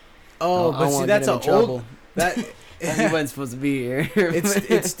baby. Oh, I but see, won't that's get an him in old. trouble. That He wasn't supposed to be here.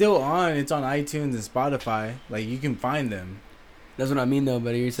 it's still on. It's on iTunes and Spotify. Like you can find them. That's what I mean, though,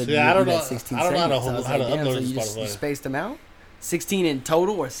 buddy. You said Yeah, I don't know. 16 I don't know how to segments. I was how to like, damn, upload so to you just Spotify. you spaced them out? 16 in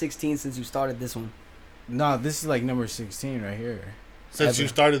total, or 16 since you started this one? No, this is like number 16 right here. Since Ever. you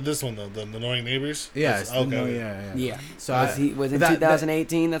started this one, though, the Annoying Neighbors? Yeah, That's- okay. no, yeah. Yeah. So was it that-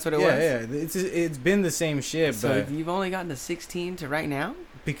 2018? That's what it was? Yeah. It's been the same shit, So but you've only gotten to 16 to right now?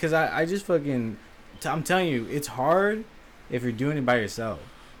 because I just fucking, I'm telling you, it's hard if you're doing it by yourself.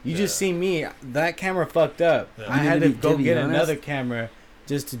 You just see me, that camera fucked up. Yeah. I had to go be get honest. another camera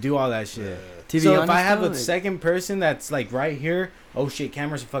just to do all that shit. To be So if honest, I have though, a second person that's like right here, oh shit,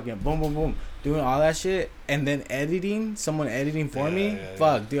 cameras are fucking boom, boom, boom, doing all that shit, and then editing, someone editing for me,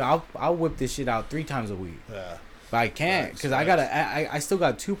 fuck, dude, I'll whip this shit out 3 times a week. Yeah. But I can't, because Facts, I still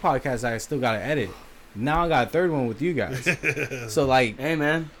got 2 podcasts I still gotta edit. Now I got a third one with you guys. So like, hey,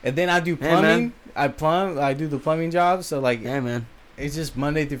 man. and then I do Hey, plumbing. man. I do the plumbing job. So like, Hey, man. it's just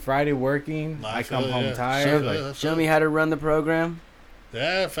Monday through Friday working. Nah, I come feel it, home yeah. tired. Sure, Like, yeah. Show me how to run the program,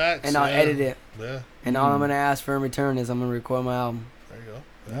 Yeah, facts. and I'll yeah. edit it. Yeah, And all I'm going to ask for in return is I'm going to record my album. there you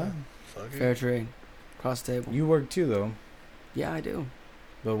go. yeah. Fuck it. Fair trade. Cross the table. You work too though, Yeah, I do.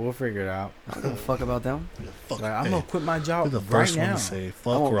 but we'll figure it out. I don't give a fuck about them. Yeah, fuck. Like, I'm hey, gonna quit my you're job the right first one now. to say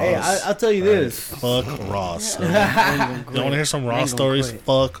fuck Oh, Ross. Hey, I'll tell you this. Fuck Ross. I You ain't gonna want to hear some I ain't Ross gonna stories? quit.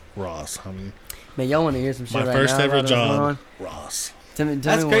 Fuck Ross, homie. Man, y'all want to hear some shit My right first now ever about what's going job, on? Ross. Tell me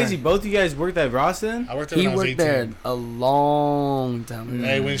That's why. crazy. Both you guys worked at Ross then? I worked there He when I was worked 18. there a long time ago.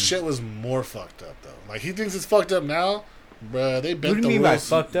 Hey, when shit was more fucked up, though. Like, he thinks it's fucked up now. Bruh, they bent What do the you mean by rules.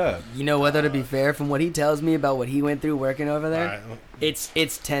 fucked up? You know what, though, to be fair, from what he tells me about what he went through working over there, Alright,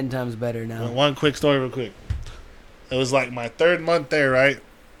 it's 10 times better now. one quick story real quick. It was like my 3rd month there, right?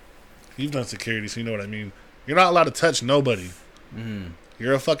 You've done security, so you know what I mean. You're not allowed to touch nobody.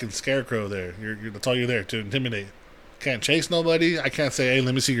 You're a fucking scarecrow there. That's all you're there, to intimidate. Can't chase nobody. I can't say, hey,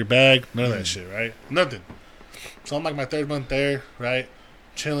 let me see your bag. None of that shit, right? Nothing. So I'm like my 3rd month there, right?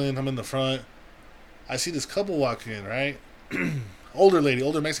 Chilling. I'm in the front. I see this couple walk in, right? Older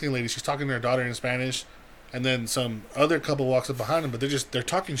Mexican lady. She's talking to her daughter in Spanish. And then some other couple walks up behind them, but they're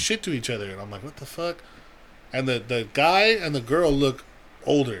talking shit to each other. And I'm like, what the fuck? And the guy and the girl look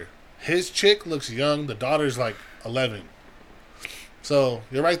older. His chick looks young. The daughter's like 11. So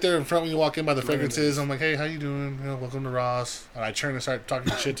you're right there in front when you walk in by the fragrances. I'm like, hey, how you doing? You know, welcome to Ross. And I turn and start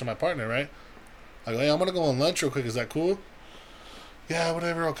talking shit to my partner, right? I go, hey, I'm going to go on lunch real quick. Is that cool? Yeah,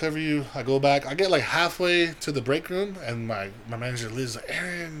 whatever. I'll cover you. I go back. I get like halfway to the break room, and my manager Liz is like,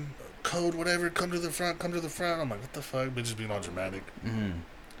 Aaron, code, whatever, come to the front. I'm like, what the fuck? Bitch is being all dramatic.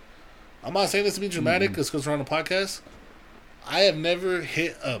 I'm not saying this to be dramatic because we're on a podcast. I have never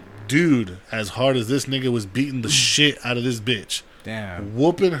hit a dude as hard as this nigga was beating the shit out of this bitch. Damn.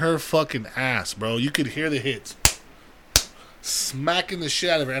 Whooping her fucking ass, bro. You could hear the hits. Smacking the shit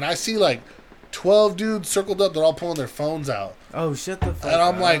out of her. And I see like 12 dudes circled up. They're all pulling their phones out. Oh, shut the fuck And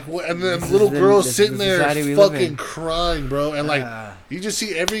I'm up. like, what? And then This little is the- girls this is sitting the there society we live fucking in. crying, bro. And like, Ah. you just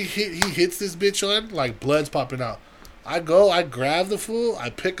see every hit he hits this bitch on, like blood's popping out. I grab the fool, I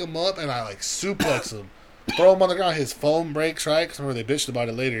pick him up, and I like suplex him. Throw him on the ground. His phone breaks, right? Because I remember they bitched about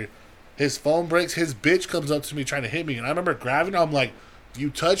it later. His phone breaks. His bitch comes up to me trying to hit me. And I remember grabbing her. I'm like, you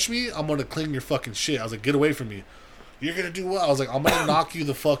touch me, I'm going to clean your fucking shit. I was like, get away from me. You're going to do what? I was like, I'm going to knock you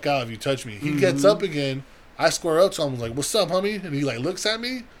the fuck out if you touch me. He gets up again. I square up to him. I was like, what's up, homie? And he like looks at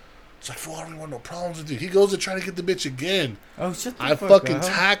me. It's like, fool, I don't even want no problems with you. He goes to try to get the bitch again. Oh, shut the I fuck fucking up.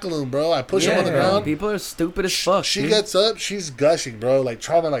 tackle him, bro. I push him on the bro, ground. people are stupid as fuck. She dude. gets up, she's gushing, bro, like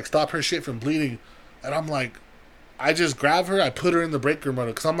trying to like stop her shit from bleeding, and I'm like, I just grab her, I put her in the break room,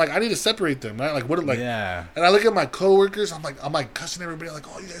 because I'm like, I need to separate them, right? Like, what, like, Yeah. and I look at my coworkers, I'm like cussing everybody, like,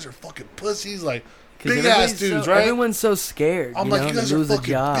 oh, you guys are fucking pussies, like 'Cause big ass everybody's dudes, so, right? Everyone's so scared. I'm you like, know, you guys to are lose a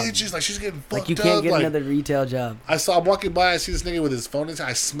fucking job. bitches, like she's getting fucked Like you can't up, get like, another retail job. I'm walking by, I see this nigga with his phone in his hand,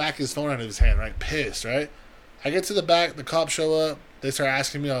 I smack his phone out of his hand, right? Pissed, right? I get to the back, the cops show up, they start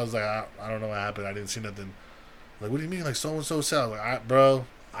asking me, I was like, I don't know what happened, I didn't see nothing. Like, what do you mean, like, so-and-so said? Like, bro,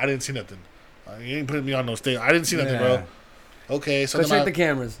 I didn't see nothing. You ain't putting me on no stage. I didn't see nothing, bro. Okay, so Go then check the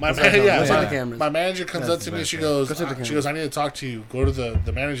cameras. my That's what I man- tell them. yeah, Go check my- the cameras. my manager comes That's up to the me, best she thing. goes, Go check the she goes, I need to talk to you. Go to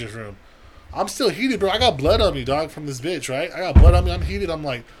the manager's room. I'm still heated, bro. I got blood on me, dog, from this bitch, right? I got blood on me. I'm heated. I'm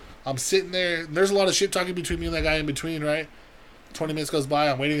like, I'm sitting there. There's a lot of shit talking between me and that guy in between, right? 20 minutes goes by.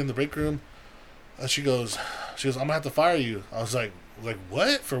 I'm waiting in the break room. She goes, I'm gonna have to fire you. I was like,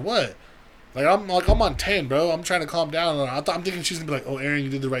 what? For what? I'm on 10, bro. I'm trying to calm down. I'm thinking she's gonna be like, oh, Aaron, you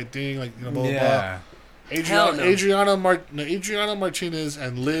did the right thing, like, you know, blah blah Yeah. blah. Hell no. Adriana Martinez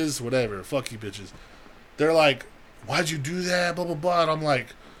and Liz, whatever. Fuck you, bitches. They're like, why'd you do that? Blah blah blah. And I'm like,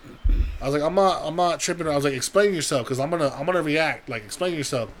 I was like, I'm not tripping. I was like, explain yourself, because I'm gonna react. Like, explain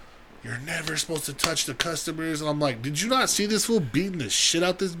yourself. You're never supposed to touch the customers. And I'm like, did you not see this fool beating the shit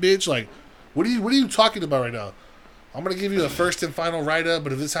out this bitch? Like, what are you talking about right now? I'm gonna give you a first and final write up,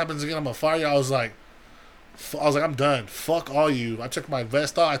 but if this happens again, I'm gonna fire you. I was like, I'm done. Fuck all you. I took my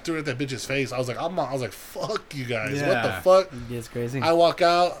vest off. I threw it at that bitch's face. I was like, fuck you guys. Yeah. What the fuck? It's crazy. I walk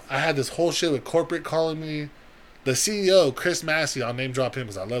out. I had this whole shit with corporate calling me. The CEO, Chris Massey, I'll name drop him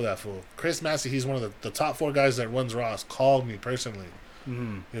because I love that fool. Chris Massey, he's one of the top 4 guys that runs Ross, called me personally.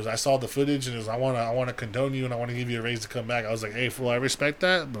 Mm-hmm. He was, I saw the footage, and he was, I want to condone you, and I want to give you a raise to come back. I was like, hey, fool, I respect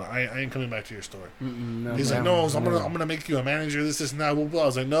that, but I ain't coming back to your store. No, He's like, no, I'm gonna make you a manager, this, and that, blah, blah. I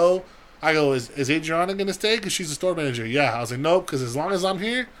was like, no. I go, is Adriana gonna stay? Because she's a store manager. Yeah. I was like, nope, because as long as I'm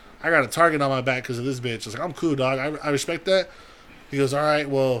here, I got a target on my back because of this bitch. I was like, I'm cool, dog. I respect that. He goes, all right,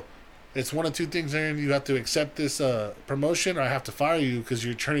 well, it's one of two things, Aaron. You have to accept this promotion, or I have to fire you because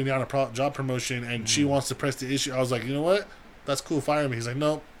you're turning down a job promotion, and she wants to press the issue. I was like, you know what? That's cool. Fire me. He's like,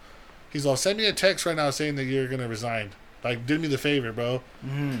 nope. He's all, send me a text right now saying that you're gonna resign. Like, do me the favor, bro.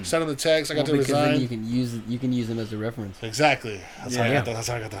 Send him the text. I got to resign. Then you can use him as a reference. Exactly. That's how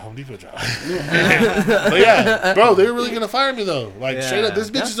I got the Home Depot job. But yeah, bro, they were really gonna fire me though. Like straight up, this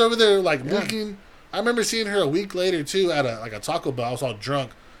bitch is over there like leaking. I remember seeing her a week later too at a Taco Bell. I was all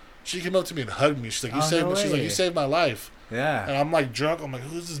drunk. She came up to me and hugged me. She's like, you saved my life. Yeah. And I'm like drunk. I'm like,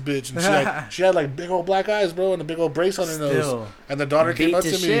 who's this bitch? And she had like big old black eyes, bro, and a big old brace on her nose. And the daughter came up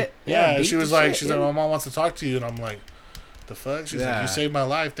to me. Shit. Yeah, and she was like, my mom wants to talk to you, and I'm like, the fuck? She's like, you saved my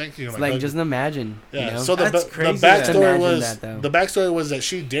life. Thank you. It's like just imagine. Yeah. You know? So the backstory was that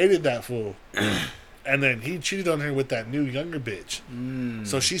she dated that fool. And then he cheated on her with that new younger bitch.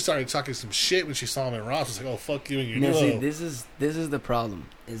 So she started talking some shit when she saw him in Ross. It's like, oh, fuck you and your new see, this is the problem.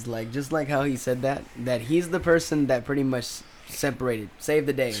 Is like, just like how he said that he's the person that pretty much saved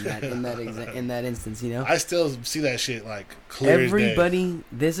the day in that instance, you know? I still see that shit like clear Everybody, as day.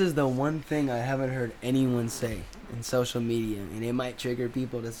 This is the one thing I haven't heard anyone say in social media, and it might trigger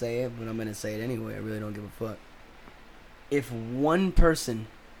people to say it, but I'm going to say it anyway. I really don't give a fuck. If one person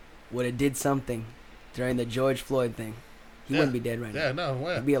would have did something during the George Floyd thing, he wouldn't be dead right now. Yeah, no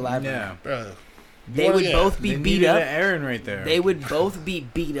way. He'd be alive right now. Bro. They would both be beat up. Aaron right there. They would both be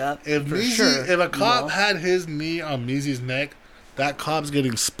beat up. If a cop had his knee on Meezie's neck, that cop's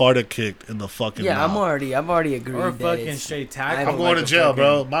getting Sparta kicked in the fucking mouth. I've already agreed. Or fucking straight tackle. I'm going to jail,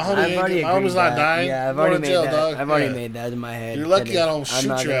 bro. My homie's not dying. Yeah, I've already made jail, that. Dog. I've already made that in my head. You're lucky I don't shoot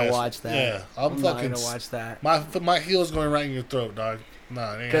your ass. I'm not gonna watch that. Yeah, I'm not gonna watch that. My heel's going right in your throat, dog.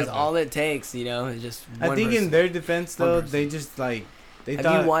 Nah, because all it takes, you know, is just. I think in their defense, though, they just like.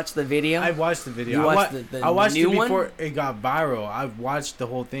 Have you watched the video? I watched the video. I watched it before one? It got viral. I've watched the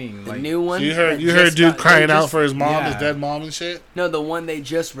whole thing. The new one. So you heard dude crying out for his mom, his dead mom and shit. No, the one they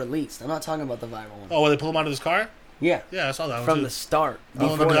just released. I'm not talking about the viral one. Oh, well, they pull him out of his car. Yeah, I saw that one from the start.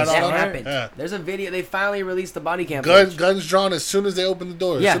 Before that happened, there's a video. They finally released the body cam. Guns drawn as soon as they open the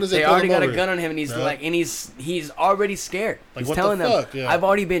door. Yeah, as soon as they already got a gun on him, and he's he's already scared. Like, he's telling them, "I've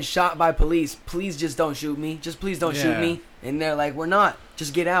already been shot by police. Please, just don't shoot me. Just please don't shoot me." And they're like, "We're not.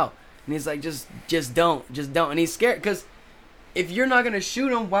 Just get out." And he's like, "Just don't. And he's scared because if you're not gonna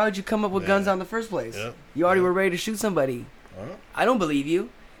shoot him, why would you come up with guns in the first place? You already were ready to shoot somebody. I don't believe you.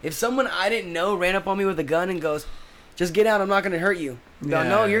 If someone I didn't know ran up on me with a gun and goes, just get out, I'm not going to hurt you.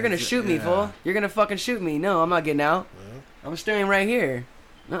 No, you're going to shoot me, fool. You're going to fucking shoot me. No, I'm not getting out. I'm staying right here.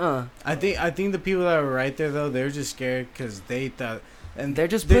 I think the people that were right there, though, they're just scared because they thought... And they're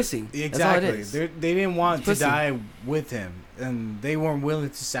just pussy. Exactly. That's all it is. They didn't want to die with him. And they weren't willing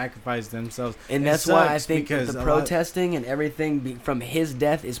to sacrifice themselves. And that's why I think the protesting and everything from his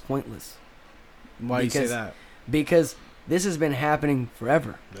death is pointless. Why do you say that? Because... this has been happening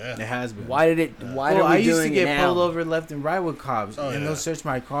forever. Yeah. It has been. Why did it? Why are we doing it now? I used to get pulled over left and right with cops, and they'll search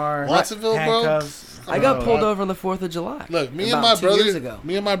my car. Watsonville, bro. I got pulled over on the 4th of July. Look, me and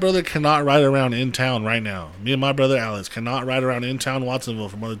my brother cannot ride around in town right now. Me and my brother Alex cannot ride around in town Watsonville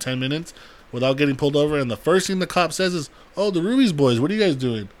for more than 10 minutes without getting pulled over. And the first thing the cop says is, "Oh, the Ruby's boys, what are you guys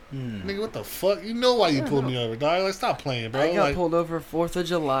doing?" Nigga, what the fuck? You know why you pulled me over, dog? Like, stop playing, bro. I got pulled over 4th of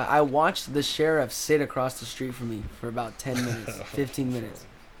July. I watched the sheriff sit across the street from me for about 10 minutes, 15 minutes.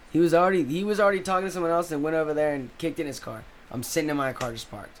 He was already talking to someone else and went over there and kicked in his car. I'm sitting in my car just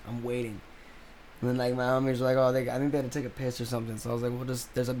parked. I'm waiting. And then, like, my homies were like, "Oh, I think they had to take a piss or something." So I was like, "Well,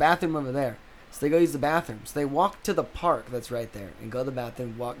 there's a bathroom over there." So they go use the bathroom. So they walk to the park that's right there and go to the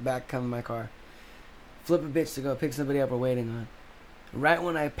bathroom, walk back, come in my car, flip a bitch to go pick somebody up we're waiting on. Right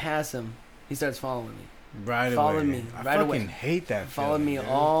when I pass him, he starts following me. Right Followed away. me I right fucking away. hate that. Followed feeling, me dude.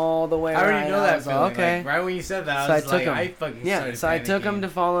 all the way. I already right. know I that was feeling. like, okay. Like, right when you said that, So I I was took like, him. I fucking Yeah, started so I took him panicking. to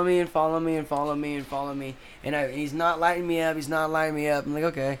follow me and follow me and follow me and follow me, and he's not lighting me up. He's not lighting me up. I'm like,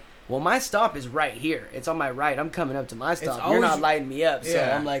 okay. Well, my stop is right here. It's on my right. I'm coming up to my stop. You're always- not lighting me up, so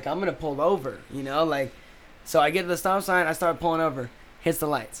Yeah. I'm like, I'm gonna pull over. You know, like, so I get to the stop sign. I start pulling over. Hits the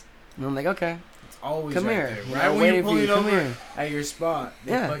lights, and I'm like, okay. It's always Come right here. there. You Right know, when waiting you're for you. pulling Come over here. at your spot,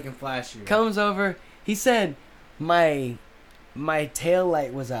 they Yeah. fucking flash you. Comes over. He said, my tail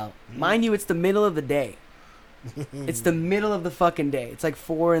light was out. Mind you, it's the middle of the day. It's the middle of the fucking day. It's like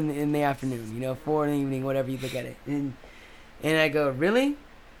 4 in the afternoon, 4 in the evening, whatever you look at it. And I go, really?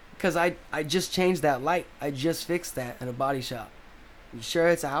 Because I just changed that light. I just fixed that at a body shop. You sure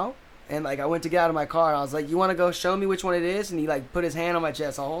it's out? And like I went to get out of my car. And I was like, you want to go show me which one it is? And he like put his hand on my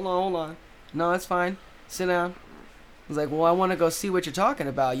chest. Oh, hold on. No, it's fine. Sit down. I was like, well, I want to go see what you're talking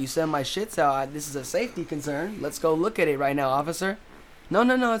about. You said my shit's out. This is a safety concern. Let's go look at it right now, officer. No,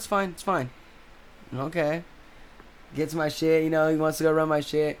 it's fine. It's fine. Okay. Gets my shit, he wants to go run my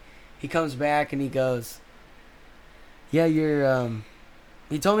shit. He comes back and he goes, yeah, you're,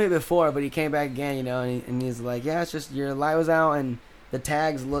 he told me it before, but he came back again, and he's like, yeah, it's just your light was out and the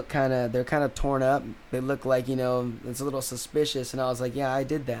tags look they're kind of torn up. They look like, it's a little suspicious. And I was like, yeah, I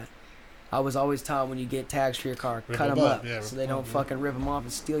did that. I was always taught when you get tags for your car, cut them up so they don't fucking rip them off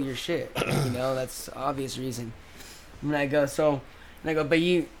and steal your shit. That's the obvious reason. And I go, but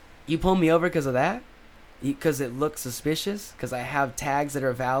you pulled me over because of that? Because it looks suspicious? Because I have tags that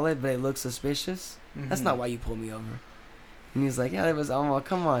are valid, but it looks suspicious? Mm-hmm. That's not why you pulled me over. And he's like, yeah, that was. I'm like,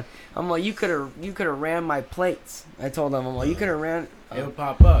 come on. I'm like, you could have ran my plates. I told him, I'm like, you could have ran. It would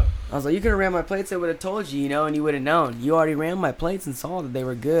pop up. I was like, you could have ran my plates. I would have told you, and you would have known. You already ran my plates and saw that they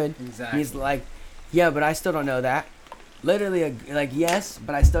were good. Exactly. And he's like, yeah, but I still don't know that. Literally, like, yes,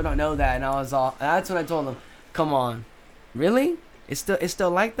 but I still don't know that. And I was all. That's when I told him, come on, really? It's still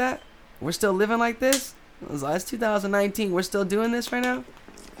like that? We're still living like this? I was like, it's 2019. We're still doing this right now?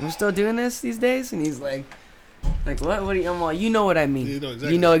 We're still doing this these days? And he's like, what? What do you? I'm like, you know what I mean.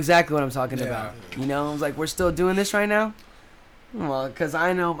 You know exactly what I'm talking about. I was like, we're still doing this right now? Well, because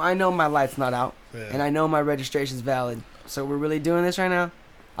I know my light's not out. Yeah. And I know my registration's valid. So we're really doing this right now?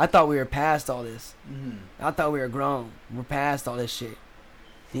 I thought we were past all this. Mm-hmm. I thought we were grown. We're past all this shit.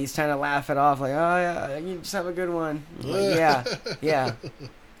 And he's trying to laugh it off like, oh, yeah, you just have a good one. I'm like, yeah.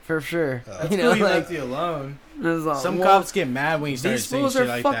 For sure. That's cool he left you alone. Like, some cops get mad when you start saying shit like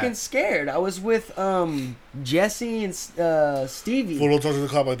that. These fools are fucking scared. I was with Jesse and Stevie. Well, don't talk to the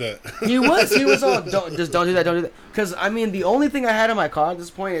cop like that. He was all, don't do that. Because, the only thing I had in my car at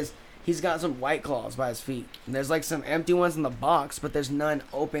this point is he's got some White Claws by his feet. And there's like some empty ones in the box, but there's none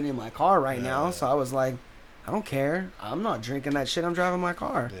open in my car right now. So I was like, I don't care. I'm not drinking that shit. I'm driving my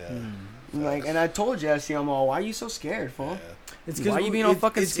car. Yeah. And I told Jesse, I'm all, why are you so scared, fool? Yeah. It's because why are you being all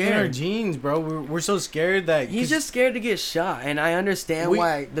fucking it's scared? in our genes, bro. We're so scared that he's just scared to get shot, and I understand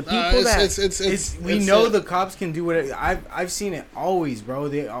why the people we know the cops can do whatever. I've seen it always, bro.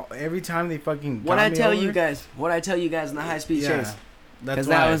 Every time they fucking what I tell you guys in the high speed chase. Because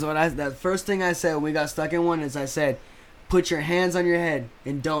that was that first thing I said when we got stuck in one is I said, put your hands on your head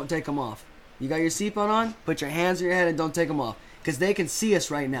and don't take them off. You got your seatbelt on? Put your hands on your head and don't take them off, because they can see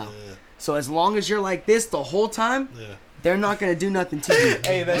us right now. Yeah. So as long as you're like this the whole time. Yeah. They're not gonna do nothing to you.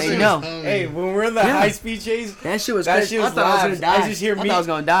 Hey, they know. Hey, when we're in the high speed chase, that shit was crazy. I thought I was gonna die. I just hear I thought I was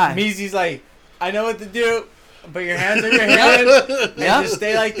gonna die. Meezie's like, I know what to do. Put your hands on your head and just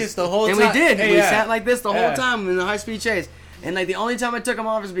stay like this the whole time. And we did. Hey, we sat like this the whole time in the high speed chase. And like the only time I took them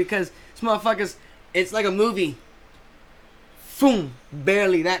off is because this motherfuckers. It's like a movie. Boom,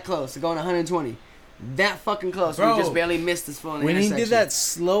 barely that close to going 120. That fucking close. Bro, we just barely missed this phone. When he did that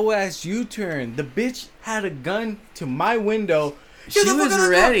slow ass U-turn, the bitch had a gun to my window. She was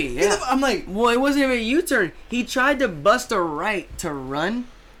ready. Yeah. I'm like, well, it wasn't even a U-turn. He tried to bust a right to run,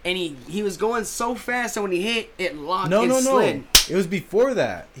 and he was going so fast that when he hit, it locked and slid. It was before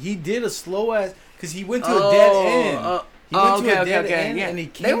that. He did a slow ass because he went to a dead end. He went to a dead end, and he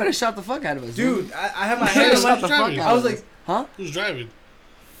came. They would have shot the fuck out of us, dude. I have my hand on my driving. I was like, huh? Who's driving?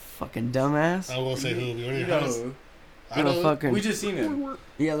 Fucking dumbass. I won't say who. We already know. I know. Fucking, we just seen him.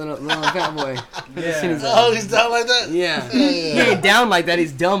 Yeah, little fat boy. Yeah. Oh, he's down like that? Yeah. He ain't down like that.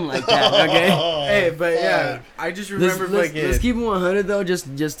 He's dumb like that, okay? Hey, but yeah, I just remember let's keep it 100, though,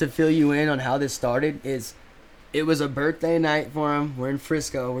 just to fill you in on how this started. It was a birthday night for him. We're in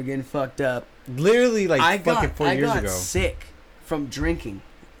Frisco. We're getting fucked up. Literally, like, fucking 4 years ago. I got sick from drinking.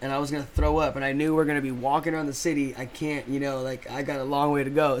 And I was going to throw up. And I knew we were going to be walking around the city. I can't, I got a long way to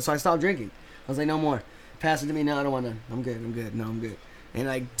go. So I stopped drinking. I was like, no more. Pass it to me. No, I don't want to. I'm good. No, I'm good. And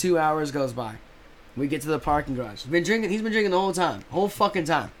like 2 hours goes by. We get to the parking garage. He's been drinking the whole time. Whole fucking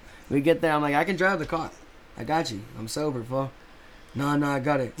time. We get there. I'm like, I can drive the car. I got you. I'm sober, fool. No, I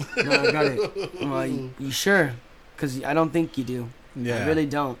got it. No, I got it. I'm like, you sure? Because I don't think you do. Yeah. I really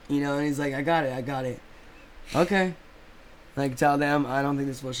don't. You know, and he's like, I got it. Okay. Like, tell them I don't think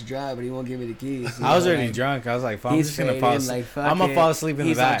they're supposed to drive, but he won't give me the keys. I was already drunk. I was like, fuck, I'm just going to fall asleep. Like, I'm going to fall asleep in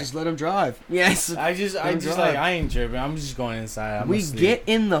the back. Like, just let him drive. Yes. I just like, I ain't tripping. I'm just going inside. We get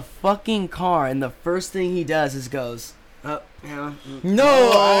in the fucking car, and the first thing he does is goes, oh, yeah. No.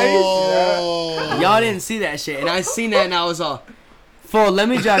 Y'all didn't see that shit. And I seen that, and I was all, fool, let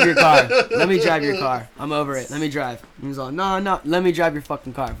me drive your car. Let me drive your car. I'm over it. Let me drive. And he was all, no, let me drive your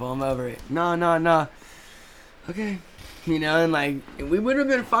fucking car, fool. I'm over it. No. Okay. You know, and like, we would have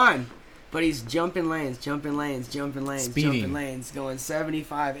been fine. But he's jumping lanes, jumping lanes, going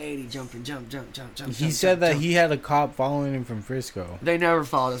 75, 80, jump. He said that he had a cop following him from Frisco. They never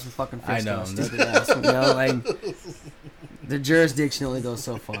followed us from fucking Frisco. I know. Stupid ass. You know, like, the jurisdiction only goes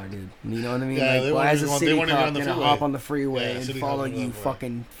so far, dude. You know what I mean? Yeah, like, why is a city cop gonna hop on the freeway Yeah, and follow you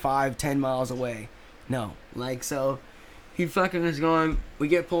fucking 5-10 miles away? No. Like, so, he fucking is going, we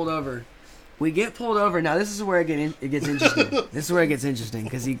get pulled over. Now, this is where it gets interesting. This is where it gets interesting,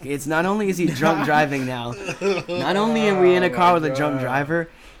 because it's not only is he drunk driving now, not only are we in a car with a drunk driver,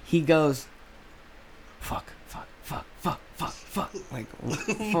 he goes, fuck. Like,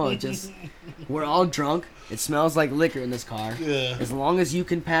 full, just, we're all drunk. It smells like liquor in this car. Yeah. As long as you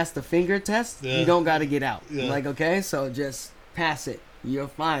can pass the finger test, you don't got to get out. Yeah. Like, okay, so just pass it. You're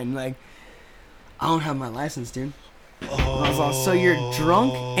fine. Like, I don't have my license, dude. I was all, so you're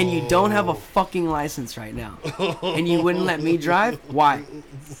drunk and you don't have a fucking license right now, and you wouldn't let me drive? Why?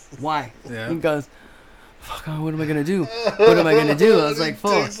 Yeah. He goes, fuck, what am I gonna do? I was like,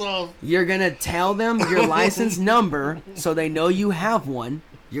 fuck, you're gonna tell them your license number so they know you have one.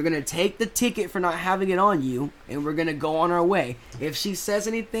 You're gonna take the ticket for not having it on you, and we're gonna go on our way. If she says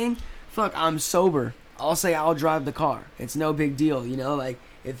anything, fuck, I'm sober. I'll say I'll drive the car. It's no big deal, you know. Like,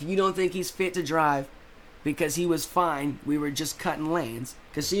 if you don't think he's fit to drive, because he was fine, we were just cutting lanes.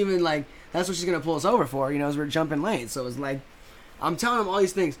 Because she even, like, that's what she's going to pull us over for, you know, is we're jumping lanes. So it's like, I'm telling him all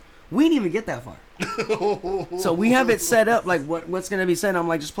these things. We didn't even get that far. So we have it set up, like, what's going to be said. I'm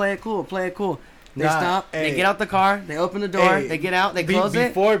like, just play it cool. They stop, they get out the car, they open the door, they get out, they close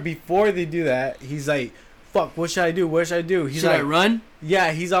it. Before they do that, he's like, fuck, what should I do? He's should like, I run?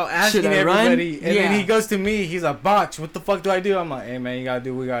 Yeah, he's all asking everybody. And then he goes to me, he's like, Box, what the fuck do I do? I'm like, hey, man, you gotta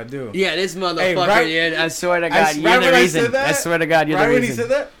do what we gotta do. Yeah, this motherfucker, I swear to God, you're the reason. I swear to God, you're the reason. Right when he said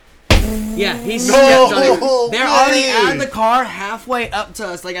that? Yeah, he stepped on it. They're already out of the car, halfway up to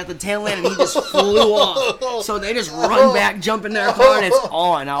us, like at the tail end, and he just flew off. So they just run back, jump in their car, and it's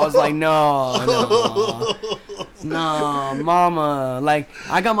on. I was like, no, mama. Like,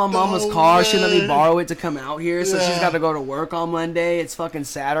 I got my mama's car. She let me borrow it to come out here, so she's got to go to work on Monday. It's fucking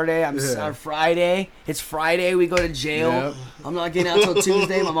Saturday. Friday. It's Friday. We go to jail. Yep. I'm not getting out till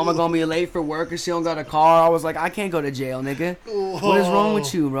Tuesday. My mama gonna be late for work because she don't got a car. I was like, I can't go to jail, nigga. What is wrong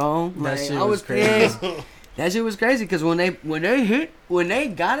with you, bro? Like, that shit I was crazy. pissed. That shit was crazy because when they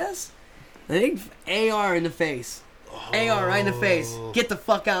got us, they AR in the face. AR right in the face. Get the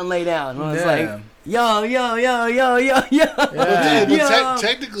fuck out and lay down. And I was like, yo. But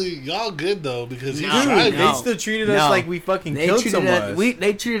technically, y'all good though because he's driving. They still treated us like we fucking killed someone.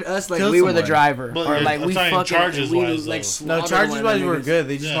 They treated us like we were the driver, but or like we fucking charges wise. No, charges wise were good.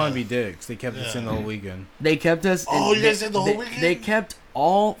 They just want to be dicks. They kept us in the whole weekend. They kept us. Oh, you guys said the whole weekend. They kept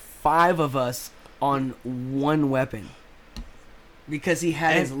all 5 of us on one weapon. Because he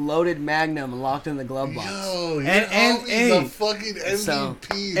had his loaded Magnum locked in the glove box. Yo, he's a fucking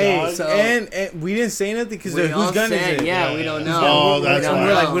MVP, dog. And we didn't say nothing because whose gun is it? Yeah, we don't know.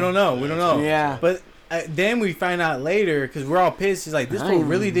 We're like, we don't know. Yeah. But then we find out later because we're all pissed. He's like, this fool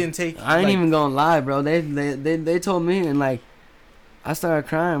really didn't take. I ain't even gonna lie, bro. They told me, and like, I started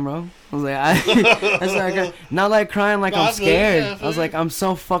crying, bro. I was like, I started crying. Not like crying like I'm scared. I was like, I'm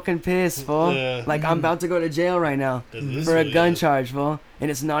so fucking pissed, fool. Yeah. Like, I'm about to go to jail right now for a gun charge, fool. And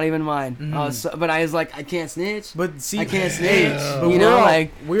it's not even mine. But I was like, I can't snitch. But see, I can't snitch. You know,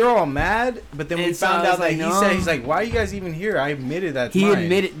 like, we were all mad, but then we found out that he's like, why are you guys even here? I admitted that. He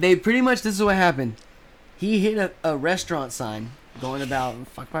admitted. They pretty much, this is what happened. He hit a restaurant sign going about,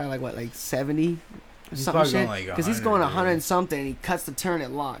 probably like 70 or something shit. Because he's going 100 and something, and he cuts the turn,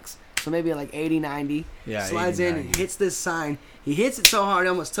 it locks. So maybe like 80, 90. Yeah, slides 80, in and hits this sign. He hits it so hard, he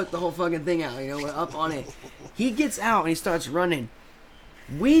almost took the whole fucking thing out. You know, we're up on it. He gets out and he starts running.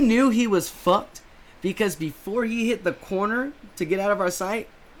 We knew he was fucked because before he hit the corner to get out of our sight,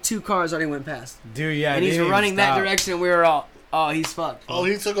 2 cars already went past. Dude, yeah. And he's running that direction. We were all, Oh, he's fucked. Oh,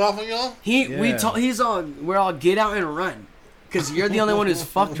 he took off on y'all? We're all get out and run. Because you're the only one who's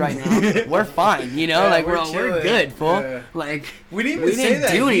fucked right now. We're fine, you know? Yeah, like, we're we're good, fool. Yeah. Like, We didn't even say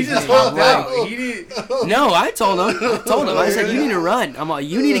that. do He anything. just walked Like, out. He didn't. no, I told him. I said, you need to run. I'm like,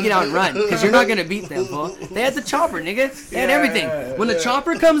 you need to get out and run. Because you're not going to beat them, fool. They had the chopper, nigga. They had everything. When the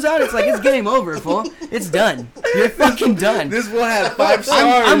chopper comes out, it's like, it's game over, fool. It's done. You're fucking done. This will have 5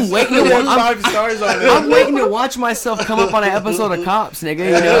 stars. I'm waiting to It has watch. 5 stars on it. I'm waiting to watch myself come up on an episode of Cops, nigga.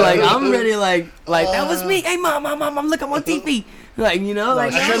 You know, like I'm ready, like that was me. Hey, mom, look, I'm on TV. Like, you know,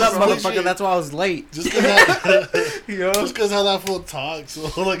 like Shut up, bro. motherfucker. That's why I was late. Just because You know? how that fool talks.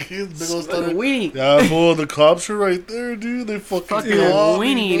 So, like, he's big old like a stutter. weenie. Yeah, fool, the cops are right there, dude. They fucking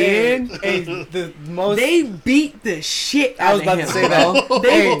Weenie, dude. Hey, the most. They beat the shit out of him. I was about to say that. Bro.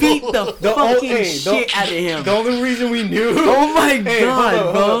 They Hey, beat the fucking shit out of him. The only reason we knew. Oh my Hey, god, hold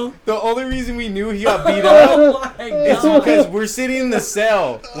on, bro. hold on. The only reason we knew he got beat Oh up my is god. because we're sitting in the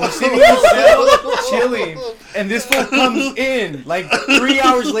cell. We're sitting in the cell, chilling, and this fool comes in like 3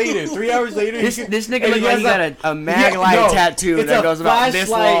 hours later. 3 hours later, This he nigga and look he like has he got a mag light tattoo it's that a goes about this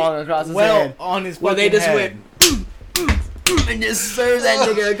flashlight long across his well head. on his Well, they fucking just head. went and just served that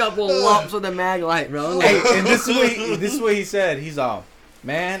nigga a couple lumps with a mag light, bro. Like, Hey, and this is what he said. He's all,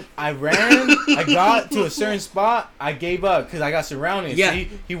 man, I ran, I got to a certain spot, I gave up because I got surrounded. Yeah. So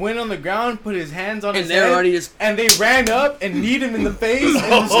he went on the ground, put his hands on and his they're head, already just and they ran up and kneed him in the face and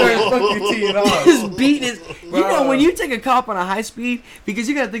just started fucking teeing off. just beating his. You know, Bro. when you take a cop on a high speed, because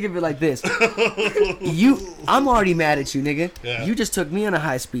you gotta think of it like this. I'm already mad at you, nigga. Yeah. You just took me on a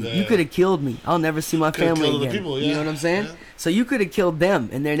high speed. Yeah. You could have killed me. I'll never see my Coulda family killed the again. people, You yeah. know what I'm saying? Yeah. So you could have killed them,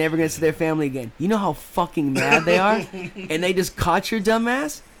 and they're never gonna see their family again. You know how fucking mad they are, and they just caught your dumb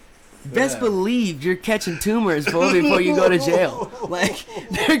ass. Best Yeah. believe you're catching tumors, fool, before you go to jail. Like,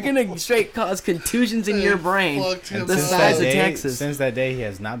 they're gonna straight cause contusions in your brain Fucked him the up. size of Texas. Since that day, he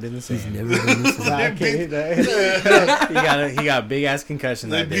has not been the same. He's never been the same. I can't- he got a big ass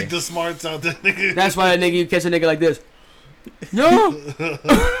concussion They that day. beat the smarts out there, nigga. That's why that nigga, you catch a nigga like this. No!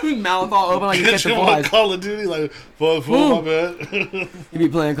 Mouth all open like you catch Catch the him on flies. Call of Duty, like, fuck, fool, my bad. You be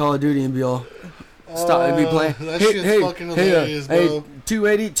playing Call of Duty and be all. Stop and be playing. That shit's fucking hilarious, bro. Hey,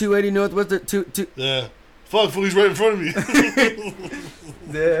 280 north, what's the two? Yeah. Fuck, fool, he's right in front of me.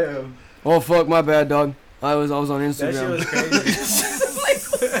 Damn. Oh fuck, my bad, dog. I was on That shit Instagram. was crazy.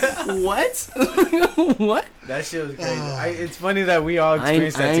 What? What? That shit was crazy. It's funny that we all I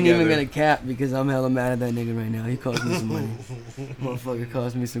experienced that ain't together. even gonna cap because I'm hella mad at that nigga right now. He cost me some money. Motherfucker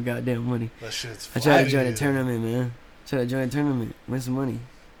cost me some goddamn money. That shit's I tried to join a flagging. tournament, man. Tried to join a tournament, win some money.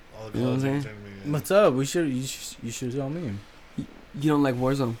 All the You know what I'm college saying? tournament, yeah. What's up? You should tell me. You don't like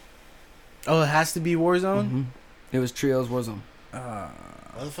Warzone? Oh, it has to be Warzone. Mm-hmm. It was Trios Warzone. Why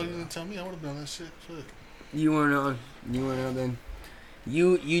the fuck you didn't tell me? I would have done that shit. Shit. You weren't on. You weren't on then.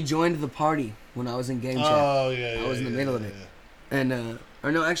 You joined the party when I was in game chat. Oh, yeah, I was in the middle of it. And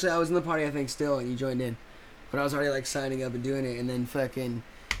or no, actually I was in the party I think still, and you joined in. But I was already like signing up and doing it, and then fucking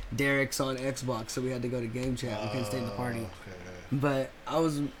Derek's on Xbox, so we had to go to game chat. We couldn't stay in the party. Okay. But I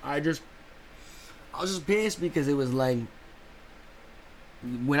was just pissed because it was like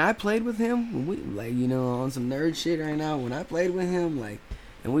when I played with him, when we like, you know, on some nerd shit right now, when I played with him, like,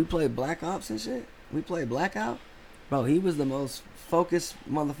 and we played Black Ops and shit, we played Blackout, bro, he was the most focused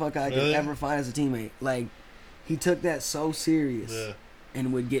motherfucker I could Really? ever find as a teammate. Like, he took that so serious Yeah.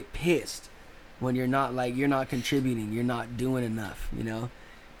 and would get pissed when you're not contributing, you're not doing enough, you know?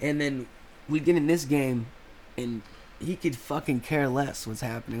 And then we get in this game and he could fucking care less what's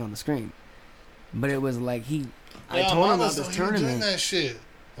happening on the screen. But it was like I told him about this Doing tournament. that shit.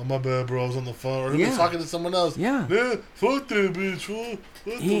 Oh, my bad, bro. I was on the phone. Or he Yeah. was talking to someone else. Yeah. Man, fuck that bitch, fool.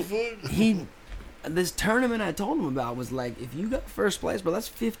 What He- the fuck? This tournament I told him about was like, if you got first place, bro, that's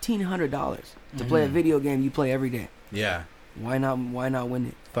 $1,500 to play a video game you play every day. Yeah. Why not win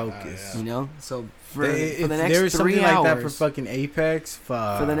it? Focus. Yeah. You know? So for If the there next was 3 something hours, like that for fucking Apex,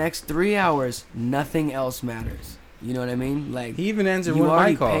 fuck. for the next 3 hours, nothing else matters. You know what I mean? Like, He even answered you one of my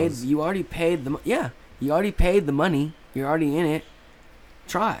already calls. you already paid the you already paid the money. You're already in it.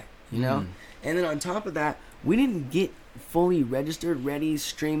 Try, you know. And then on top of that, we didn't get fully registered, ready,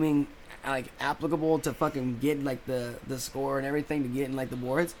 streaming, like applicable to fucking get like the score and everything to get in like the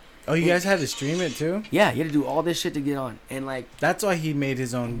boards. Oh, you guys had to stream it too? Yeah, you had to do all this shit to get on, and like That's why he made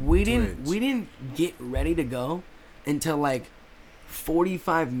his own. we Twitch. didn't get ready to go until like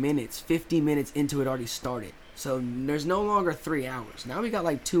 45 minutes, 50 minutes into it already started. So there's no longer 3 hours. Now we got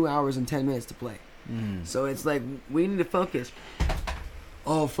like 2 hours and 10 minutes to play. So it's like we need to focus.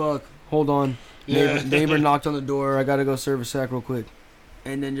 Oh fuck! Hold on. Yeah. Neighbor knocked on the door. I gotta go serve a sack real quick,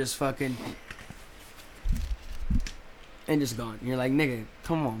 and then just fucking. and just gone. You're like, nigga,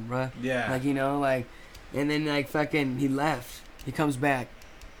 come on, bruh. Yeah. Like, you know, like, and then like fucking he left. He comes back,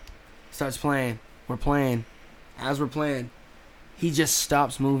 starts playing. We're playing. As we're playing, he just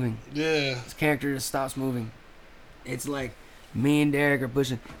stops moving. Yeah. His character just stops moving. It's like me and Derek are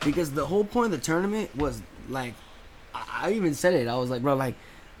pushing because the whole point of the tournament was like, I even said it. I was like, bro, like,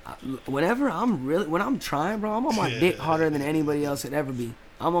 whenever when I'm trying, bro, I'm on my dick harder than anybody else could ever be.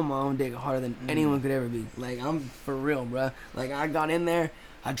 I'm on my own dick harder than anyone could ever be. Like, I'm for real, bro. Like, I got in there,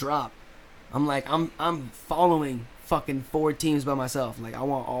 I dropped. I'm like, I'm following fucking 4 teams by myself. Like, I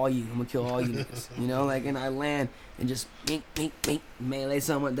want all you. I'm gonna kill all you niggas. You know, like, and I land and just melee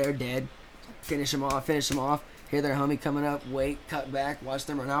someone. They're dead. Finish them off. Hear their homie coming up. Wait, cut back. Watch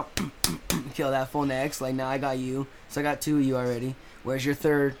them run out. Kill that fool next. Like, now I got you. So I got 2 of you already. Where's your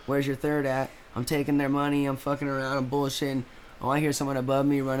third? Where's your third at? I'm taking their money. I'm fucking around. I'm bullshitting. Oh, I hear someone above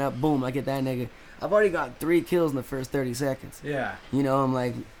me run up. Boom, I get that nigga. I've already got 3 kills in the first 30 seconds. Yeah. You know, I'm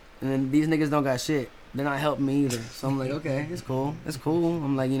like, and then these niggas don't got shit. They're not helping me either. So I'm like, okay, it's cool. It's cool.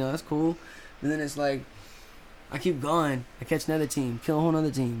 I'm like, you know, that's cool. And then it's like, I keep going. I catch another team, kill a whole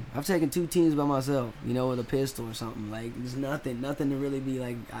other team. I've taken 2 teams by myself, you know, with a pistol or something. Like, there's nothing to really be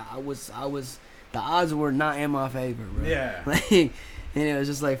like. I was. The odds were not in my favor, bro. Yeah. Like, and it was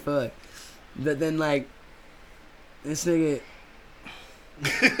just like fuck. But then like, this nigga.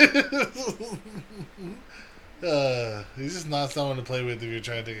 He's just not someone to play with if you're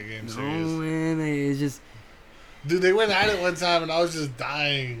trying to take a game serious. Oh man, it's just. Dude, they went at it one time and I was just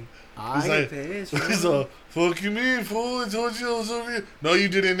dying. I get pissed. He's like, fuck you mean, fool? I told you I was over here. No, you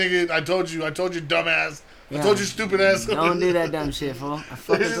didn't, nigga. I told you, dumbass. Yeah. I told you, stupid ass. Don't do that dumb shit, fool. I They're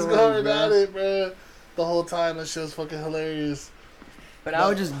fucking just told going you, at bro. it, bro. The whole time. That shit was fucking hilarious. But I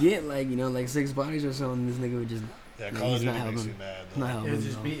would just get like, you know, like 6 bodies or something. This nigga would just. Yeah, Like, Call of he's Duty not makes helping. you mad. Not Though. helping. It would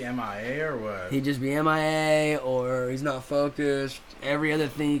just no. be MIA or what? He'd just be MIA or he's not focused. Every other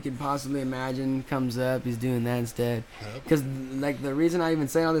thing you could possibly imagine comes up. He's doing that instead. Yep. Because like the reason I even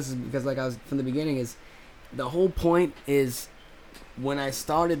say all this is because like I was from the beginning is the whole point is when I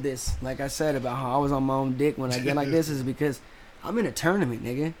started this, like I said about how I was on my own dick when I get like this is because I'm in a tournament,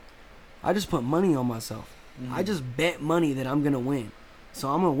 nigga. I just put money on myself. Mm-hmm. I just bet money that I'm gonna win. So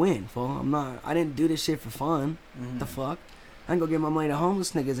I'm gonna win, fool. I didn't do this shit for fun. Mm-hmm. The fuck? I can go give my money to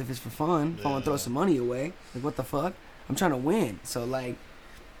homeless niggas if it's for fun. If I want to throw some money away. Like, what the fuck? I'm trying to win. So, like,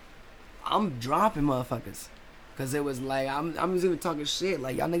 I'm dropping motherfuckers. Because it was like, I'm just even talking shit.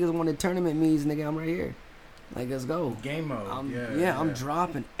 Like, y'all niggas wanted tournament me's, nigga, I'm right here. Like, let's go. Game mode. I'm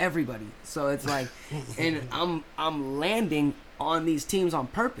dropping everybody. So it's like, and I'm landing on these teams on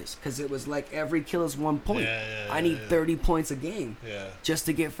purpose. Because it was like every kill is 1 point. I need 30 points a game. Yeah. Just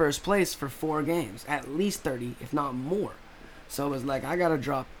to get first place for 4 games. At least 30, if not more. So it was like, I gotta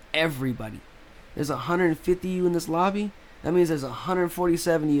drop everybody. There's 150 you in this lobby. That means there's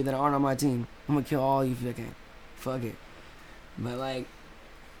 147 of you that aren't on my team. I'm gonna kill all you if I can. Fuck it. But like,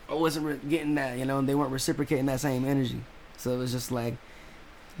 I wasn't getting that, you know, they weren't reciprocating that same energy. So it was just like,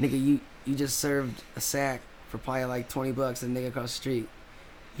 nigga, you just served a sack for probably like $20 to the nigga across the street.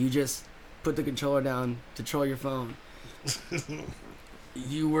 You just put the controller down to troll your phone.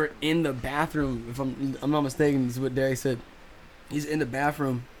 You were in the bathroom, if I'm not mistaken, this is what Derek said. He's in the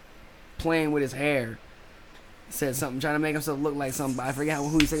bathroom playing with his hair. Said something, trying to make himself look like something. I forgot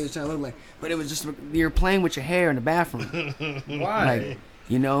who he said he was trying to look like. But it was just, you're playing with your hair in the bathroom. Why? Like,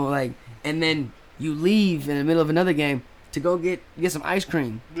 you know, like, and then you leave in the middle of another game to go get some ice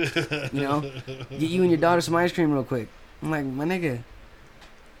cream. You know? Get you and your daughter some ice cream real quick. I'm like, my nigga,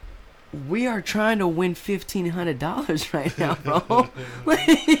 we are trying to win $1,500 right now, bro.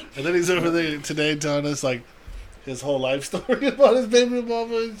 And then he's over there today telling us, like, his whole life story about his baby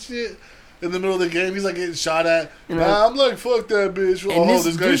mama and shit. In the middle of the game, he's like getting shot at. You know, I'm like, fuck that bitch. Oh,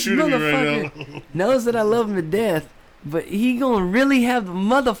 this guy's shooting me right now. Knows that I love him to death, but he gonna really have the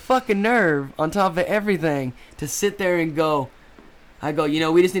motherfucking nerve on top of everything to sit there and go. I go, you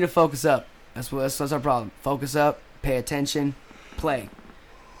know, we just need to focus up. That's our problem. Focus up, pay attention, play.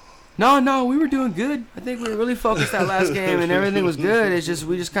 No, we were doing good. I think we were really focused that last game and everything was good. It's just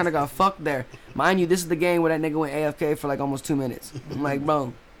we just kind of got fucked there. Mind you, this is the game where that nigga went AFK for like almost 2 minutes. I'm like,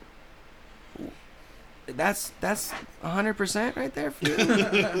 bro, that's 100% right there for you.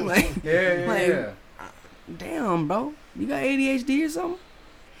 Yeah. Damn, bro, you got ADHD or something?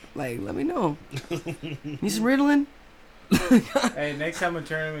 Like, let me know. Need some Ritalin? Hey, next time a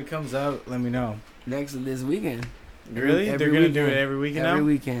tournament comes up, let me know. Next this weekend. Really? Every They're gonna do weekend. it every weekend now? Every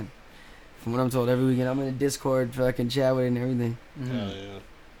weekend. From what I'm told, every weekend. I'm in a Discord fucking chat with it and everything. Mm-hmm. Oh, yeah.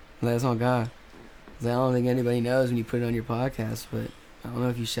 That's on God. 'Cause I don't think anybody knows when you put it on your podcast, but I don't know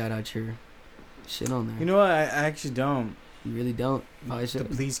if you shout out your shit on there. You know what? I actually don't. You really don't. Probably The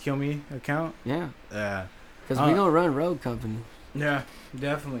should. Please Kill Me account. Yeah. Yeah. Because we gonna run Road Company. Yeah,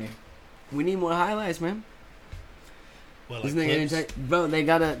 definitely. We need more highlights, man. What, This like nigga clips? bro, they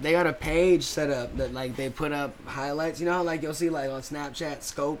got a page set up that like they put up highlights. You know how like you'll see like on Snapchat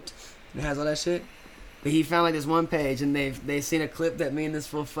scoped, it has all that shit. But he found like this one page and they seen a clip that me and this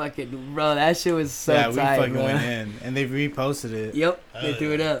fool fucking bro. That shit was so Yeah, tight, we fucking bro. went in and they reposted it. Yep, Oh, they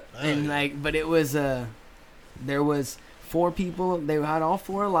threw it up and like, but it was there was 4 people. They had all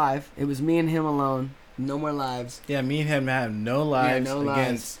 4 alive. It was me and him alone. No more lives. Yeah, me and him have no lives no lives.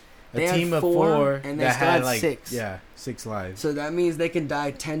 against They a had team of 4, 4 and they that still had had like 6. Yeah, 6 lives. So that means they can die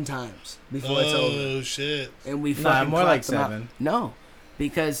 10 times before it's over. Oh shit! And we Nah, fucking more like clapped them out. 7. No,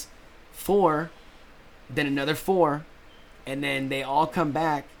 because 4, then another 4, and then they all come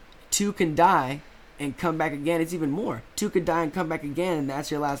back. 2 can die and come back again. It's even more. 2 could die and come back again, and that's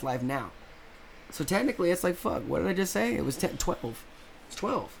your last life now. So technically, it's like, fuck, what did I just say? It was 12. It's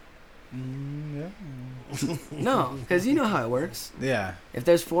 12. Yeah. No, because you know how it works. Yeah. If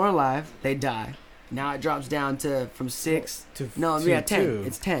there's 4 alive, they die. Now it drops down to from 6. No, to yeah, 10. 2.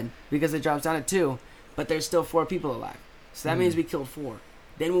 It's 10 because it drops down to 2, but there's still 4 people alive. So that means we killed 4.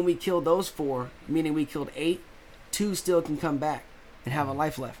 Then when we kill those 4, meaning we killed 8, 2 still can come back and have a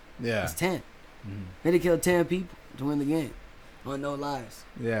life left. Yeah. It's 10. Mhm. We had to kill 10 people to win the game on no lives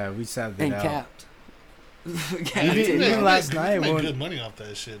Yeah, we sat it and out. capped. Even last night you make when- good money off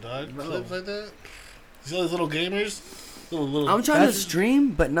that shit, dog. Bro. Clips like that. You see all these little gamers, little. I'm trying to That's-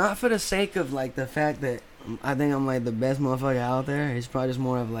 stream, but not for the sake of like the fact that I think I'm like the best motherfucker out there. It's probably just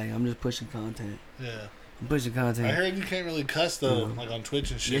more of like I'm just pushing content. Yeah. I'm pushing content. I heard you can't really cuss though, Mhm. like on Twitch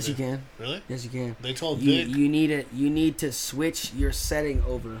and shit. Yes, you can. Really? Yes, you can. They told You Vic. you need to switch your setting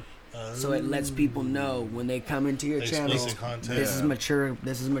over so it lets people know when they come into your channel. Explicit content. This is mature.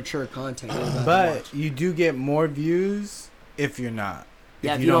 This is mature content. You're about to But watch. you do get more views if you're not.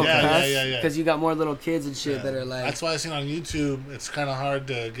 yeah, if you don't Yeah, cuss, yeah. because you got more little kids and shit Yeah. that are like. That's why I seen on YouTube. It's kind of hard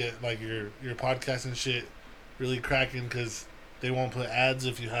to get like your podcast and shit really cracking because they won't put ads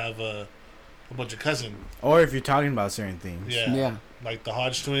if you have a bunch of cussing. Or if you're talking about certain things. Yeah. Yeah. Like the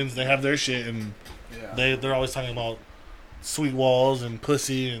Hodge twins, they have their shit and Yeah. they're always talking about sweet walls and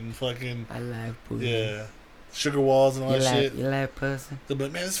pussy and fucking I like pussy. yeah, sugar walls and all You that like, shit. you like pussy? But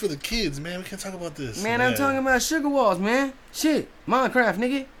man, this is for the kids, man. We can't talk about this. Man, I'm Yeah. talking about sugar walls, man. Shit, Minecraft,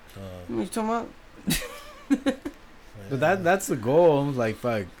 nigga. Uh, What you talking about? But that's the goal. Like,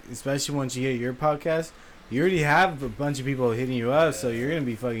 fuck. Especially once you get your podcast, you already have a bunch of people hitting you up, so you're gonna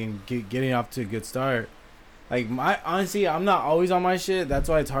be fucking getting off to a good start. Like, honestly, I'm not always on my shit. That's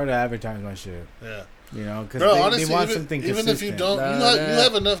why it's hard to advertise my shit. yeah. You know, because Bro, they honestly, want even, something even consistent. if you don't, you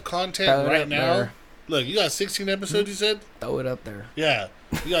have enough content right now. Look, you got 16 episodes. You said, Throw it up there. yeah,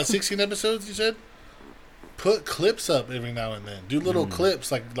 you got 16 episodes. You said, put clips up every now and then. Do little clips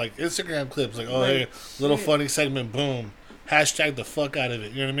like Instagram clips, like oh hey, little funny segment, boom, hashtag the fuck out of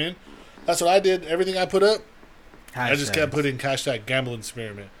it. You know what I mean? That's what I did. Everything I put up, I just kept putting hashtag gamble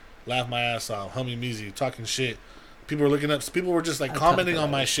experiment, laugh my ass off, T-Meezie, talking shit. People were looking up. People were just like commenting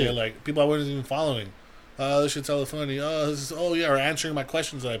on my shit, like people I wasn't even following. Oh, this shit's hella funny. Oh, this is, oh yeah, or answering my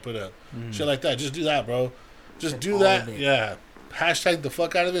questions that I put up, shit like that. Just do that, bro. Just do all that. of it. Yeah, hashtag the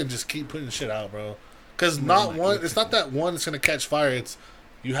fuck out of it and just keep putting shit out, bro. Because not one. It's not that one that's gonna catch fire. It's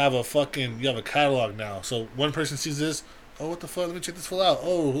you have a catalog now. So one person sees this. Oh, what the fuck? Let me check this full out.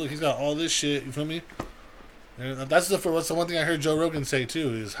 Oh, look, he's got all this shit. You feel me? And that's the one thing I heard Joe Rogan say too.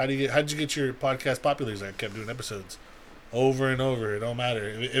 Is how'd you get your podcast popular? He's like, I kept doing episodes over and over. It don't matter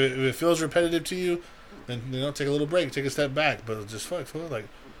if it feels repetitive to you. Then take a little break, take a step back, but just fuck like.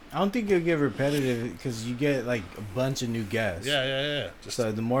 I don't think it'll get repetitive because you get like a bunch of new guests. Yeah. Just So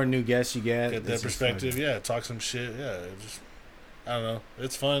the more new guests you get their it's just perspective. fun. Yeah, talk some shit. Yeah, I don't know.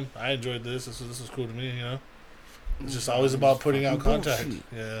 It's fun. I enjoyed this. This was cool to me. You know, it's just always about putting out contact. Bullshit.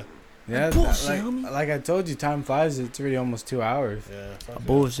 Yeah. Yeah, Bullshit, homie. like I told you, time flies. It's already almost 2 hours. Yeah. Fuck yeah.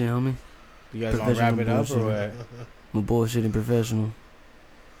 Bullshit, homie. You guys want to wrap it up or what? I'm a bullshitting professional.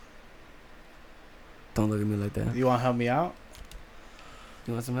 Don't look at me like that. You want to help me out?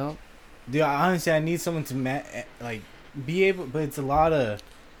 You want some help? Dude, honestly, I need someone to like be able, but it's a lot of.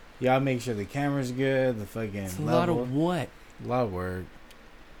 You gotta make sure the camera's good. The fucking It's a level. lot of what? A lot of work.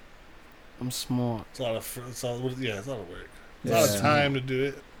 I'm smart. It's a lot of it's a lot of work. It's a Yeah. lot of time to do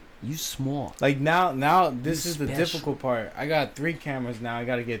it. You smart. Like now this You is the special. difficult part. I got 3 cameras now. I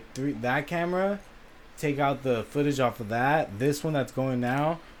gotta get that camera, take out the footage off of that, this one that's going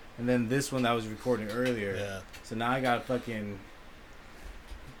now, and then this one that was recording earlier. Yeah. So now I gotta fucking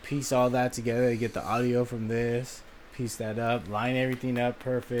piece all that together, get the audio from this, piece that up, line everything up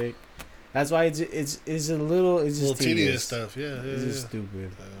perfect, That's why it's a little it's just tedious stuff. Yeah, It's just yeah.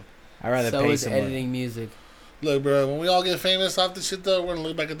 stupid. Yeah. I'd rather So pay is someone. editing music. Look, bro, when we all get famous off this shit, though, we're gonna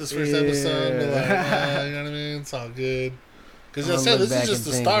look back at this first episode and be like, you know what I mean? It's all good. Because I I'm said gonna this look is just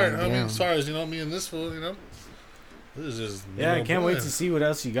back the and start. think, I mean, damn. as far as me and this fool, this is just. Yeah, I can't wait to see what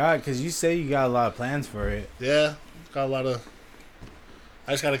else you got because you say you got a lot of plans for it. Yeah, got a lot of.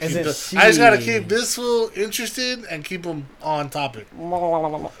 I just gotta keep. Isn't I just gotta she- keep this fool interested and keep him on topic.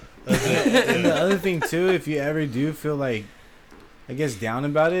 That's it. And the Yeah. other thing too, if you ever do feel like, I guess down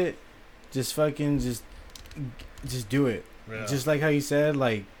about it, just fucking just do it. Yeah. Just like how you said,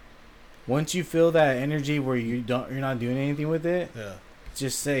 like once you feel that energy where you're not doing anything with it, Yeah.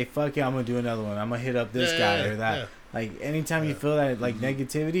 just say fuck it, I'm gonna do another one. I'm gonna hit up this Yeah, guy yeah, or that. yeah. Like anytime you Yeah. feel that like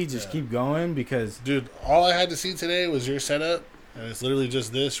negativity, just Yeah. keep going because Dude, all I had to see today was your setup, and it's literally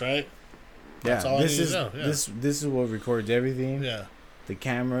just this, right? That's all I this need to is know, yeah. this is what records everything. Yeah. The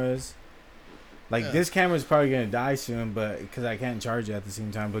cameras. Like Yeah. this camera's probably gonna die soon, but because I can't charge it at the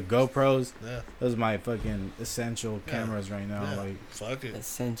same time. But GoPros, Yeah. those are my fucking essential Yeah. cameras right now. Yeah. Like Fuck it.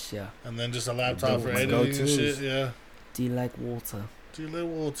 Essentia. And then just a laptop for My editing and go-tos. shit. Yeah. Do you like water? Do you like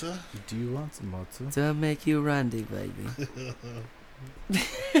water? do you want some water? To make you randy, baby.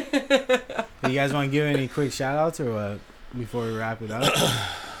 Do you guys want to give any quick shout outs or what before we wrap it up?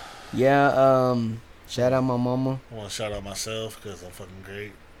 Yeah, shout out my mama. I want to shout out myself because I'm fucking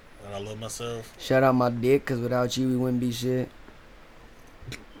great and I love myself. Shout out my dick, because without you, we wouldn't be shit.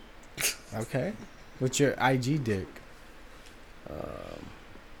 Okay. What's your IG dick?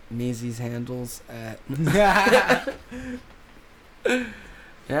 Meezie's handles at... Yeah.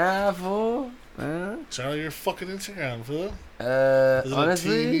 Yeah, fool. Shout out your fucking Instagram, fool. Is it a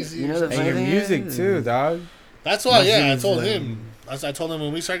Honestly, T-Meezie you know or the And funny your thing music is- too, dog. That's why, My yeah, I shit is, told him. I told him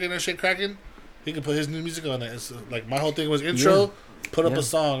when we start getting that shit cracking, he could put his new music on it. It's like my whole thing was intro, put up Yeah. a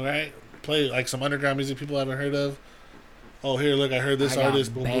song, right? Play like some underground music people haven't heard of. Oh, here, look, I heard this I got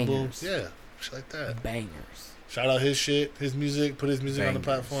artist. Boom, boom, boom. bangers. Yeah, shit like that. Bangers. Shout out his shit, his music, put his music on the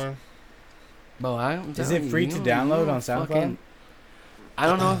Bangers. platform. Bro, I'm Is telling it free you, to you download know, on SoundCloud? fucking- I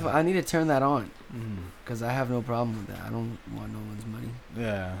don't know if I need to turn that on. Mm. Because I have no problem with that. I don't want no one's money.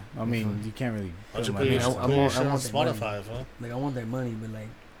 Yeah, I mean you can't really. Why don't you put put money your, on I put it. your want- shit I on want that money. Spotify, huh? Like, I want their money, but like...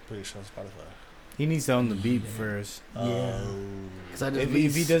 Put your shit on Spotify. He needs to own the beat Yeah. first. Yeah. Because I just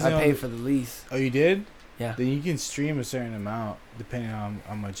If he doesn't I pay own- for the lease. Oh, you did? Yeah. Then you can stream a certain amount depending on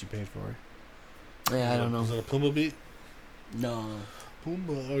how much you paid for it. Yeah, I don't Was know. it a Puma beat? No.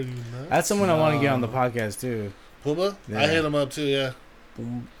 Puma, are you not? That's someone I want to get on the No. podcast too. Puma? Yeah. I hit him up too, yeah.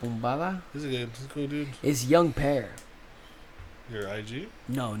 Bumbala? He's a good, he's a cool dude. It's Young Pear. Your IG?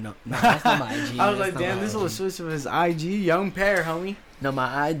 No, that's not my IG. I was That's like, not damn, my this will IG. switch of his IG, young pair, homie. No,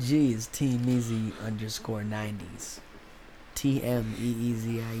 my IG is T-Meezie _90s.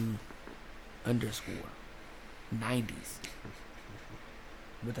 TMEEZIE _90s.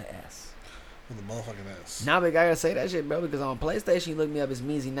 With an S. With the motherfucking ass. Nah, but I gotta say that shit, bro, because on PlayStation, you look me up as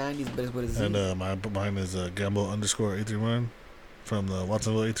Meezie 90s, but it's with a Z. And mine is Gamble _831 from the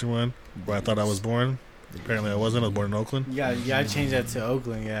Watsonville 831, where I thought I was born. Apparently I wasn't. I was born in Oakland. You gotta change that to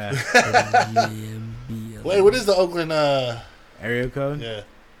Oakland, yeah. Wait, what is the Oakland? Area code? Yeah.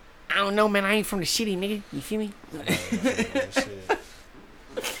 I don't know, man. I ain't from the shitty, nigga. You feel me? Shit.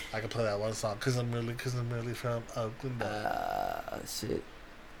 I can play that one song because I'm really from Oakland. Shit.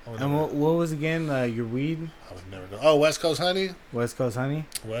 And what was again your weed? I was never going. Oh, West Coast Honey. West Coast Honey?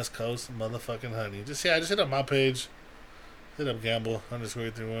 West Coast motherfucking honey. Just I just hit up my page. Hit up Gamble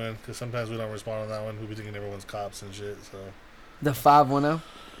 _831 because sometimes we don't respond on that one. We be thinking everyone's cops and shit. So The 510?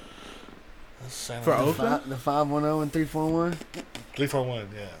 that's San For Jose. Oakland? The 510 and 341? 341.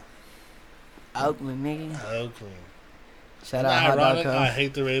 Yeah. Oakland, nigga. Oakland. Shout Isn't out that Hot Dog ironic? Co. I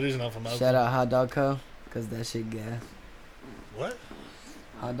hate the Raiders and I'm from Oakland. Shout out Hot Dog Co. Because that shit gas. What?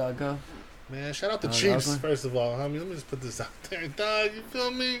 Hot Dog Co. Man, shout out the Oh, Chiefs, Oakland? first of all. Let me just put this out there. Dog, you feel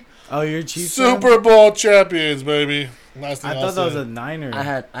me? Oh, you're Chiefs fan? Super Bowl champions, baby. Last thing I I'll thought that was say. a Niner.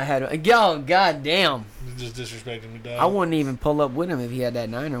 I had yo, goddamn. You just disrespecting me, dog. I wouldn't even pull up with him if he had that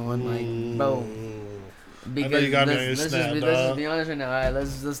Niner one. Like, bro. Because you got me on your let's snap, just dog. be honest right now. All right,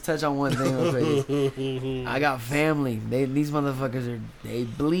 let's touch on one thing real quick. I got family. These motherfuckers they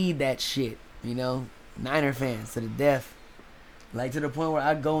bleed that shit. You know, Niner fans to the death. Like to the point where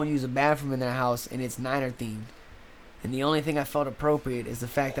I go and use a bathroom in their house and it's Niner themed. And the only thing I felt appropriate is the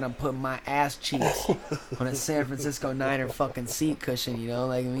fact that I'm putting my ass cheeks on a San Francisco Niner fucking seat cushion, you know?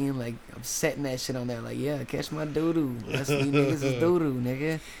 Like, I mean, like, I'm setting that shit on there. Like, yeah, catch my doo-doo. That's what you niggas is doo-doo,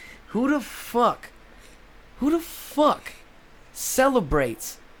 nigga. Who the fuck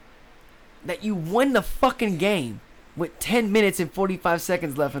celebrates that you won the fucking game with 10 minutes and 45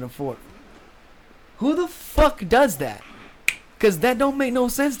 seconds left in the fourth? Who the fuck does that? Cause that don't make no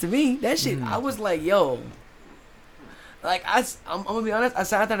sense to me. That shit, I was like, yo. Like, I'm gonna be honest, I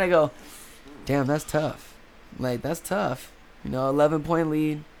sat there and I go, damn, that's tough. Like, that's tough. 11-point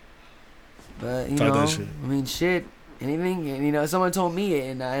lead. But, Talk that shit. I mean, shit, anything, and, someone told me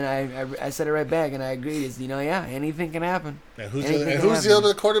it, and I said it right back, and I agreed. It's, yeah, anything can happen. And who's the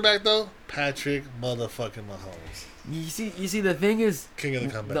other quarterback, though? Patrick motherfucking Mahomes. You see, the thing is, King of the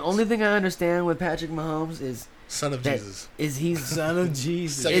comeback. The only thing I understand with Patrick Mahomes is Son of Jesus. Is he's Son of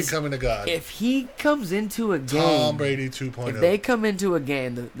Jesus. Second coming to God. If he comes into a game, Tom Brady 2.0. If they come into a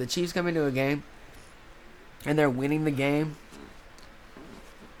game, the Chiefs come into a game, and they're winning the game,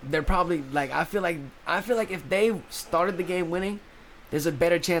 they're probably like I feel like if they started the game winning, there's a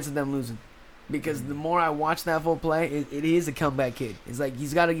better chance of them losing, because the more I watch that full play, it is a comeback kid. It's like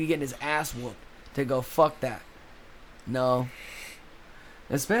he's got to be getting his ass whooped to go fuck that. No,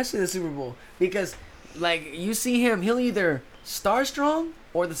 especially the Super Bowl, because. Like, you see him, he'll either start strong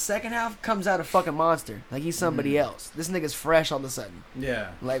or the second half comes out a fucking monster. Like, he's somebody else. This nigga's fresh all of a sudden.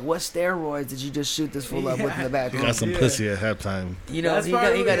 Yeah. Like, what steroids did you just shoot this fool up with in the back He room? got some pussy at halftime. He got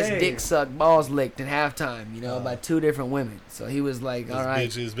his dick sucked, balls licked at halftime, by 2 different women. So he was like, all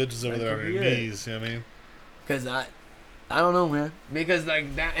right. His bitches over there on their knees, you know what I mean? Because I don't know, man. Because,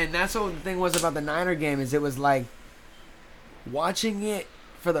 like, that, and that's what the thing was about the Niner game, is it was like, watching it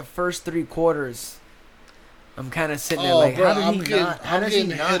for the first 3 quarters, I'm kind of sitting there like, bro, how does he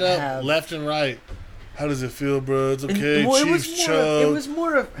not have left and right? How does it feel, bro? It's okay. Well, Chiefs choke. It was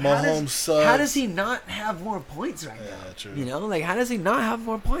more of Mahomes sucks. how does he not have more points right now? True. Like, how does he not have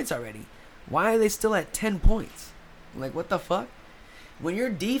more points already? Why are they still at 10 points? Like, what the fuck? When your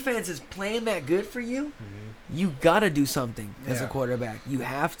defense is playing that good for you, you gotta do something as a quarterback. You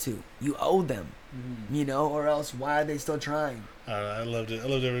have to. You owe them. Or else why are they still trying? I loved it. I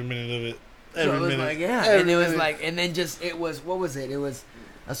loved every minute of it. So it was like, and it was like, and then it was, what was it? It was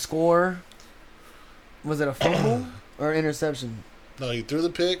a score. Was it a fumble or interception? No, he threw the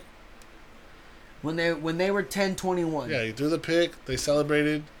pick. When they were 10-21. Yeah, he threw the pick. They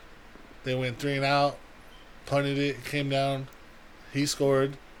celebrated. They went 3 and out. Punted it. Came down. He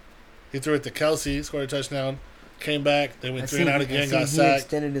scored. He threw it to Kelsey. Scored a touchdown. Came back. They went 3 and out again. Got he sacked.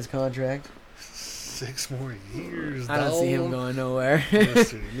 extended his contract. 6 more years. I don't see him going nowhere.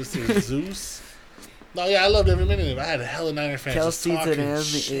 Mr. Zeus. No, yeah, I loved every minute of it. I had a hella Niner fans. Kelsey just to them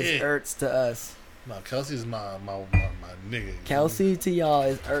shit. is Ertz to us. No, Kelsey's my nigga. Kelsey to y'all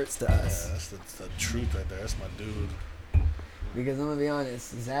is Ertz to us. Yeah, that's the truth right there. That's my dude. Because I'm gonna be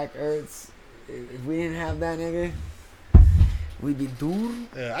honest, Zach Ertz, if we didn't have that nigga, we'd be doomed.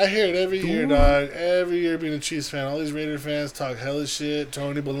 Yeah, I hear it every year, dog. Every year being a Chiefs fan, all these Raider fans talk hella shit.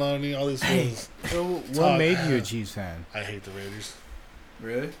 Tony Baloney, all these fools. So what made you a Chiefs fan? I hate the Raiders.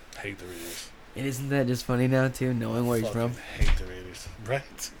 Really? I hate the Raiders. And isn't that just funny now too, knowing where he's from? Hate the Raiders,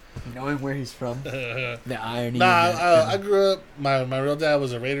 right? Knowing where he's from, the irony. Nah, I grew up. My real dad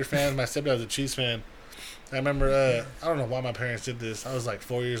was a Raider fan. My stepdad was a Chiefs fan. I remember. I don't know why my parents did this. I was like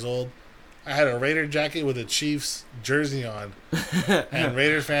 4 years old. I had a Raider jacket with a Chiefs jersey on, and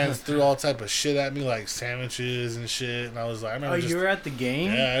Raider fans threw all type of shit at me, like sandwiches and shit. And I was like, I remember. You were at the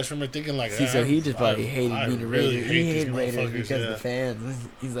game? Yeah, I just remember thinking like. See, so he just probably hated being a Raider. He hated Raiders because of the fans.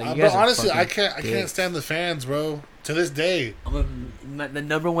 He's like, but honestly, I can't stand the fans, bro. To this day, the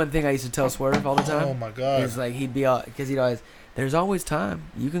number one thing I used to tell Swerve all the time. Oh my god! Is like he'd be all because he'd always. There's always time.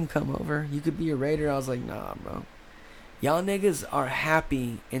 You can come over. You could be a Raider. I was like, nah, bro. Y'all niggas are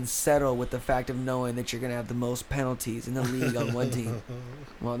happy and settle with the fact of knowing that you're gonna have the most penalties in the league on one team.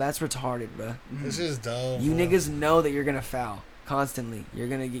 Well, that's retarded, bro. This is dumb. You niggas know that you're gonna foul constantly. You're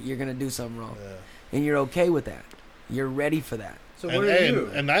gonna do something wrong, and you're okay with that. You're ready for that. So what are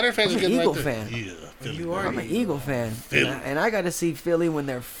you? And Niner fans I'm are getting an Eagle right fan. Yeah, Philly. You are. I'm an Eagle fan, and I got to see Philly win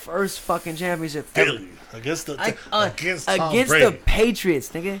their first fucking championship Philly against Tom against Brady. the Patriots,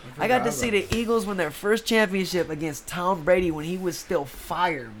 nigga. I got to see the Eagles win their first championship against Tom Brady when he was still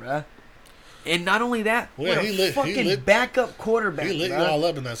fired, bruh. And not only that, Well, what a fucking backup quarterback. He lit you bruh. all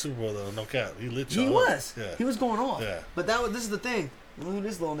up in that Super Bowl, though. No cap. He lit you He all was. up. Yeah. He was going off. Yeah. But this is the thing. Look at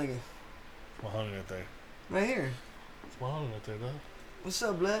this little nigga Mahoney right there. right here. It's Mahoney right there, though. What's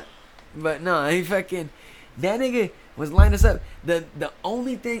up, blood? But no, he fucking that nigga was lining us up. The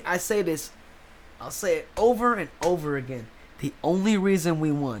only thing I say this, I'll say it over and over again. The only reason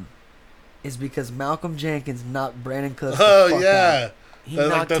we won is because Malcolm Jenkins knocked Brandon Cooks. Oh yeah, He like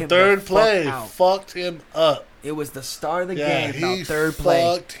knocked the him third the play fuck out. fucked him up. It was the start of the Yeah, game. About he third play,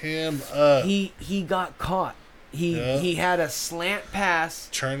 fucked him up. he got caught. He had a slant pass,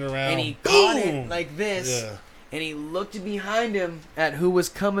 Turned around and he boom! caught it like this. Yeah. And he looked behind him at who was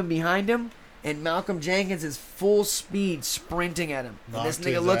coming behind him, and Malcolm Jenkins is full speed sprinting at him. And this Knocked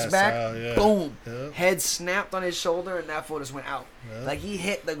nigga his looks ass back, out, yeah. boom, Yep. head snapped on his shoulder, and that fool just went out. Yep. Like he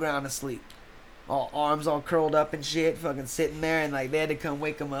hit the ground asleep. All arms all curled up and shit, fucking sitting there, and like they had to come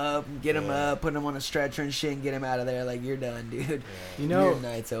wake him up, and get him up, put him on a stretcher and shit, and get him out of there. Like you're done, dude. You know, Your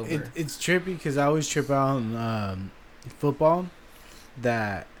night's over. it's trippy because I always trip out on football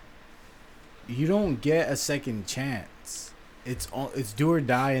that you don't get a second chance. It's do or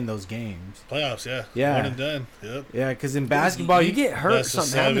die in those games. Playoffs, yeah. Yeah. One and done. Yep. Yeah, because in basketball you get hurt, best of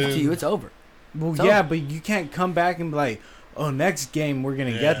something happens to 7. you, it's over. well, it's yeah, over. but you can't come back and be like, oh, next game we're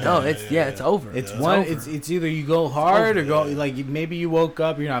gonna get No, them. it's over. It's Yeah. one. over. It's either you go hard or go Yeah. like maybe you woke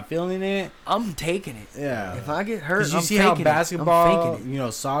up, you're not feeling it. I'm taking it. Yeah. If I get hurt, Because you I'm see how faking it. I'm basketball, faking it. you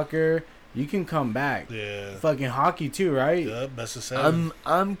know, soccer, you can come back. Yeah. Fucking hockey too, right? Yep. Best of 7.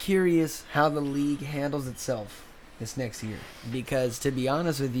 I'm curious how the league handles itself this next year, because to be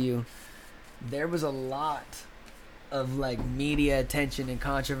honest with you, there was a lot of like media attention and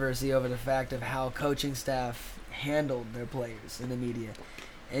controversy over the fact of how coaching staff handled their players in the media,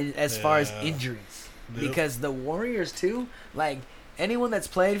 and as far as Yeah. injuries, Yep. because the Warriors too, like anyone that's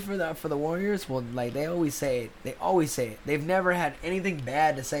played for the Warriors, well, like they always say it. They've never had anything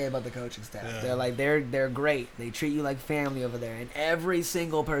bad to say about the coaching staff. Yeah. They're like they're great. They treat you like family over there, and every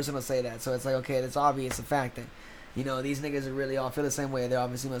single person will say that. So it's like, okay, it's obvious the fact that, you know, these niggas are really all feel the same way. There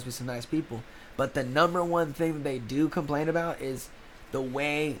obviously must be some nice people, but the number one thing that they do complain about is the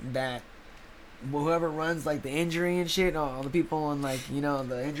way that whoever runs like the injury and shit, all the people on like, you know,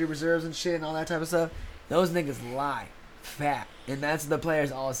 the injury reserves and shit and all that type of stuff, those niggas lie fat, and that's what the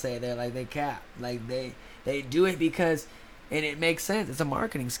players all say. They're like, they cap, like they do it because, and it makes sense, it's a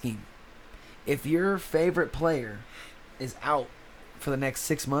marketing scheme. If your favorite player is out for the next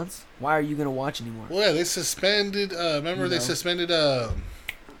 6 months, why are you gonna watch anymore? Well, yeah, they suspended. Remember, they suspended. It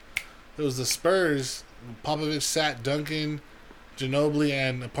was the Spurs. Popovich sat Duncan, Ginobili,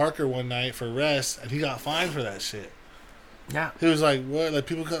 and Parker one night for rest, and he got fined for that shit. Yeah. He was like, "What?" Like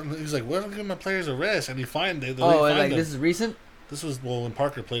people, he was like, "What? I'm giving my players a rest," and he fined them. Oh, and like this is recent. This was when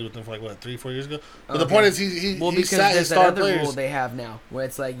Parker played with them for like what 3-4 years ago. But the Okay. point is, he Because sat his there's that star other players. rule they have now, where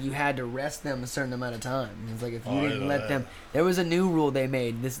it's like you had to rest them a certain amount of time. It's like if you Oh, I didn't know let that. them, there was a new rule they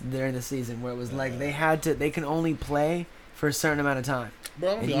made during the season where it was like they can only play for a certain amount of time, Bro,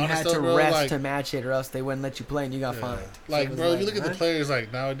 I'm and gonna you be honest had though, to bro. rest Like, to match it, or else they wouldn't let you play, and you got fined. So like it was bro, if you look at the what? players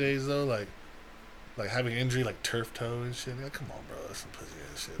like nowadays though, like having injury like turf toe and shit. Like, come on, bro, that's some pussy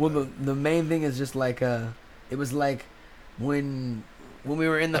ass shit. Well, bro. the main thing is just like it was like when we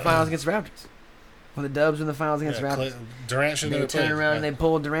were in the finals against the Raptors, when the Dubs were in the finals against the Raptors. Durant should They never turned played. around and they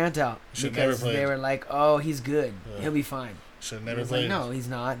pulled Durant out Should never because played. they were like, "Oh, he's good. Yeah. He'll be fine." should I never was played. like, "No, he's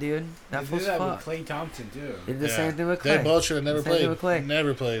not, dude. That They fool's did that with fucked." Klay Thompson too. They did the Yeah. same thing with They Clay. both should have never The same thing played. with Clay.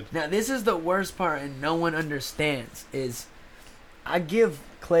 Never played. Now, this is the worst part, and no one understands, is I give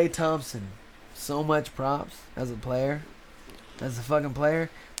Klay Thompson so much props as a player, as a fucking player,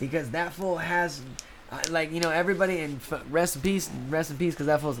 because that fool has, like, you know, everybody, and rest in peace, because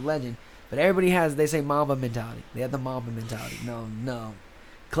that fool's a legend, but everybody has, they say Mamba mentality. They have the Mamba mentality. No.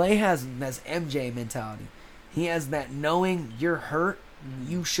 Klay has this MJ mentality. He has that knowing you're hurt,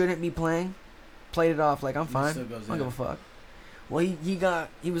 you shouldn't be playing, played it off like, I'm fine, still goes I don't give in. a fuck. Well,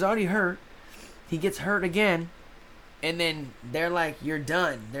 he was already hurt. He gets hurt again, and then they're like, you're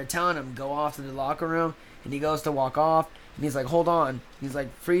done. They're telling him, go off to the locker room, and he goes to walk off, and he's like, hold on. He's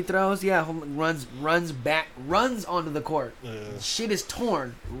like, free throws? Yeah, runs back, runs onto the court. Shit is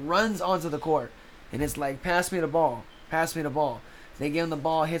torn, runs onto the court, and it's like, pass me the ball. They give him the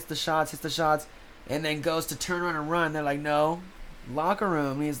ball, hits the shots, and then goes to turn around and run. They're like, no. Locker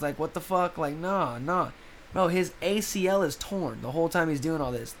room. And he's like, what the fuck? Like, nah. Bro, his ACL is torn the whole time he's doing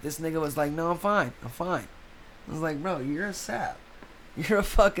all this. This nigga was like, no, I'm fine. I was like, bro, you're a sap. You're a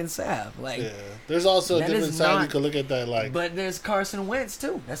fucking sap. Like, Yeah. There's also a that different is side not- you could look at that. Like, but there's Carson Wentz,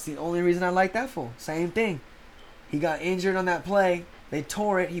 too. That's the only reason I like that fool. Same thing. He got injured on that play. They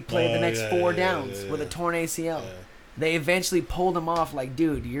tore it. He played the Oh, next yeah, 4 yeah, downs yeah, with a yeah. torn ACL. Yeah. They eventually pulled him off like,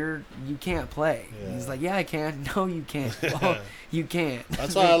 dude, you can't play. Yeah. He's like, yeah, I can. No, you can't. Well, you can't.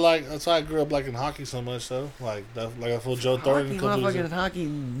 That's why I grew up liking hockey so much though. Like I fool Joe Thornton. Hockey, motherfucking hockey,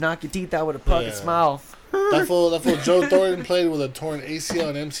 knock your teeth out with a puck and smile. That fool Joe Thornton played with a torn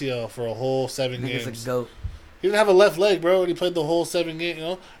ACL and MCL for a whole 7 Nigga's games. a goat. He didn't have a left leg, bro, and he played the whole 7 games. You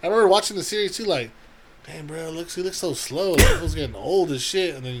know, I remember watching the series too. Like, damn, bro, he looks so slow. Like, he was getting old as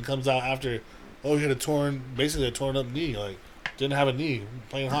shit, and then he comes out after, he had basically a torn up knee. Like, didn't have a knee.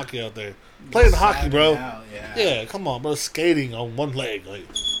 Playing hockey out there, playing hockey, bro. Yeah, come on, bro. Skating on one leg, like,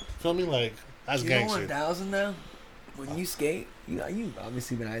 feel me? Like, that's You know gangster. 1000 though? When you skate, you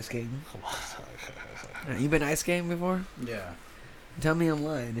obviously been ice skating. You been ice skating before? Yeah. Tell me I'm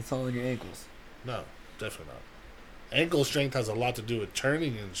lying. It's all in your ankles. No, definitely not. Ankle strength has a lot to do with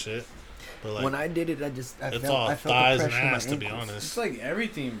turning and shit. But like, when I did it, I it's felt all the thighs and pressure in my ass, to be ankles. honest. It's like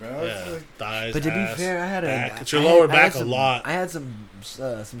everything, bro. Yeah, It's like, thighs, But to ass, be fair, I had back. a It's your I had- lower I had back a some- lot. I had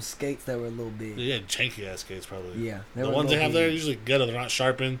some skates that were a little big. Yeah, janky ass skates probably. Yeah, The ones they have there are usually ghetto. They're not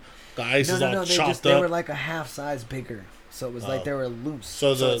sharpened. The ice is all chopped they up. were like a half size bigger, so it was like they were loose.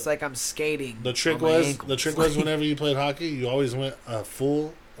 So So the- it's like I'm skating. The trick on my was ankles. whenever you played hockey, you always went a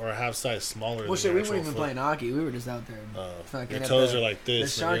full or a half size smaller. Well, than shit, your we actual weren't even foot. playing hockey. We were just out there. Your at toes the- are like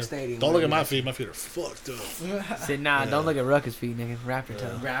this. the Shark nigga. Stadium. Don't look at my feet. My feet are fucked up. Said, nah, don't look at Ruckus feet, nigga. Raptor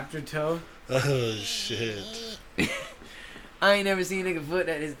toe. raptor toe. Oh shit. I ain't never seen a nigga foot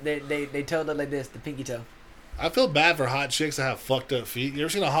that is they toe look like this, the pinky toe. I feel bad for hot chicks that have fucked up feet. You ever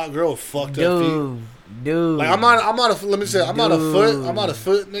seen a hot girl with fucked up feet? Dude. Like I'm not a. Let me say, I'm not a foot. Dude. I'm not a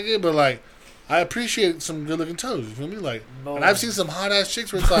foot nigga, but like. I appreciate some good looking toes. You feel me? Like, and I've seen some hot ass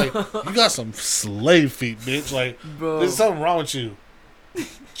chicks where it's like, you got some slave feet, bitch. Like, Bro. there's something wrong with you.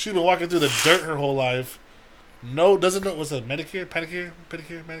 She's been walking through the dirt her whole life. No, doesn't know what's a pedicure.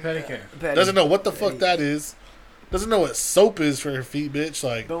 Pedicure. Doesn't know what the fuck that is. Doesn't know what soap is for her feet, bitch.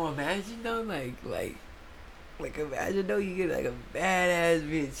 Like, Bro, imagine though, like imagine though you get like a badass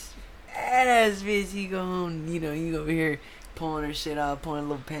bitch, you go home, you know, you over here pulling her shit off, pulling her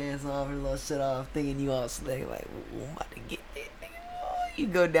little pants off, her little shit off, thinking you all slick, like, ooh, I'm about to get this nigga. Oh, you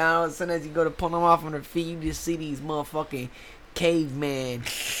go down, as soon as you go to pull them off on her feet, you just see these motherfucking caveman,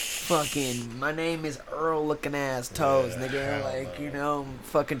 fucking, my name is Earl looking ass toes, Yeah, nigga, hell like, no. you know,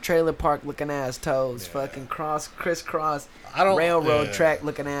 fucking trailer park looking ass toes, fucking crisscross I don't railroad track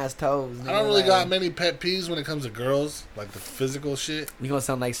looking ass toes. I don't really nigga, got like, many pet peeves when it comes to girls, like the physical shit. You gonna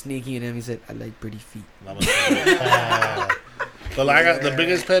sound like Sneaky and him. He said, "I like pretty feet." I'm gonna say, but like, I got the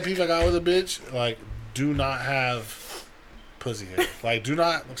biggest pet peeve I got with a bitch, like, do not have pussy hair. Like, do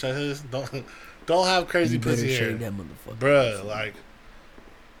not. Should I say this? Don't have crazy You better pussy hair, shave that motherfucker, bruh. Like,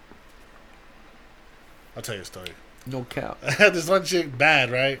 I'll tell you a story. no cap. I had this one chick,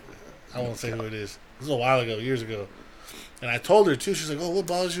 bad, right? I won't say who it is. This was a while ago, years ago. And I told her too. She's like, "Oh, what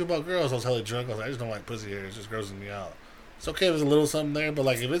bothers you about girls?" I was hella drunk. I was like, "I just don't like pussy hair. It just grosses me out." It's okay if there's a little something there, but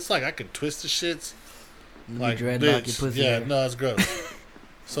like if it's like I could twist the shits, like dreadlock your bitch, pussy yeah, hair. no, it's gross.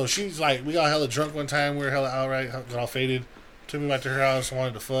 So she's like, we got hella drunk one time. We were hella out, right? Got all faded. Took me back to her house.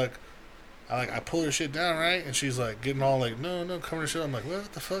 Wanted to fuck. I pulled her shit down, right? And she's like getting all like, no, cover her shit. I'm like,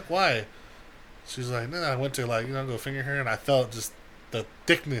 what the fuck? Why? She's like, no. I went to like, go finger her, and I felt just the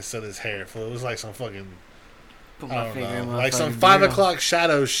thickness of his hair. So it was like some fucking, Put I my don't finger in know, my like some fucking 5 grill. o'clock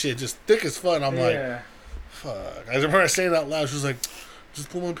shadow shit, just thick as fuck. I'm like, Yeah. fuck. I remember saying it out loud. She was like, just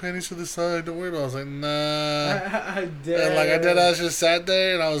pull my panties to the side. Don't worry about it. I was like, nah. And like I did, I just sat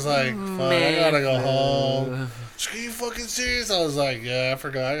there and I was like, fuck, I gotta go home. Are you fucking serious? I was like, yeah, I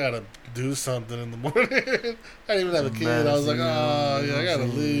forgot. I gotta do something in the morning. I didn't even have a kid. I was like, oh, yeah, I gotta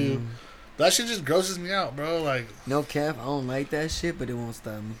leave. That shit just grosses me out, bro. Like, No cap, I don't like that shit, but it won't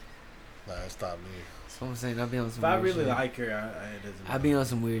stop me. nah, it stopped me. That's what I'm saying. I be on some. If I weird really shit. like her, it doesn't. I be on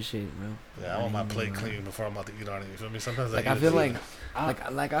some weird shit, bro. Yeah, I want my plate clean before I'm about to eat on it. You feel me? Sometimes Like I I eat feel it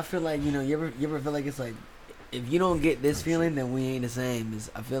like I feel like, you know, you ever feel like it's like, if you don't get this feeling, then we ain't the same.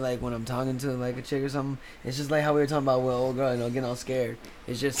 I feel like when I'm talking to like a chick or something, it's just like how we were talking about with old girl, you know, getting all scared.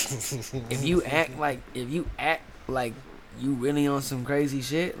 It's just if you act like you really on some crazy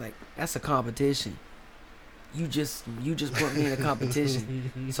shit, like that's a competition. You just put me in a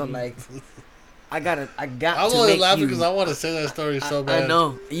competition. So like I got I to was only make laughing you. because I want to say that story so bad. I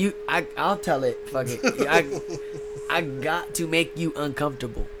know you. I'll tell it. Fuck it. I got to make you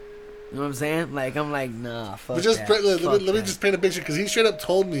uncomfortable. You know what I'm saying? Like I'm like, nah, fuck But just that. let me Fuck just paint a picture because he straight up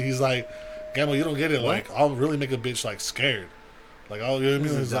told me, he's like, Gamble, you don't get it. Like I'll really make a bitch like scared. Like I'll, you know what I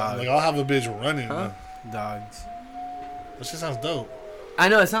mean? He's a dog. Like I'll have a bitch running. Huh? Dogs. That shit sounds dope. I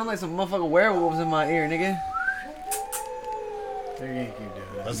know it sounds like some motherfucking werewolves in my ear, nigga. They're gonna keep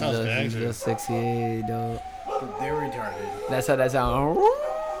doing That that. sounds Just gangster. sexy, dog. But they're retarded. That's how that sounds.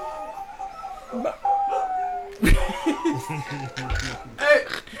 Hey!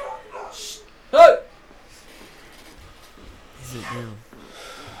 Hey! Sit down.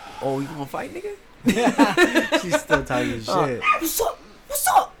 Oh, you gonna fight, nigga? She's still talking shit. What's up? What's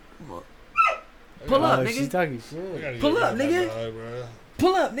up? Pull up, Oh, she's nigga. talking We shit. gotta Pull get up, rid of nigga. that guy, bro.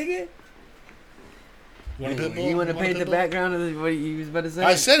 Pull up, nigga. You want a pit bull? You want to a paint the pit bull? background of what you was about to say?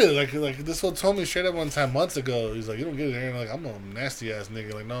 I said it like this one told me straight up one time months ago. He's like, you don't get it, Aaron. Like I'm a nasty ass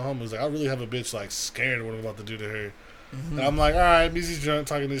nigga. Like no homo. He's like, I really have a bitch like scared of what I'm about to do to her. And I'm like, all right, Meezie's drunk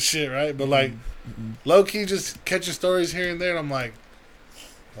talking this shit, right? But like, low key, just catching stories here and there. And I'm like,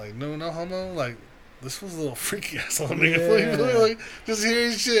 no homo. Like, this was a little freaky ass little nigga. Yeah. Like, just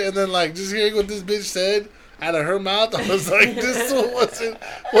hearing shit, and then like just hearing what this bitch said out of her mouth, I was like, this one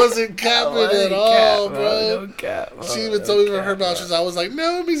wasn't capping at all, bro. No cap, bro. She even told me from her mouth, I was like,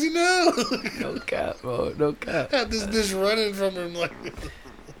 no, Meezie, no. No cap, bro. No cap. Had this bitch running from him like.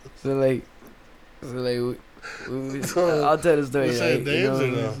 So like, I'll tell the story. We saying Like, names or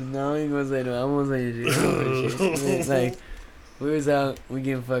no? No, I ain't gonna say no. I won't say shit. I won't say shit. It's like, we was out, we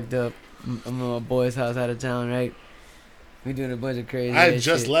getting fucked up. I'm at my boy's house out of town, right? We doing a bunch of crazy. I had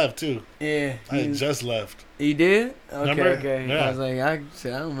just left too. Yeah. I had just left. You did? Okay, Remember? okay. Yeah. I was like, I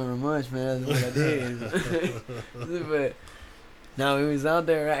don't remember much, man. That's what I did. But no, we was out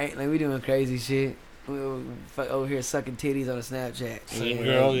there, right? Like we doing crazy shit. We were over here sucking titties on a Snapchat. Same Yeah,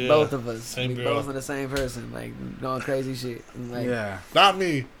 girl, like, yeah. Both of us. Same we girl. both are the same person. Like doing crazy shit. And, like, Yeah. Not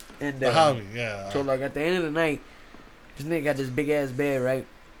me. And The homie, yeah. so like at the end of the night, this nigga got this big ass bed, right?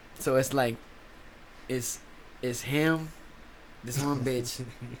 So it's like, it's him, this one bitch,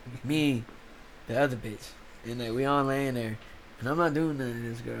 me, the other bitch, and like we all laying there, and I'm not doing nothing to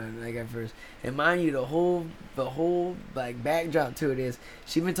this girl like at first. And mind you, the whole like backdrop to it is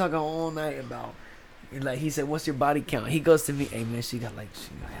she been talking all night about. Like he said, what's your body count? He goes to me, hey man, she got hella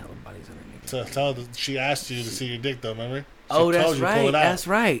bodies on her nigga. So tell her she asked you to see your dick though, remember? She Oh, that's told you, pull right. it out.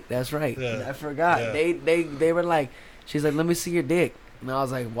 That's right. Yeah. I forgot. Yeah. They were like, she's like, let me see your dick, and I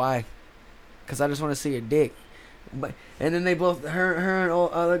was like, why? Because I just want to see your dick. But and then they both, her and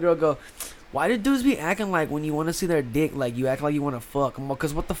other girl go, why do dudes be acting like when you want to see their dick, like you act like you want to fuck?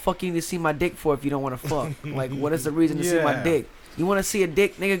 Because what the fuck you need to see my dick for if you don't want to fuck? Like, what is the reason to see my Yeah. dick? You want to see a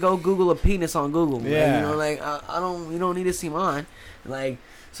dick, nigga? Go Google a penis on Google. Like, Yeah. you know, like you don't need to see mine. Like,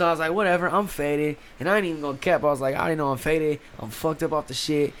 so I was like, whatever. I'm faded, and I ain't even gonna cap. I was like, I already know I'm faded. I'm fucked up off the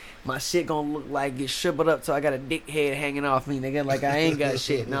shit. My shit gonna look like get shriveled up, so I got a dick head hanging off me, nigga. Like I ain't got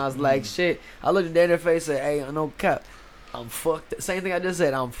shit. And I was like, shit. I looked at their face, and said, hey, no cap. I'm fucked. Same thing I just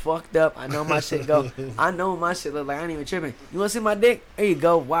said. I'm fucked up. I know my shit go. I know my shit look like I ain't even tripping. You wanna see my dick? There you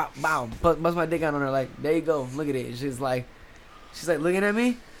go. Wow, wow. Bust my dick out on her. Like there you go. Look at it. She's like looking at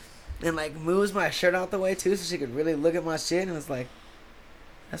me, and like moves my shirt out the way too, so she could really look at my shit. And was like,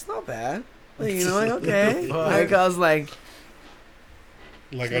 that's not bad. Like, you know, like okay. Like I was like,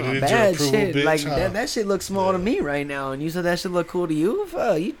 Like it's I not did bad your approval, shit. bitch. Like huh? that shit looks small to me right now, and you said that should look cool to you.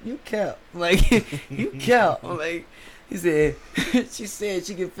 Fuck, you kept like you kept like. He said, she said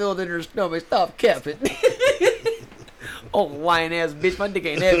she can feel it in her stomach. Stop capping. Oh, lying ass bitch, my dick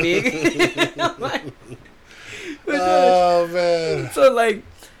ain't that big. Like, Oh man. so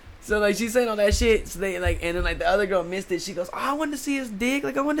like she's saying all that shit. So they like, and then like the other girl missed it. She goes, oh, I wanted to see his dick.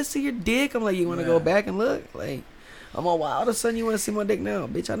 Like I wanted to see your dick. I'm like, you want to go back and look? Like, I'm all, wow, all of a sudden you want to see my dick now,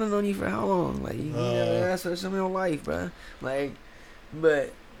 bitch? I done known you for how long? Like, you never asked for some of your life, bro. Like,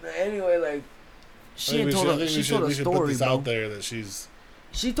 but anyway, like. She told a we should put story, this bro. out there that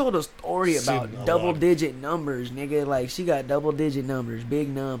She told a story Seen about a lot. double-digit numbers, nigga. Like she got double-digit numbers, big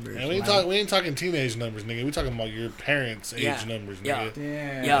numbers. and we ain't talking teenage numbers, nigga. We talking about your parents' age numbers, nigga.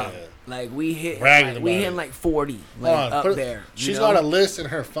 Damn. Yeah, like we hit, Bragging like, we about hit it. like 40, like Hold on, up put it- there. you She's know? got a list in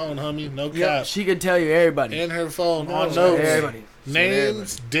her phone, homie. No cap. Yeah, she could tell you everybody. In her phone, No, on notes, everybody.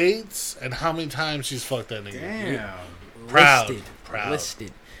 names, dates, and how many times she's fucked that nigga. Damn. Proud.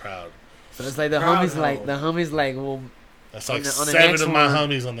 Listed. Proud. So it's like the Proud homies like well, That's like on the 7 next of my one,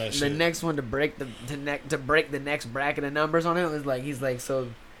 homies on that the shit. next one to break the next bracket of numbers on it was like he's like, so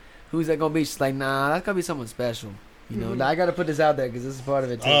who's that gonna be? She's like, nah, that's gonna be someone special. You know, I gotta put this out there because this is part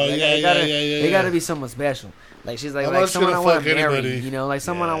of it too. Oh, They gotta be someone special. Like she's like, I'm not someone I gonna want to fuck marry. anybody. You know, like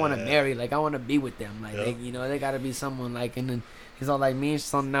someone I want to Yeah. marry. Like I want to be with them. Like Yep. they, you know, they gotta be someone like. And then he's all like, me and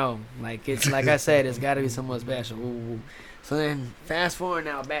she's all no. Like it's like I said, it's gotta be someone special. Ooh, ooh. So then fast forward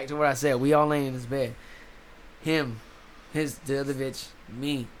now back to what I said. We all laying in this bed. Him, the other bitch,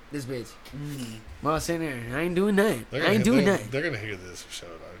 me, this bitch. Well, I was sitting there. I ain't doing nothing. I ain't doing nothing. They're gonna hear this for sure,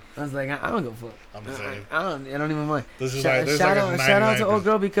 dog. I was like, I don't give a fuck. I'm the same. I don't even mind. This is Shout, like, there's shout like a out to 99%. old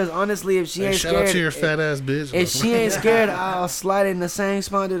girl because honestly, if she Hey, ain't shout scared, out to your fat ass bitch. if she ain't scared, I'll slide in the same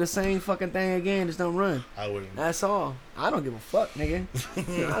spot, do the same fucking thing again. Just don't run. I wouldn't. That's all. I don't give a fuck, nigga.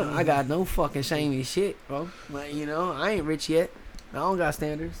 I got no fucking shamey shit, bro. Like, you know, I ain't rich yet. I don't got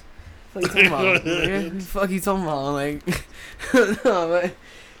standards. Fuck you talking about, nigga? Fuck you talking about? Like, no, but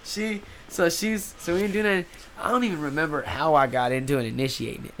so we didn't do that. I don't even remember how I got into it,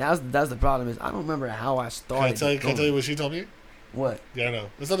 initiating it. That's the problem is I don't remember how I Can started. I tell you what she told me? What? Yeah, I know.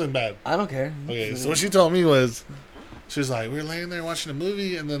 It's nothing bad. I don't care. Okay, so what she told me was, she was like, we were laying there watching a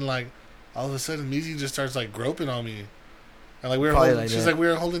movie, and then like, all of a sudden, Meezie just starts like groping on me, And like we were, Probably like she's that. like we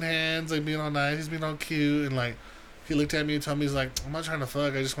were holding hands, like being all nice, he's being all cute, and like he looked at me and told me he's like, I'm not trying to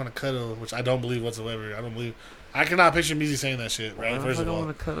fuck, I just want to cuddle, which I don't believe whatsoever. I cannot picture Meezie saying that shit, right? First of I all,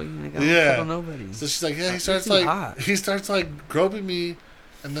 want to cuddle you, nigga. I don't Yeah. cuddle nobody. so she's like, yeah, he starts like groping me,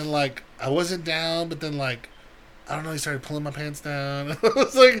 and then like I wasn't down, but then like I don't know, he started pulling my pants down. I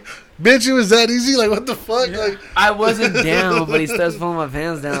was like, bitch, it was that easy? Like, what the fuck? Yeah. Like, I wasn't down, but he starts pulling my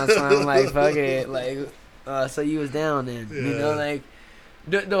pants down, so I'm like, fuck it. Like, so you was down then. You know, Yeah. like,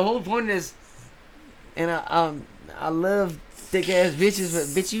 the whole point is, and I love thick ass bitches,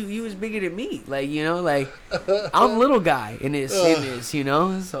 but bitch, you was bigger than me. Like, you know, like, I'm little guy in this, you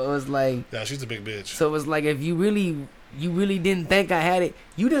know? So it was like, yeah, she's a big bitch. so it was like, if you really didn't think I had it,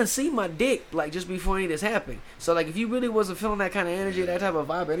 you didn't see my dick like just before any of this happened. So like if you really wasn't feeling that kind of energy, that type of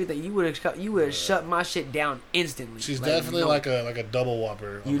vibe, or anything, you would have shut my shit down instantly. She's Like, definitely you know? like a double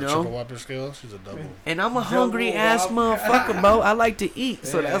whopper on You the know? triple whopper scale. She's a double. And I'm a hungry Double ass whopper. motherfucker, bro. I like to eat,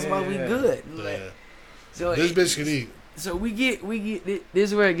 so Yeah, that's why we yeah. good. Yeah. Like, so This bitch can eat. so we get this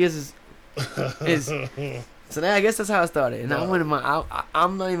is where it gets is. So now I guess that's how it started, and I went in my.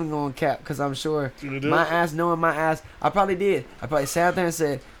 I'm not even going to cap because I'm sure You gonna do my it? ass knowing my ass. I probably did. I probably sat there and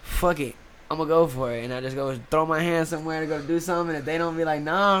said, "Fuck it, I'm gonna go for it," and I just go throw my hand somewhere to go do something. And if they don't be like,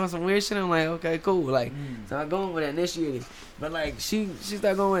 "Nah," on some weird shit, I'm like, "Okay, cool." Like, so I'm going with it initiated, but like she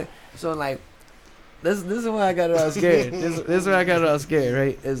started going with it. So like. This is why I got it all scared. This is why I got it all scared,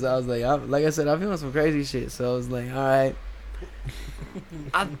 right? Is I was like, like I said, I'm feeling some crazy shit. So I was like, all right.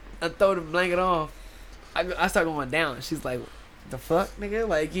 I throw the blanket off. I start going down. She's like, the fuck, nigga?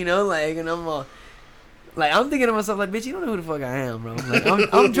 Like, you know, like, and I'm all, like, I'm thinking to myself, like, bitch, you don't know who the fuck I am, bro. Like,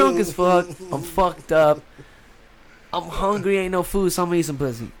 I'm drunk as fuck. I'm fucked up. I'm hungry. Ain't no food, so I'm gonna eat some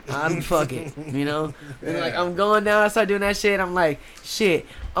pussy. I'm fuck it, you know. And like, I'm going down. I start doing that shit. I'm like, shit.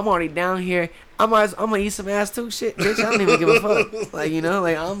 I'm already down here. I'm gonna eat some ass too. Shit, bitch. I don't even give a fuck. Like, you know,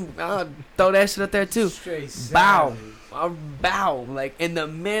 like I'll throw that shit up there too. Straight Bow. savage. I bow. Like, and the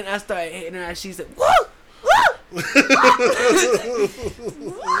minute I started hitting her, she said, "Woo, woo."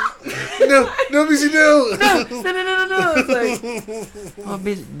 No, Meezie, no. No. It's like, oh,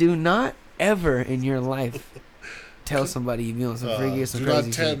 bitch, do not ever in your life tell somebody you be on some freaky or some do crazy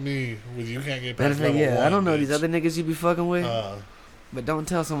not shit. tempt me with you can't get Matter past of fact, level yeah, one, I don't know bitch. these other niggas you be fucking with, Uh, but don't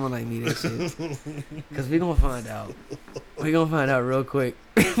tell someone like me that shit. Because we gonna find out. We gonna find out real quick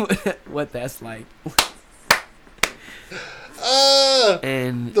what that's like.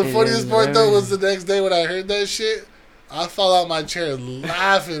 And the and funniest part though whatever. was the next day when I heard that shit. I fell out my chair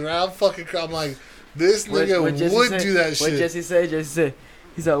laughing. Right? I'm fucking. I'm like, this nigga would Jesse do said? that What shit. Jesse said? Jesse said,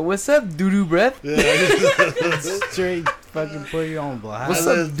 he's like, "What's up, doo-doo breath? Yeah. Straight fucking put you on blast. What's And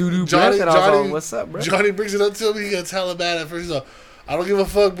up, then doo-doo Johnny- breath?" And I was Johnny- like, "What's up, bro?" Johnny brings it up to me. He gets hella mad at first. He's like, I don't give a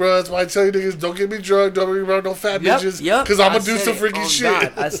fuck, bro. That's why I tell you niggas, don't get me drunk. Don't get me around no fat bitches. Because I'm I going to do said some it freaky on shit.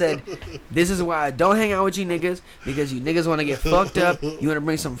 God. I said, this is why I don't hang out with you niggas, because you niggas want to get fucked up. You want to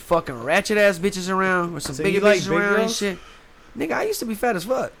bring some fucking ratchet ass bitches around or some So bigger you like bitches big around and girls? shit. Nigga, I used to be fat as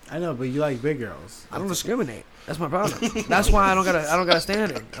fuck. I know, but you like big girls. I don't discriminate. That's my problem. That's why I don't got a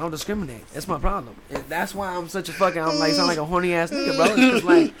standard. I don't discriminate. That's my problem. And that's why I'm such a fucking, I'm like, sound like a horny ass nigga, bro. Because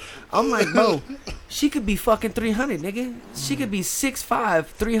like, I'm like, bro, she could be fucking 300, nigga. She could be 6'5",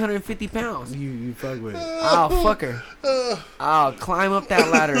 350 pounds. You fuck with it. I'll fuck her. I'll climb up that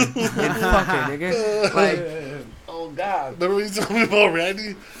ladder and fuck her, nigga. Like, oh God. Remember when you told me about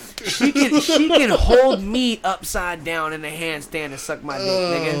Randy? She can hold me upside down in a handstand and suck my dick,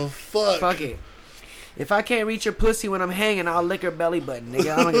 Oh, nigga. fuck. Fuck it. If I can't reach her pussy when I'm hanging, I'll lick her belly button,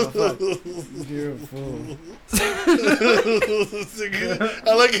 nigga. I don't give a fuck. You're a fool.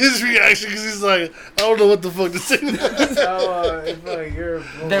 I like his reaction because he's like, I don't know what the fuck to say. Fuck, you're a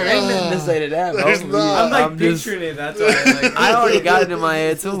fool. There ain't nothing to say to that, bro. There's not. I'm like I'm just- picturing it. That's why. Like, I already got it in my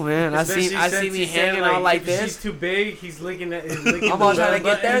head too, man. I especially see since me he said, hanging out like if this. She's too big. He's licking at. He's licking I'm all the trying to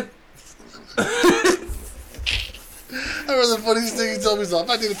get there. button. I remember the funniest thing he told me is, if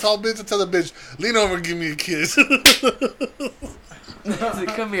I need a tall bitch, I tell the bitch, lean over and give me a kiss.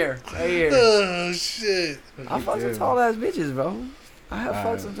 Come here, right here. Oh, shit. I fuck some tall ass bitches, bro. I have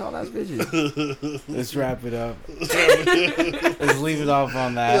fucked some tall ass bitches. Let's wrap it up. Let's leave it off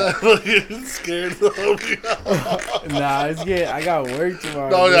on that. I'm fucking scared. Nah, it's good. I got work tomorrow.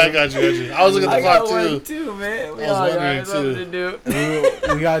 No, yeah, I dude. got you. I was looking at I the got clock, work too. too, man. We I was all wondering, got something to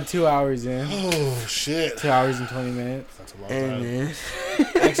do. We got 2 hours in. Oh, shit. 2 hours and 20 minutes. That's a long Hey, time. man.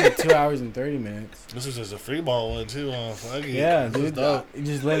 Actually, 2 hours and 30 minutes. This was just a free ball one, too. Fuck it. Yeah, This was dude. dope. You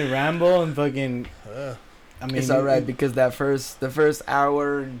just let it ramble and fucking. Yeah. I mean, It's all right because the first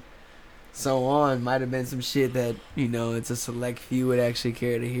hour and so on might have been some shit that, you know, it's a select few would actually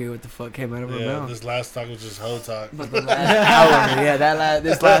care to hear what the fuck came out of her mouth. This last talk was just hoe talk. But the last hour,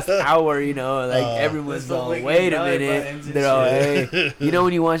 this last hour, you know, like everyone's going, wait a minute. They're all, hey. You know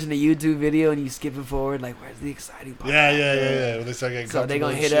when you're watching a YouTube video and you skipping forward, like, where's the exciting part? Yeah. When they start getting so they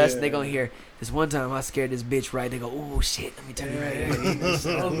gonna hit us, they gonna hear, this one time I scared this bitch right. They go, oh shit, let me tell you right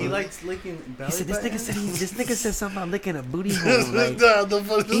here. Oh, he likes licking belly He said, buttons? this nigga said something about licking a booty hole.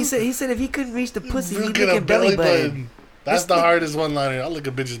 Like, he said if he couldn't reach the pussy, he'd lick a belly button. That's the hardest one liner. I'll lick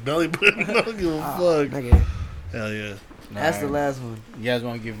a bitch's belly button. I don't give a fuck. Nigga, Hell yeah. that's the last one. You guys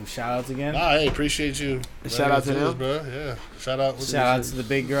want to give them shout outs again? Nah, hey, appreciate you. Shout out to them, bro. Yeah. Shout out. Shout out to the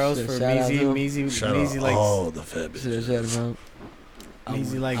big girls for Shout out to them. Meezie out like all the fat Should have bitches. shut him out.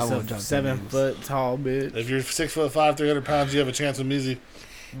 Meezie like some 7 foot tall bitch. If you're 6'5", 300 pounds, you have a chance with Meezie.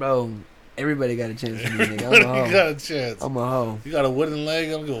 Bro, everybody got a chance for me, nigga. I'm You a hoe. got a chance. I'm a hoe. You got a wooden leg.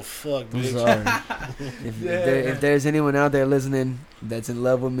 I don't give a fuck, I'm bitch. sorry. If there's anyone out there listening that's in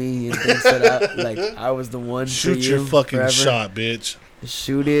love with me and thinks that I was the one Shoot for you your fucking forever, shot, bitch.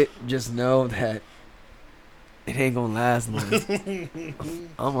 shoot it. Just know that it ain't gonna last long.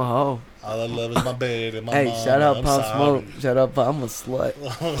 I'm a hoe. All I love is my bed and my Hey, mom. shout out I'm Pop sorry. Smoke. Shout out Pop. I'm a slut.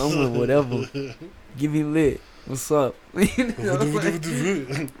 I'm with whatever. Give me lit. What's up? You know, like,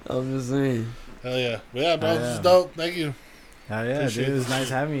 I'm just saying. Hell yeah. But yeah, bro, Hell this yeah. is dope. Thank you. Hell yeah, Appreciate dude. It was this. nice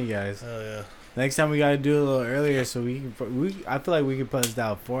having you guys. Hell yeah. Next time we got to do it a little earlier so I feel like we could put this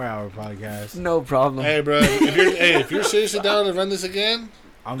down a 4-hour podcast. No problem. Hey, bro. If you're seriously down to run this again,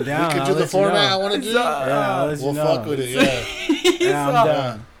 I'm down. we could I'll do the let you format know. I want to do. Yeah, I'll let you We'll know. fuck with it. Yeah. Yeah, I'm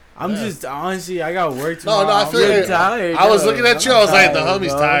down. I'm Yeah. just, honestly, I got work No, tomorrow. I feel You're it. tired. I was though. looking at you. I was like, the tired,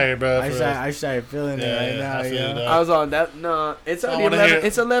 homie's bro. tired, bro. I started feeling it right now. I feel Yeah. it, dog. I was on that. No, it's I already wanna 11. hear-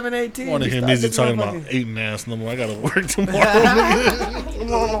 It's 11:18. I want to hear Start Meezie this talking about motherfucker. eating ass no more. I gotta work tomorrow.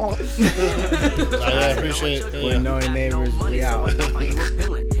 I appreciate it. With knowing neighbors, we out.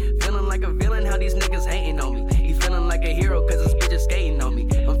 Feeling like a villain, how these niggas hating on me. He feeling like a hero, cause this bitch is skating on me.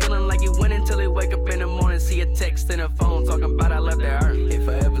 I'm feeling like you win until he wake up in the morning, see a text and a phone talking about I left that hurt. If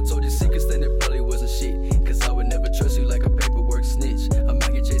I ever told you secrets, then it probably wasn't shit. Cause I would never trust you like a paperwork snitch. I'm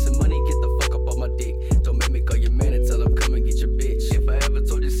out here chasing money, get the fuck up on my dick. Don't make me call your man and tell him come and get your bitch. If I ever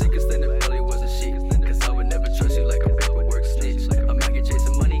told you secrets, then it probably wasn't shit. Cause I would never trust you like a paperwork snitch. I'm out here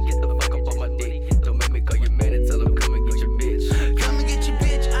chasing money, get the fuck up on my dick. Don't make me call your man and tell him come and get your bitch. Come and get your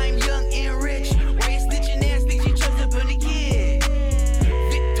bitch, I'm young and rich. Why you snitching ass, think you chose up on the kid?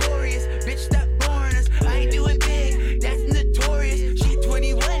 Victorious, bitch stop boring us. I ain't doing big, that's notorious. She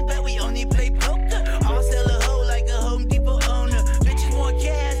 21, but we only play poker. I'll sell a hoe like a Home Depot owner. Bitches want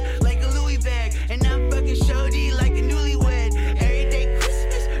cash like a Louis bag. And I'm fucking shorty like a newlywed. Everyday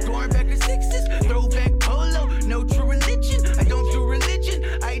Christmas, going back to sixes. Throwback polo, no true religion. I don't do religion,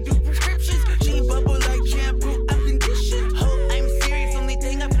 I do prescriptions. She bubble like shampoo, I'm conditioned. Ho, I'm serious, only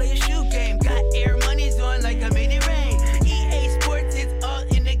thing I play a shoe game. Got air money's on like I'm in it rain. EA Sports, it's all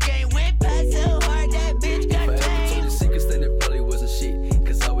in the game. Went past so hard, that bitch got If I ever told you secrets, then it probably wasn't shit.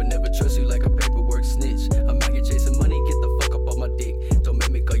 Cause I would never trust you like a paperwork snitch. I'm out here chasing money, get the fuck up on my dick. Don't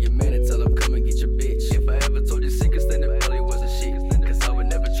make me call your man and tell him come and get your bitch. If I ever told you secrets, then it probably wasn't shit. Cause I would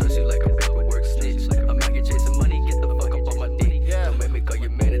never trust you like a paperwork snitch. I'm out here chasing money, get the fuck up on my dick. Don't make me call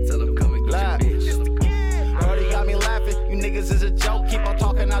your man and tell him come and get your bitch. Brody got me laughing. You niggas is a joke. Keep on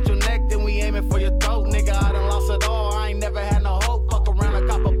talking out your neck, then we aiming for your throat. Nigga, I done lost it all. I ain't never had no hope. Fuck around a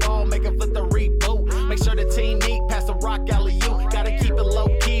cop a ball, make it flip the reboot. Make sure the team neat, pass the rock alley you. Gotta keep it low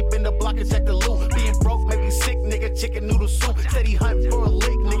key, bend the block and check the loot. Being broke make me sick, nigga. Chicken noodle soup. Steady hunt for a lick,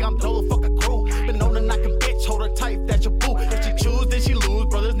 nigga. I'm told fuck a crew. Been known to knock a bitch, hold her tight, that's your boo. If she choose, then she lose,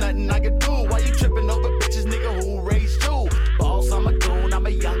 bro. There's nothing I can do. Why you tripping over bitches, nigga? Who raised you? Boss, I'm a goon, I'm a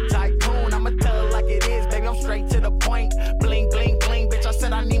young tycoon. I'ma tell it like it is, baby. I'm straight to the point. Bling, bling, bling, bitch. I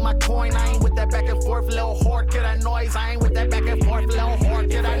said I need my coin. I ain't with that back and forth, little whore. Get that noise. I ain't with that back and forth, little whore.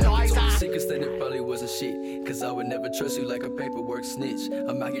 Get that noise. Told you secrets, then it probably wasn't shit. Cause I would never trust you like a paperwork snitch.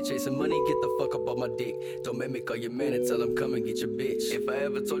 I'm out here chasing money, get the fuck up on my dick. Don't make me call your man and tell him come and get your bitch. If I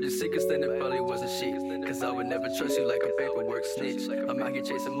ever told you secrets, then it probably wasn't shit. Cause I would never trust you like a paperwork snitch. I'm out here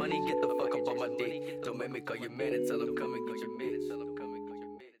chasing money, get the fuck up on my dick. Don't make me call your man and tell him come and get your bitch.